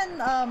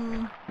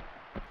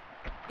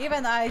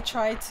 Even I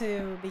try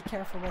to be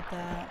careful with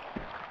that.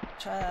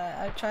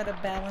 I try to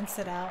balance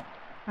it out.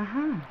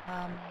 Uh-huh.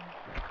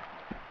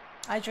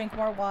 I drink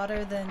more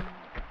water than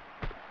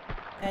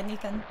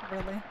anything,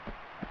 really.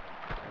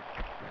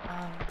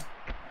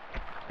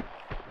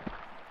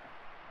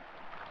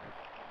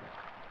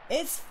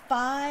 It's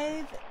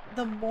 5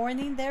 the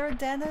morning there,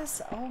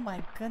 Dennis? Oh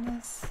my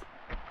goodness.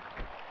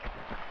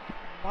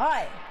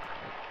 Why?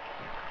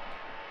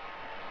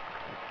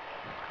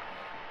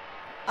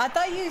 I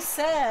thought you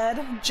said,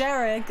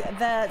 Jarek,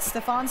 that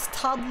Stefan's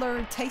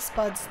toddler taste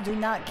buds do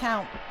not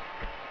count.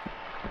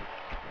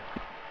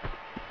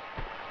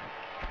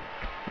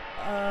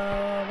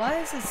 Why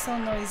is it so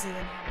noisy in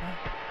here?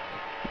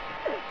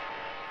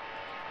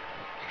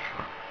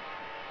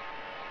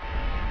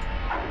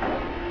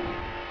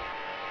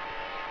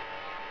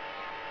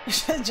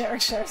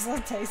 Jarek shares no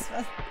taste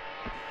buds.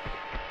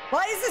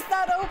 Why is this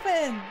not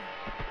open?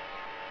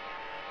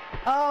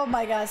 Oh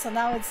my god, so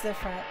now it's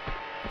different.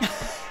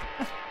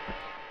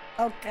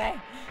 Okay.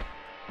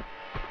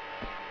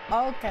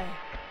 Okay.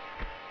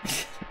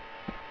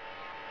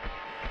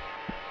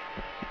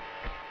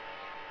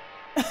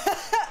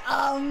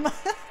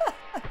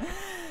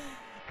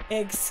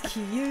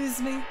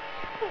 Excuse me?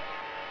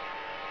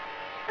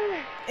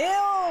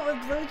 Ew,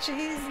 with blue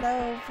cheese?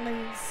 No,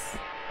 please.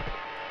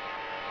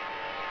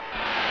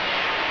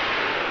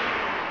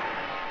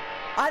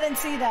 I didn't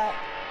see that.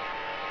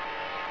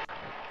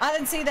 I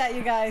didn't see that,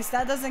 you guys.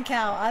 That doesn't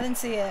count. I didn't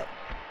see it.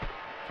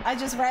 I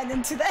just ran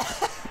into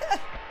that.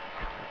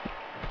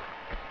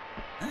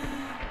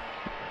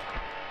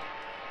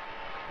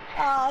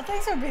 Oh,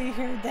 thanks for being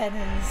here,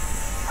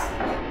 Dennis.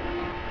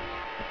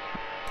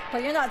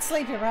 But you're not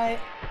sleepy, right?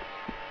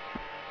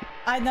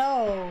 I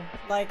know.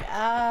 Like,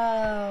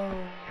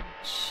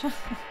 ouch. I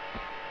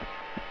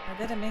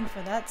didn't mean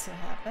for that to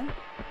happen.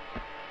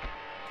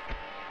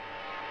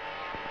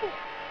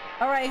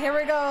 Alright, here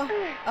we go.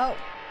 Oh.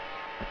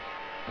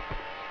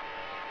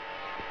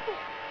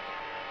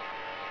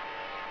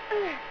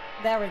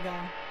 There we go.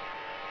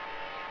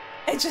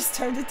 It just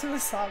turned into a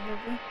Saw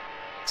movie.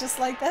 Just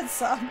like that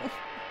Saw movie.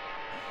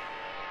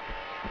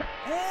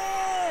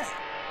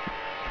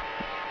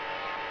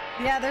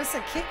 Yeah, there's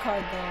a key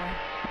card there.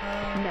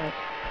 No.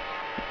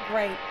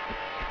 Great.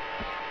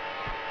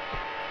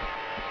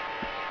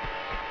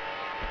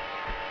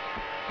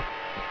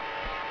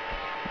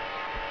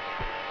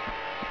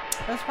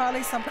 There's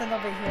probably something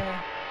over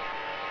here.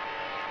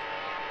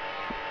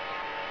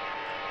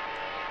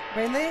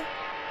 Really?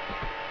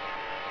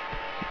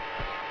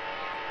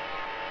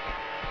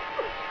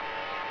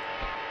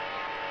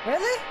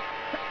 Really?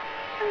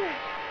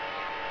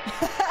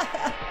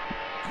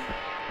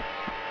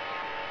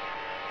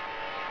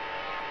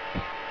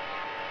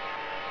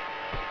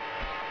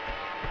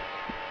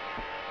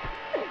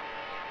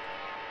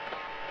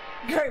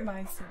 Great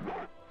minds.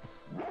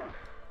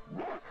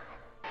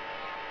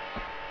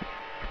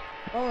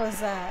 What was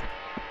that?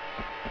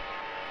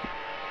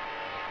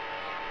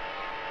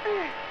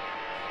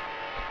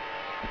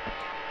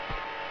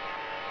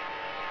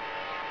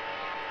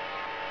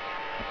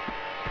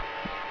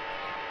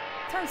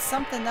 Turned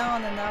something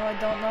on and now I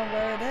don't know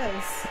where it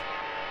is.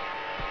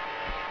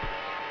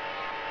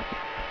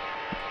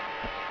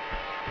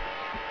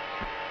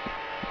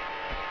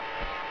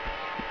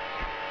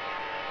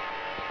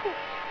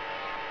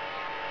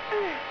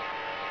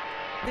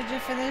 Did you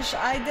finish?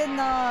 I did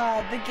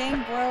not. The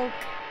game broke.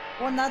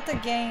 Well, not the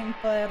game,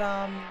 but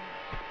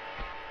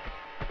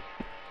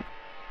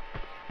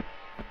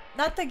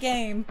not the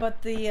game,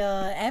 but the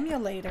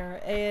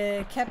emulator.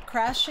 It kept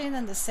crashing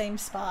in the same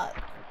spot.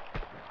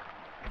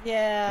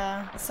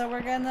 Yeah, so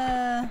we're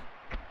gonna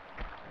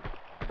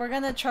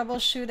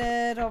troubleshoot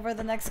it over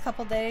the next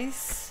couple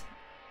days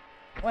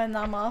when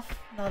I'm off.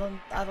 I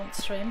don't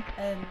stream,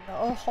 and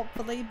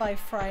hopefully by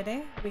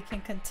Friday we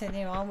can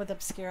continue on with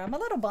Obscura. I'm a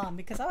little bummed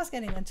because I was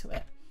getting into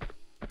it.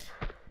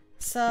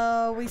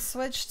 So we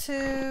switched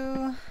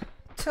to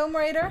Tomb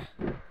Raider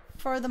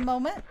for the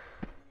moment,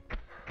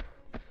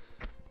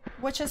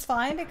 which is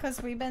fine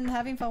because we've been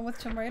having fun with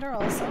Tomb Raider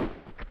also.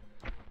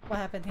 What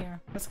happened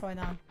here? What's going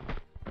on?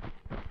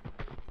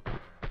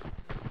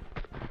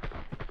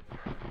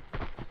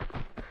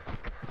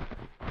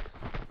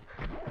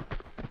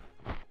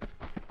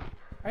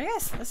 Are you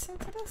guys listening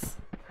to this?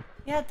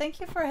 Yeah,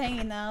 thank you for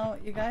hanging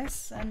out, you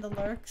guys, and the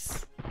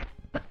lurks.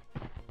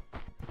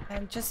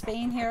 And just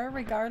being here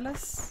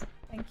regardless.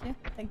 Thank you,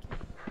 thank you.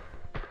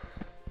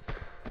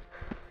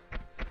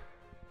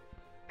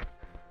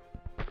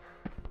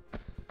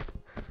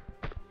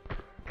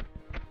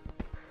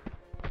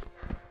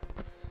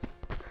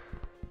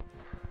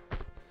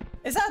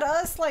 Is that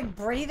us, like,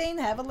 breathing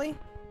heavily?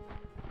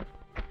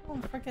 I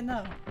don't freaking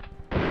know.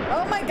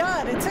 Oh my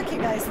god, it took you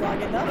guys long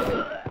enough.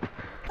 What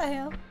the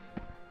hell?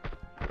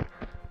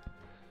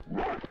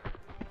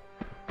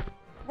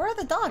 Where are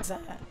the dogs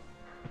at?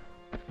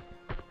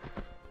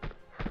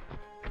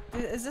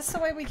 Is this the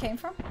way we came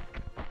from?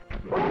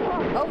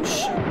 Oh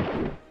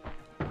shoot.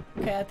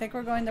 Okay, I think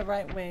we're going the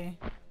right way.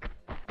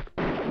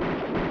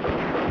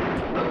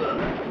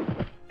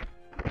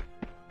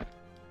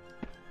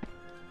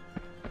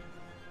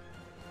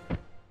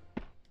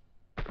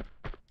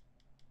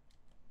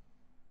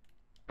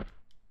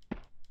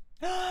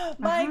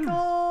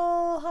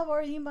 Michael! How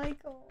are you,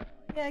 Michael?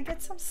 Yeah,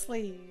 get some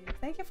sleep.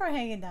 Thank you for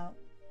hanging out.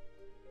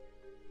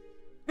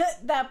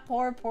 That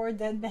poor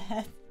dead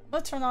man. I'm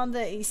gonna turn on the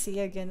AC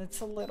again.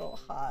 It's a little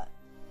hot.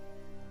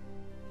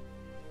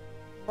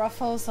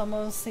 Ruffles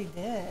almost he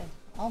did.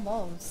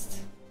 Almost.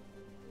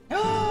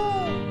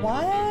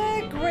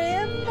 What?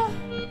 Grim?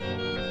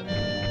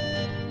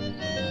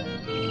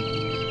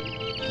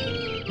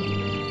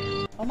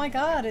 Oh my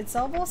god, it's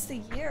almost a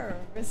year.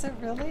 Is it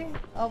really?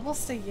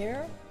 Almost a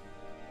year?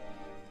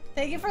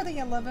 Thank you for the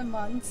 11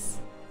 months.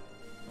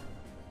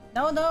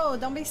 No,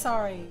 don't be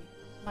sorry.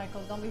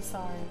 Michael, don't be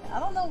sorry. I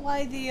don't know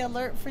why the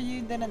alert for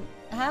you didn't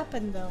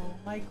happen though,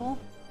 Michael.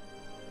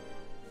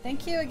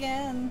 Thank you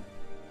again.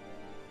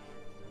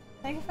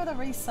 Thank you for the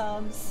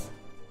resubs.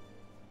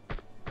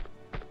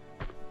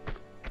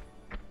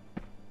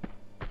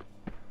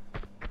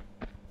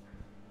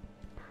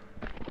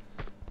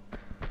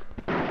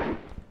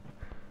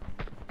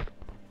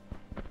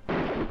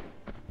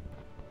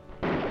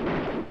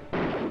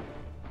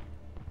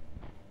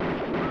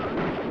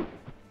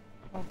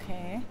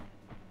 Okay.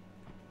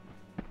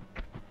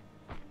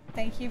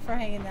 Thank you for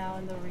hanging out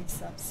in the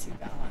resubs, you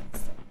guys.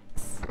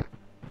 Thanks.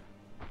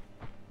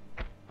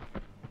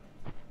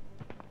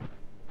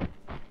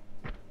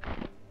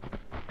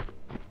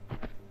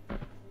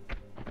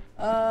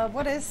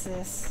 What is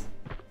this?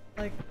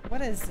 Like,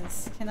 what is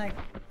this? Can I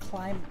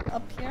climb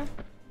up here?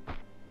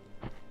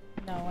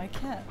 No, I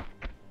can't.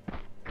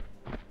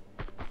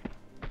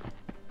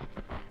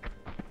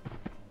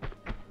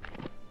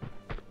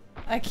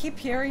 I keep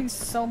hearing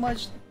so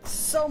much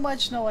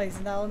noise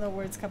and I don't know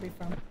where it's coming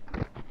from.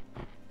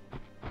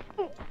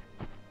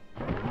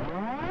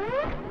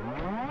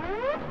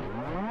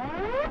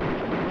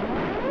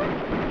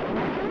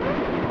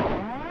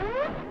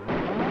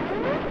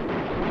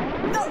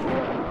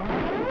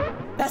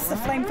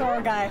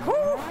 poor guy.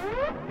 Whoo!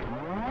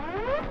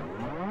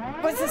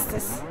 What's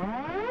this?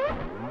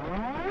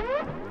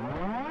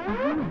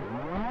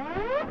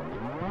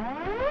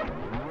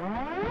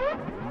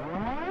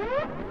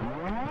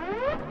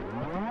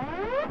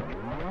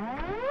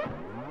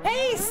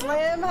 Hey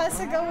Slim, how's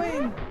it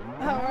going?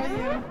 How are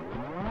you?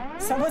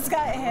 Someone's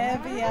got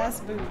heavy ass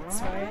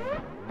boots,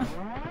 right?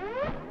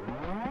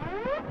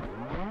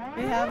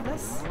 We have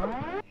this?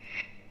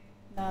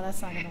 No,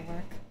 that's not gonna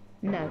work.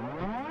 No.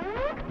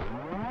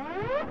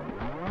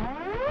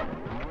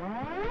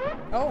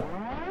 Oh!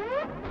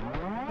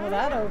 Will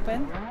that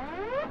open?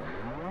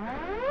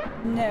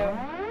 No.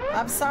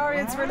 I'm sorry,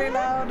 it's really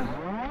loud.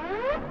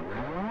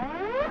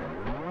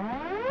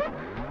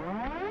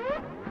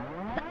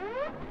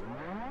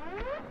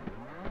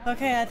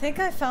 Okay, I think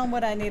I found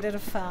what I needed to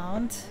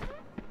find.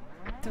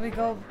 Do we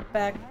go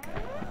back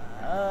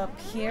up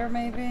here,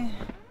 maybe?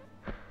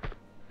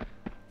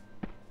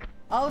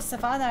 Oh,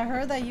 Stefan, I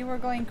heard that you were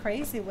going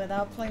crazy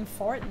without playing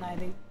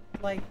Fortnite. It,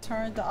 like,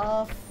 turned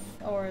off,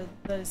 or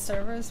the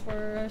servers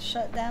were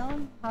shut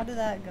down? How did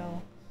that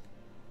go?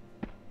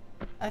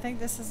 I think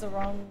this is the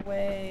wrong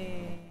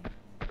way.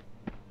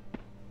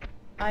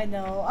 I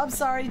know. I'm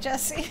sorry,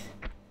 Jesse.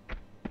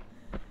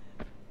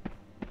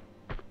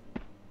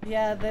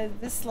 Yeah,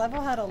 this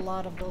level had a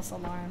lot of those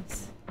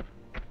alarms.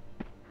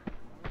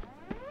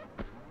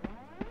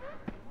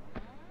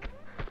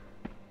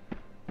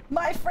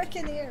 My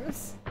freaking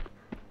ears!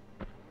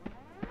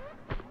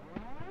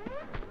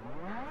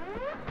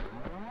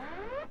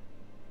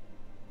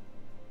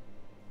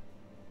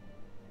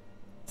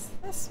 Is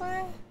it this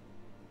way?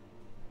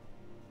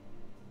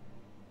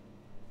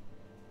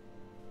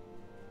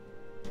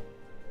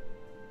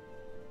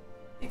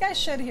 You guys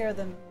should hear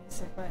the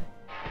music, but...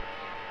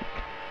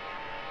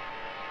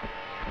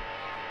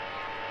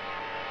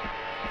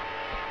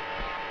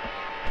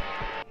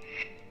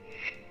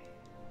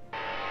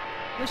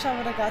 Wish I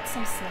would have got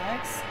some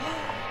snacks.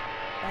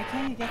 Why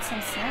can't you get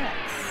some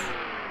snacks?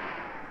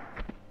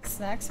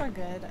 Snacks are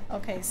good.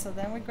 Okay, so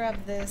then we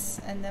grab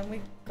this and then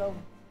we go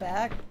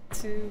back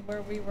to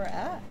where we were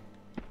at.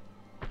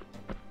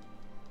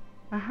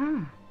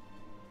 Uh-huh.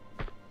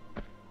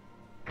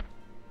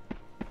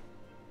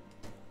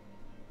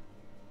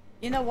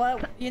 You know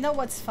what? You know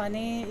what's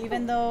funny?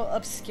 Even though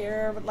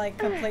Obscure like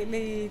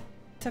completely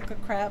took a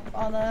crap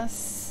on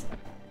us,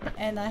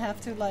 and I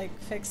have to like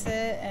fix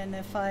it, and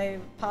if I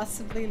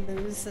possibly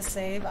lose the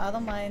save, I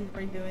don't mind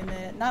redoing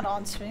it, not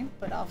on stream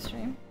but off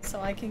stream, so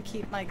I can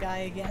keep my guy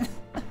again.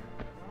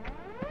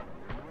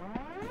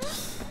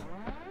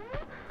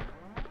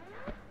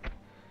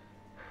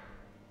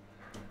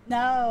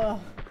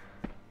 No.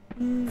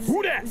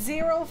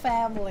 Zero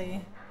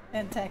family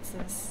in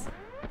Texas.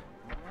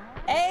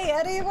 Hey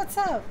Eddie, what's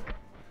up?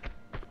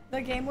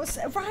 The game was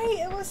right,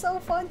 it was so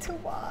fun to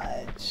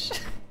watch.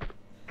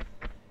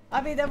 I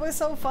mean, it was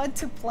so fun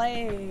to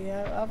play.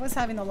 I was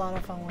having a lot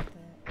of fun with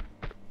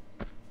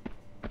it.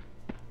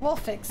 We'll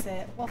fix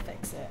it. We'll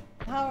fix it.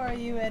 How are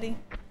you, Eddie?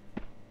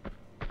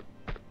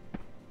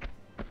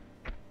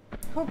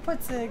 Who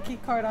puts a key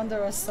card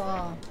under a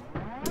saw?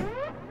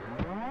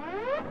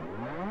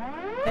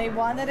 They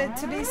wanted it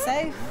to be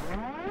safe.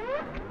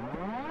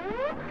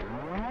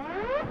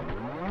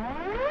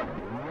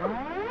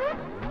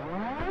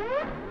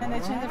 And they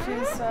changed the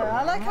fuse.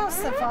 I like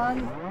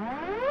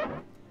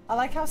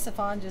how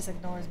Stefan just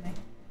ignores me.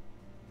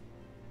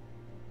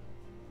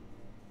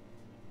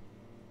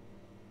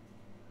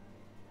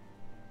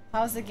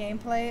 How's the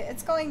gameplay?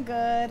 It's going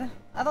good.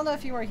 I don't know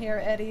if you were here,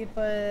 Eddie,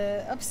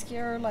 but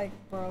Obscure like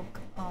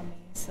broke on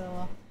me,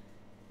 so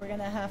we're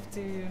gonna have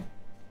to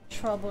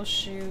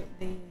troubleshoot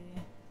the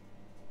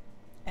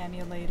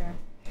emulator.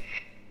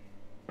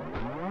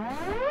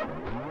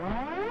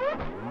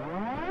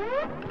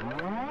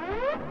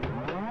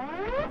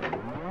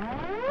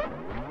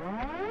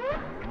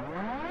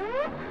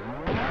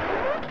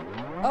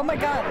 Oh my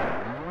god!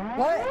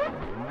 What?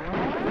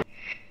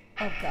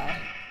 Oh god.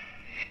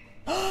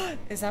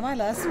 Is that my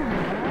last one?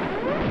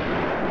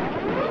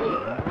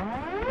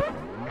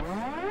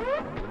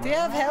 Do you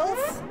have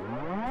health?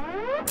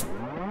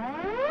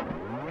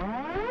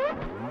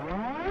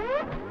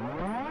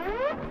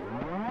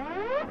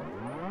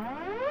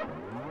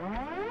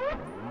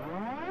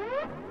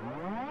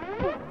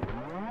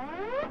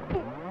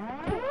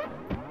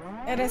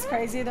 It is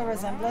crazy, the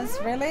resemblance.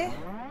 Really?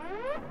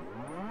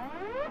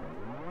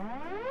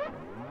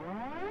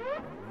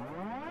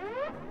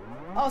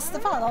 Oh,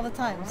 Stefan all the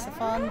time.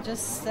 Stefan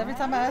just, every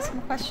time I ask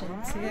him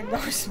questions, he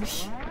ignores me.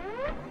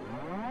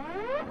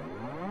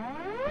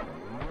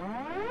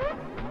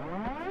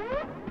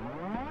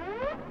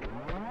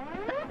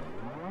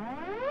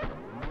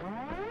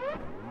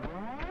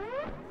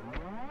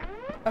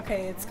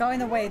 Okay, it's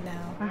going away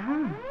now.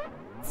 Uh-huh.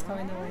 It's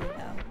going away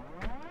now.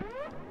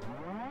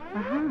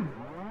 Uh-huh.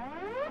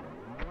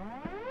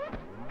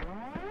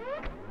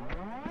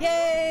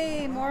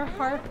 Yay! More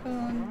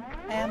harpoon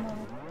ammo.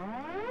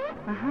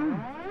 Uh-huh.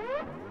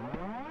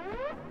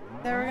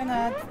 They were gonna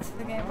add to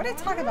the game. What are you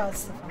talking about,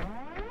 Stefan?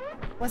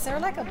 Was there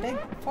like a big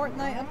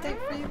Fortnite update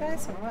for you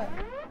guys or what?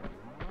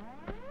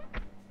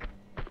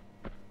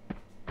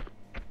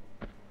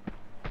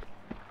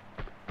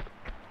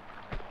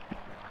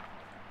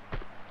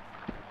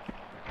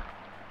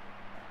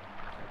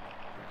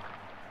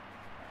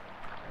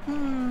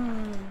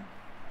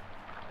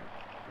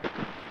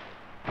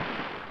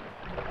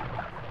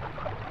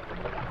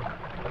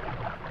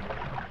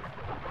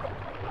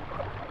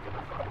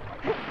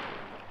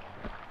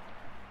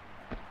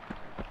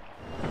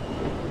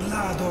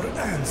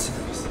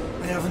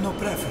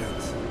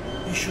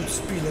 should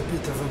spill a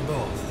bit of them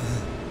both.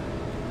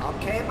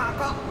 Okay,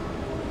 Marco.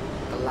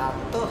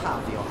 Glad to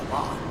have you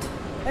aboard.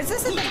 Is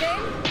this in the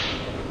game?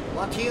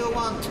 What do you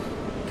want?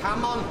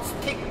 Come on,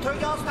 stick to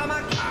your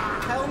stomach.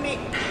 Tell me,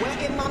 where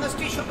in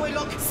monastery should we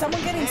look?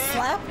 Someone getting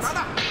slapped?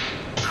 Brother.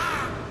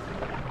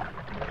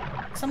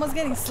 Someone's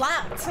getting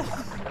slapped.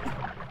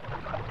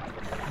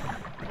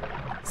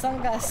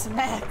 Someone got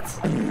smacked.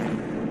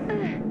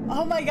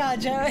 Oh my god,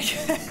 Jarek.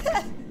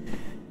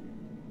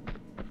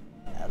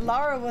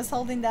 Lara was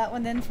holding that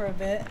one in for a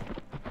bit.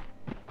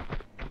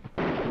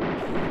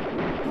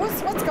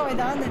 What's going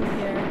on in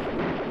here?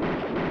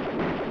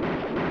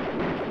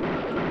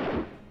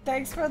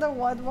 Thanks for the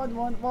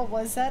 111. What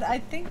was that? I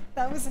think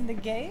that was in the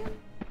game.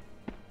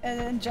 And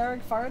then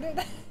Jarek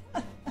farted.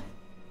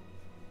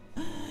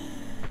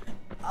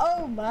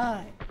 Oh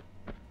my.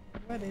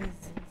 What is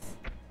this?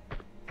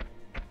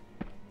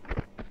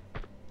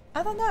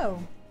 I don't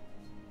know.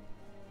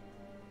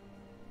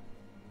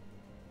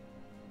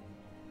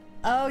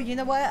 Oh, you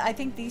know what? I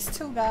think these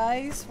two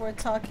guys were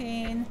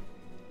talking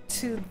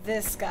to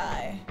this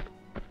guy.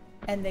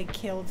 And they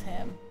killed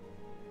him.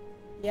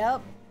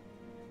 Yep.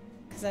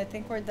 Because I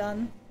think we're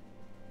done.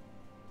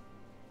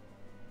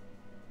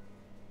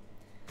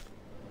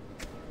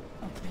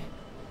 Okay.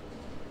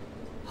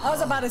 I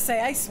was about to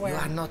say, I swear. You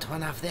are not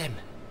one of them.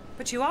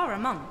 But you are a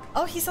monk.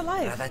 Oh, he's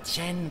alive. Brother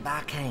Chen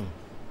Bakang.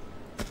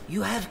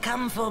 You have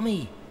come for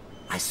me.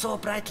 I saw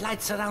bright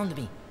lights around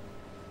me.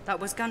 That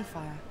was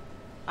gunfire.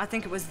 I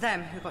think it was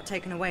them who got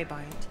taken away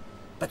by it.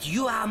 But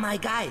you are my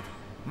guide,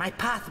 my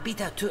path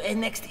beater to a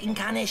next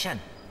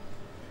incarnation.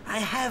 I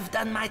have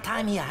done my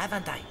time here,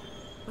 haven't I?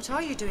 What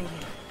are you doing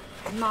here,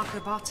 in Marco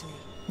Bartoli?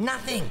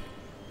 Nothing.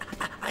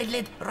 I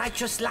led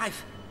righteous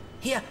life.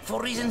 Here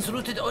for reasons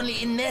rooted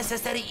only in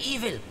necessary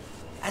evil.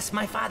 As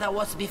my father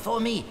was before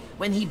me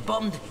when he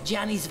bombed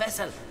Gianni's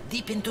vessel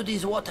deep into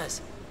these waters.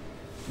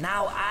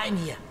 Now I'm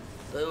here,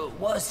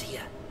 was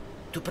here,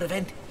 to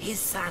prevent his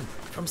son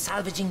from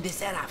salvaging the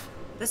Seraph.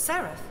 The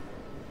Seraph?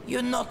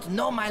 You not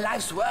know my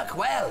life's work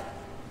well.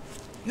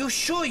 You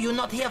sure you're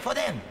not here for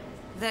them?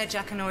 Their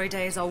Jackanory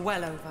days are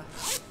well over.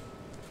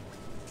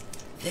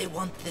 They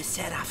want the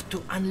Seraph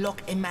to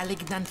unlock a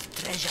malignant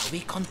treasure we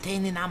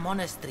contain in our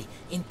monastery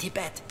in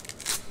Tibet.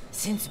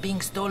 Since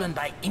being stolen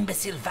by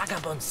imbecile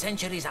vagabonds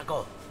centuries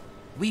ago,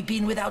 we've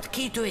been without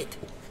key to it,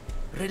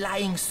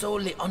 relying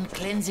solely on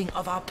cleansing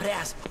of our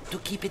prayers to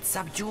keep it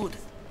subdued.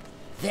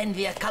 Then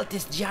the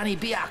occultist Gianni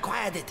Bia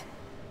acquired it.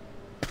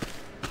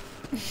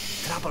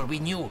 Trouble we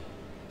knew.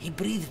 He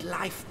breathed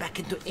life back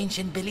into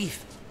ancient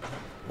belief.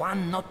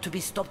 One not to be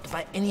stopped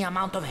by any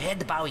amount of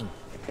head bowing.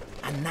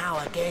 And now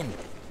again,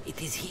 it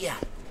is here.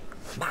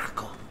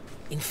 Marco,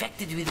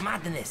 infected with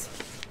madness.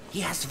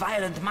 He has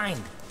violent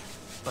mind,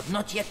 but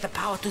not yet the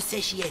power to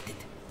satiate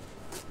it.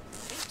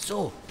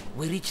 So,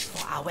 we reach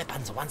for our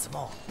weapons once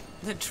more.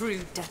 The true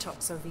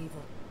detox of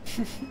evil.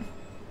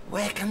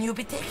 Where can you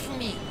be taking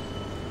me?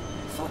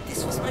 Thought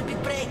this was my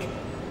big break.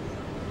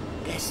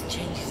 Guess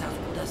change is as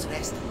good as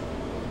rest.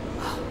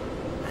 Oh,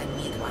 I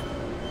need one.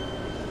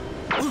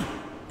 Oh.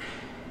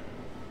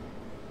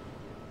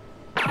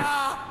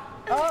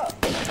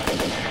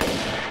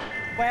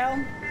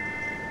 Well.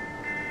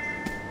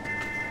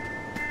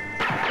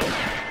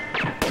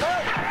 Oh,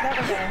 that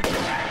was there.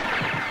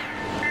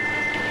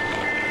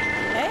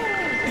 Hey.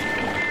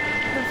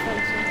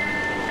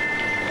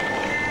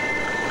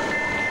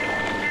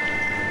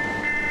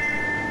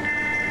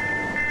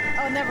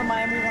 Oh, never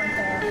mind. We weren't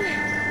there.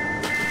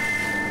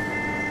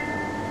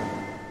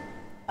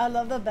 I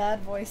love the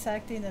bad voice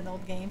acting in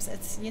old games.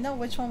 It's, you know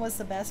which one was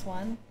the best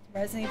one?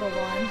 Resident Evil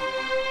 1.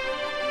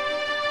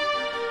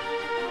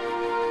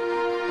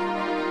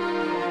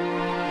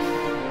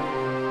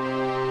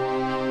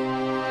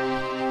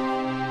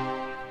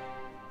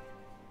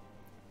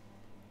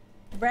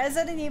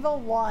 Resident Evil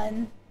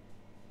 1,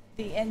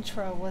 the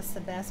intro was the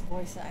best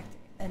voice acting.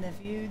 And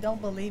if you don't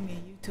believe me,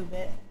 YouTube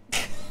it.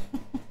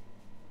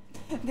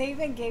 They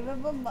even gave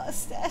him a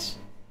mustache.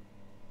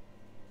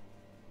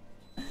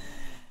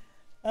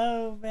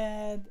 Oh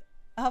man.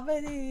 How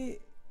many?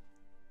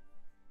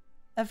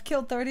 I've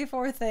killed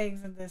 34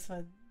 things in this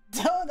one.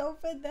 Don't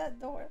open that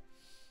door.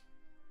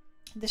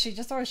 Did she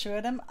just throw a shoe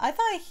at him? I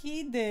thought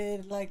he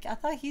did. Like, I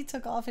thought he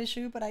took off his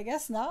shoe, but I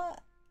guess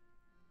not.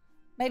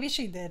 Maybe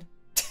she did.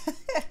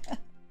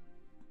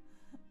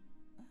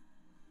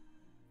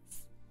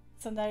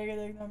 So now you're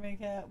gonna ignore me,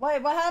 cat.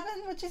 Wait, what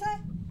happened? What'd you say?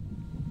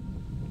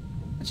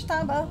 What you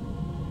talking about?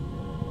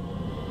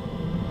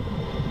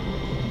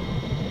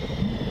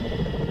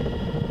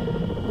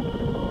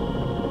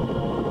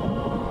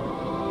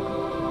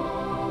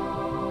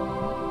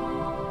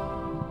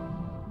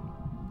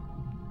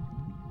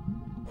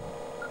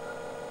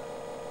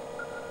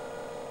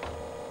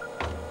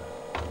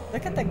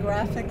 Look at the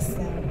graphics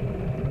though.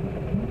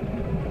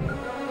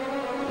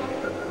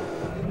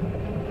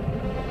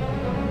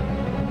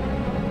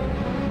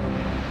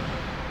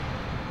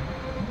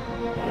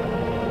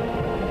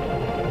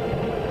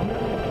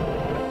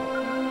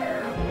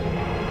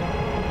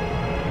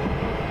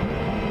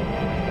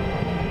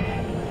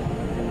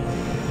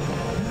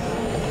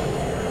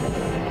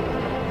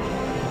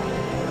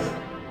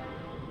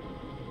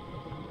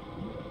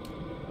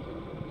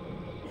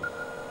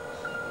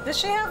 Does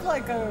she have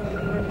like a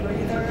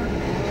rebreather?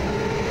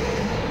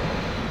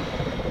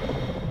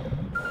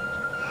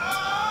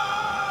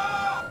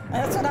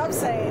 That's what I'm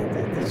saying.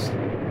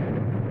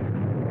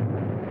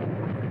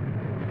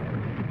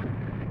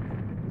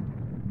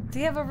 Do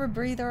you have a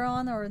rebreather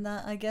on or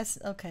not? I guess,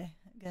 okay.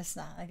 I guess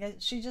not. I guess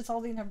she's just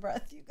holding her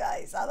breath, you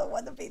guys. I don't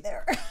want to be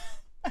there.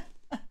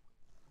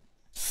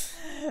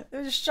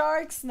 There's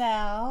sharks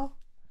now.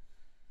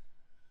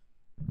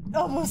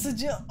 Almost a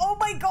Jill. Oh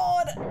my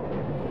god!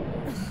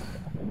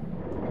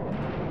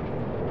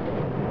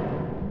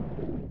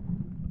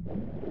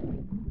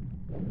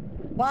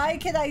 Why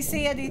can I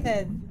see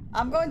anything?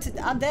 I'm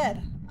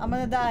dead. I'm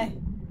gonna die.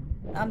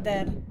 I'm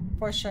dead.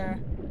 For sure.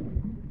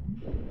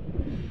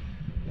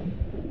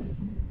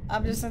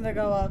 I'm just gonna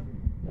go up.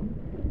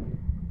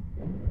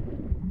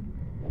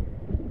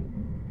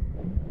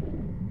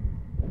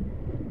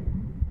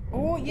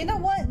 Oh, you know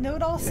what?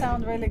 Noodles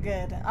sound really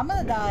good. I'm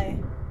gonna die.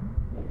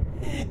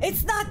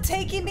 It's not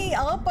taking me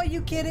up? Are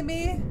you kidding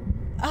me?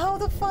 How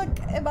the fuck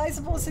am I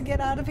supposed to get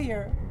out of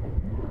here?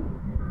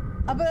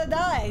 I'm gonna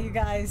die, you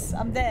guys.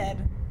 I'm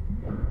dead.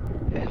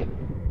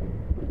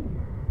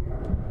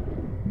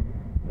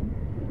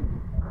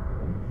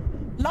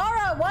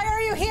 Lara, why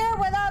are you here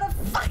without a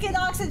fucking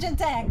oxygen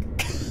tank?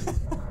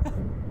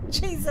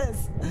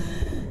 Jesus.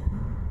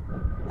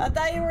 I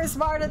thought you were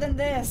smarter than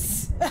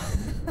this.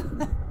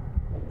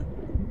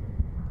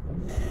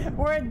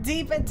 We're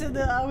deep into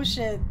the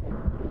ocean.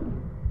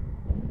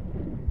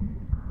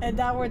 And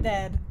now we're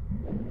dead.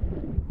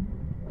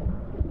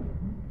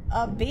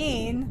 A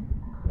bean?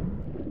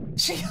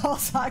 She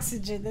holds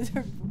oxygen in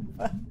her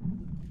booba.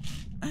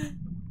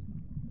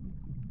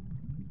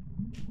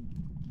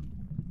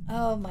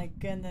 Oh my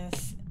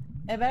goodness.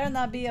 It better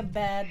not be a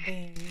bad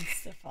bean,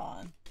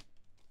 Stefan.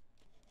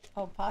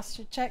 Oh,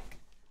 posture check.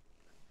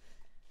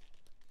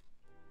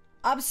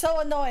 I'm so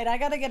annoyed. I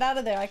gotta get out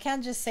of there. I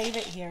can't just save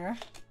it here.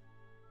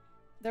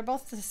 They're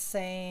both the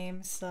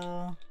same,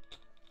 so...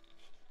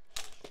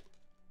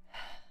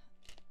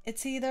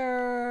 It's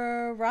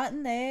either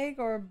rotten egg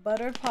or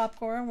buttered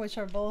popcorn, which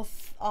are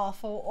both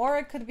awful, or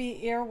it could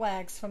be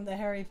earwax from the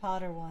Harry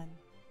Potter one.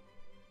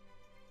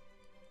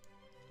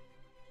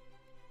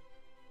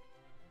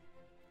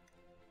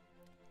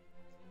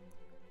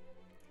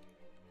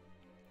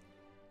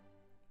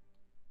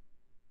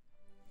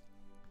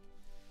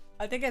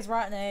 I think it's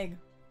rotten egg.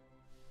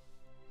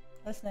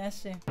 That's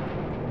nasty.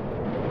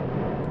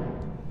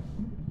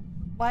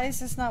 Why is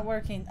this not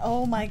working?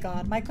 Oh my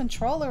god, my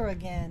controller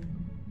again.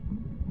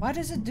 Why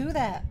does it do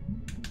that?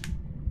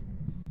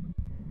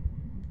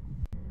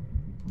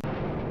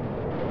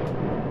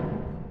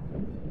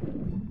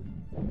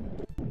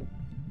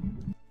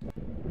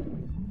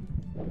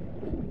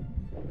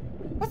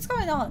 What's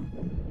going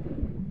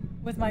on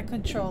with my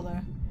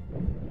controller?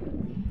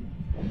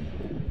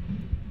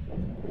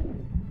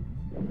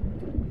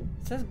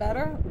 Is this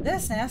better?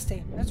 This is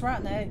nasty. It's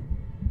rotten egg.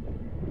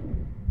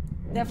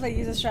 Definitely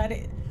use a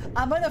strategy.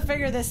 I'm gonna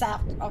figure this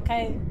out,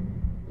 okay?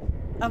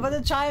 I'm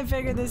gonna try and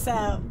figure this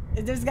out.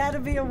 There's gotta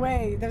be a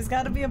way. There's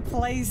gotta be a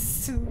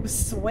place to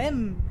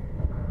swim.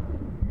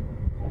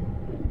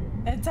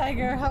 And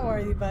Tiger, how are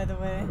you, by the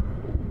way?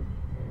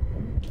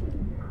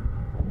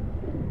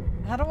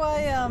 How do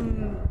I,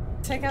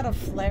 take out a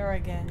flare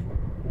again?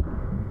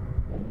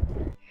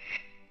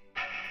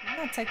 I'm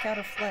gonna take out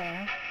a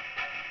flare.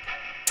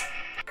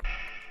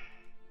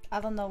 I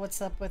don't know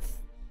what's up with...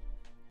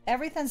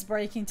 Everything's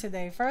breaking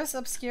today. First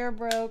Obscure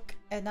broke,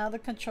 and now the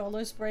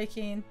controller's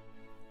breaking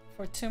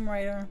for Tomb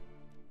Raider.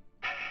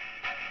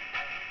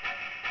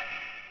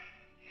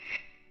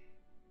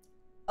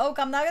 Oak,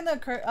 I'm not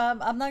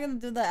gonna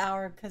do the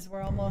hour because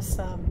we're almost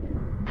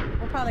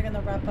we're probably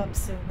gonna wrap up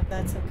soon if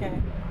that's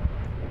okay.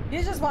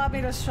 You just want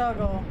me to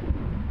struggle.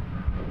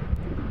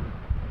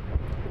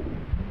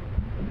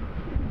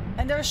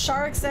 And there's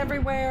sharks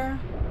everywhere.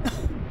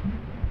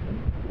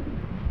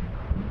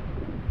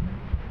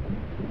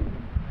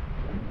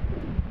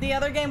 The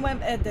other game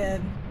went, it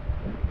did.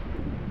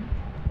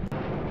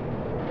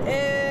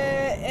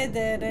 It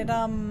did.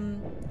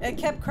 It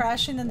kept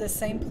crashing in the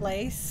same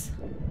place.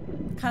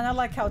 Kind of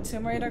like how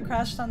Tomb Raider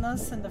crashed on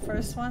us in the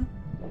first one.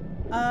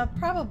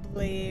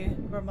 Probably,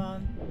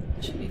 Ramon.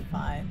 Should be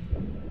fine.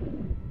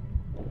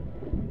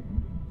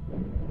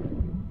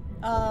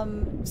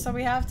 So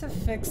we have to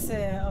fix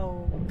it.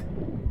 Oh.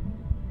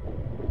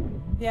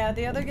 Yeah,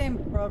 the other game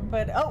broke,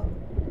 but oh!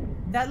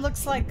 That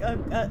looks like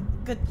a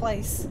good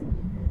place.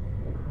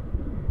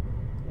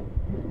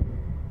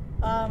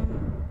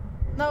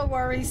 No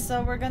worries,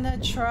 so we're gonna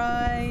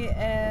try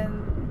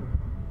and...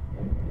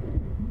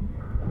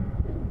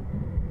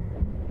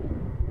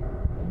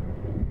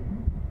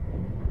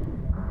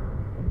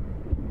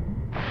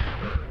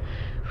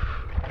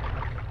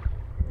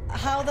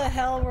 How the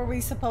hell were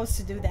we supposed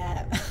to do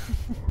that?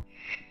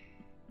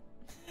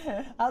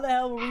 How the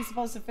hell were we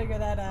supposed to figure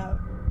that out?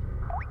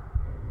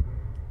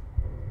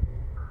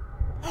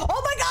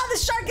 Oh my god, the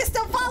shark is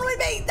still following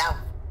me! No!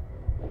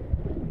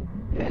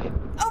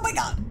 Oh my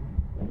god!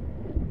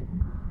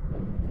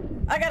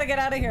 I gotta get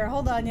out of here.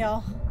 Hold on,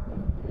 y'all.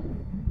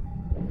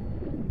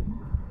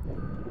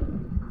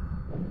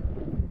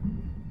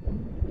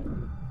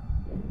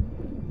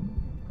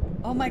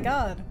 Oh my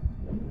god.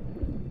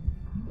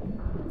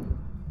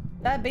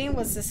 That bean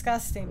was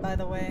disgusting, by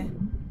the way.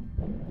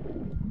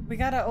 We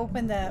gotta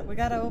open that. We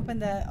gotta open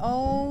that.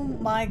 Oh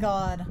my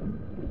god.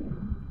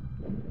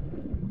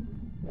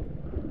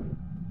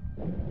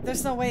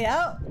 There's no way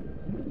out?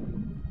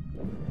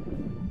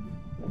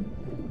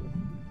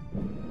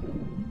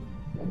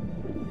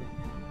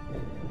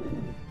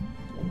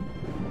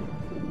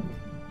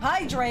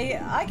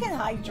 Hydrate? I can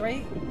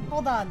hydrate.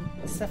 Hold on,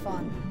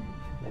 Stefan.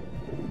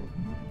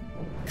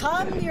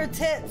 Calm your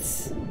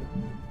tits.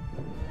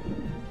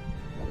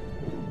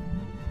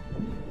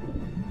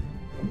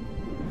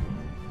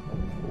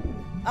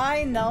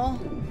 I know.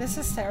 This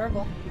is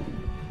terrible.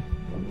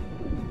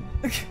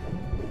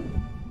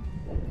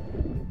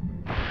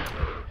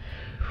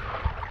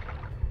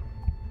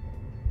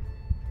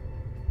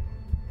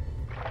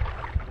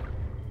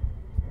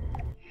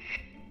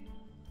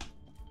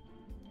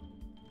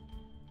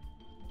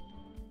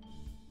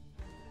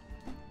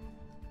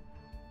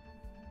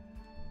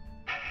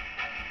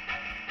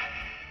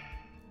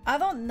 I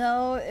don't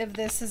know if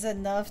this is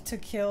enough to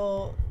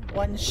kill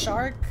one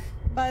shark,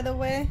 by the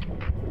way.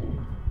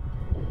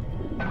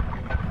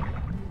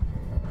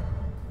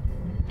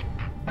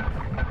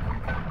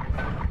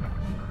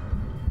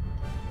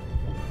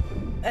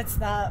 It's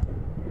not.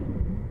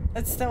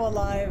 It's still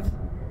alive.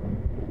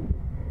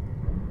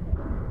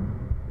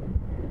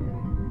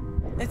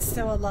 It's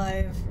still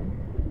alive.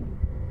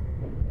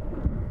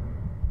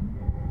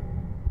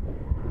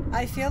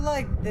 I feel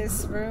like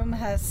this room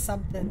has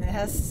something. It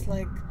has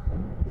like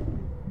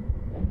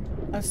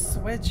a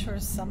switch or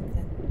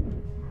something.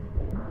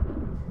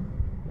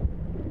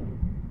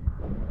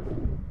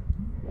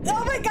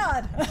 Oh my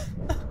god!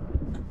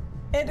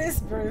 It is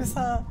Bruce,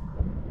 huh?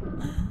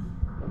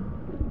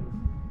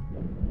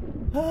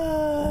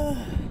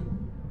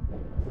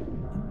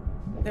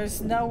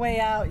 There's no way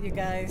out, you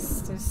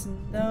guys. There's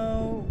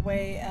no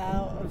way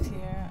out of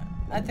here.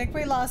 I think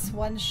we lost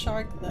one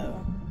shark, though.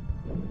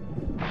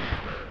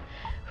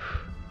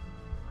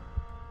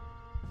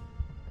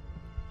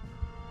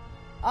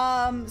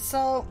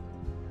 So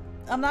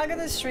I'm not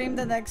gonna stream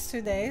the next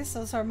 2 days.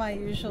 Those are my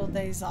usual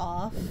days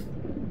off.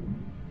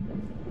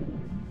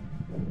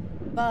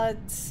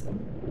 But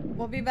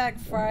we'll be back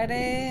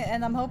Friday,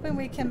 and I'm hoping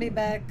we can be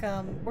back.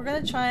 We're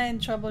gonna try and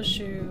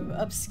troubleshoot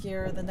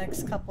Obscure the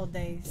next couple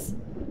days.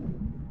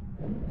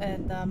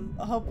 And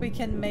I hope we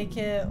can make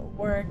it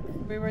work.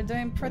 We were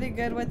doing pretty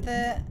good with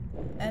it,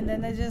 and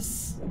then it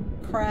just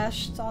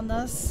crashed on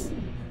us.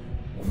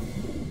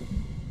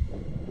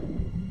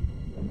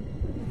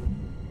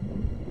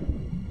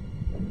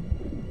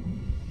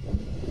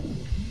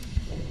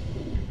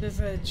 Just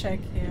gonna check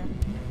here.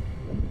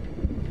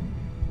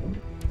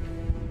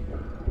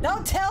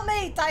 Don't tell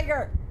me,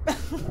 Tiger!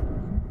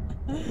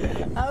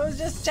 I was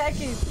just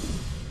checking.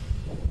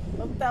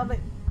 Don't tell me.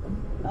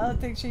 I don't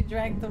think she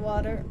drank the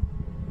water.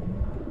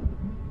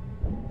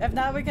 If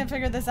not, we can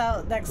figure this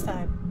out next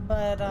time.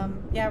 But,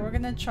 yeah, we're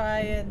gonna try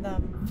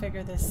and,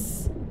 figure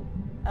this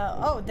out.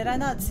 Oh, did I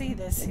not see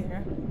this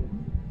here?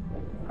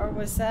 Or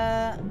was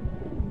that...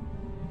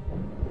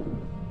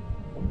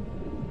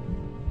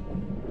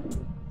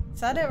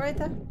 Is that it right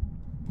there?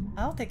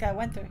 I don't think I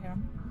went through here.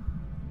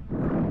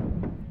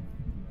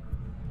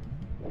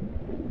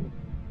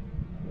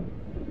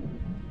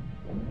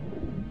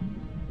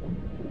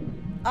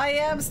 I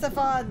am,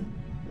 Stefan!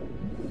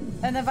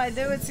 And if I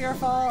do, it's your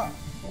fault.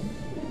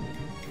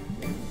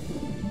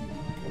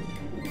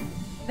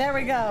 There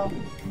we go.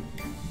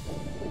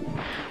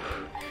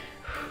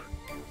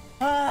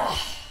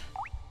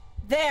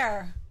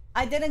 There!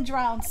 I didn't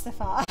drown,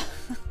 Stefan.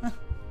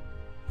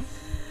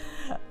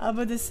 I'm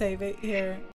gonna save it here.